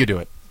 Yeah, you do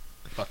it.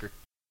 Fucker.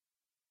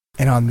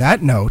 And on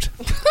that note,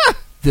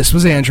 this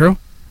was Andrew.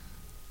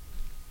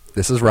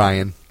 This is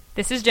Ryan.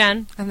 This is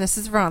Jen. And this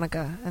is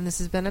Veronica. And this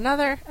has been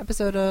another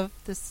episode of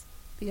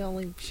The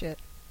Only Shit.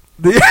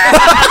 This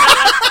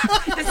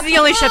is the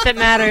only shit that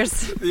matters.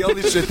 The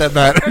only shit that We're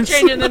matters.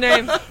 changing the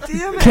name.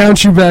 Damn it.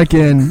 Count you back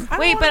in. I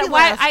Wait, don't wanna but be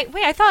why? last.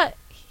 I thought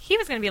he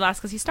was going to be last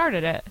because he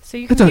started it. So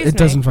you It, confused it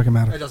doesn't me. fucking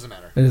matter. It doesn't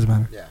matter. It doesn't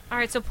matter. Yeah. All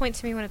right, so point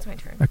to me when it's my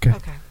turn. Okay.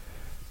 Okay.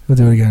 We'll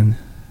do it again.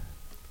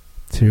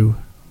 2,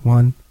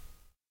 1.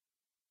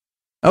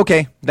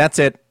 Okay, that's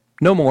it.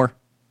 No more.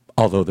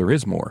 Although there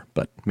is more,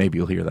 but maybe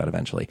you'll hear that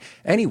eventually.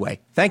 Anyway,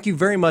 thank you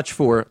very much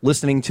for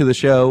listening to the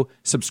show,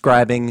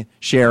 subscribing,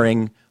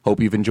 sharing. Hope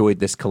you've enjoyed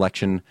this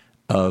collection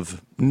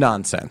of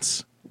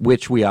nonsense,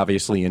 which we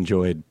obviously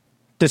enjoyed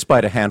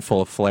despite a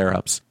handful of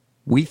flare-ups.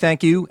 We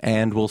thank you,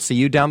 and we'll see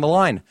you down the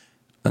line.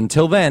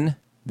 Until then,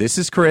 this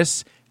is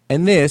Chris,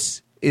 and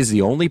this is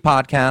the only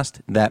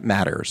podcast that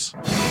matters.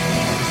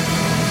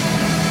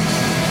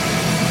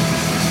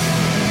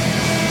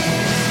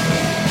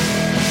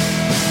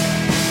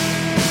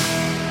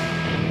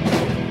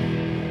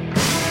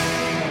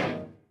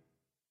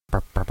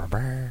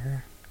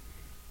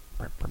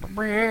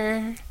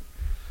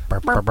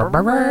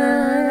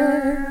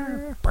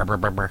 Brr, brr,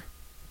 brr, brr.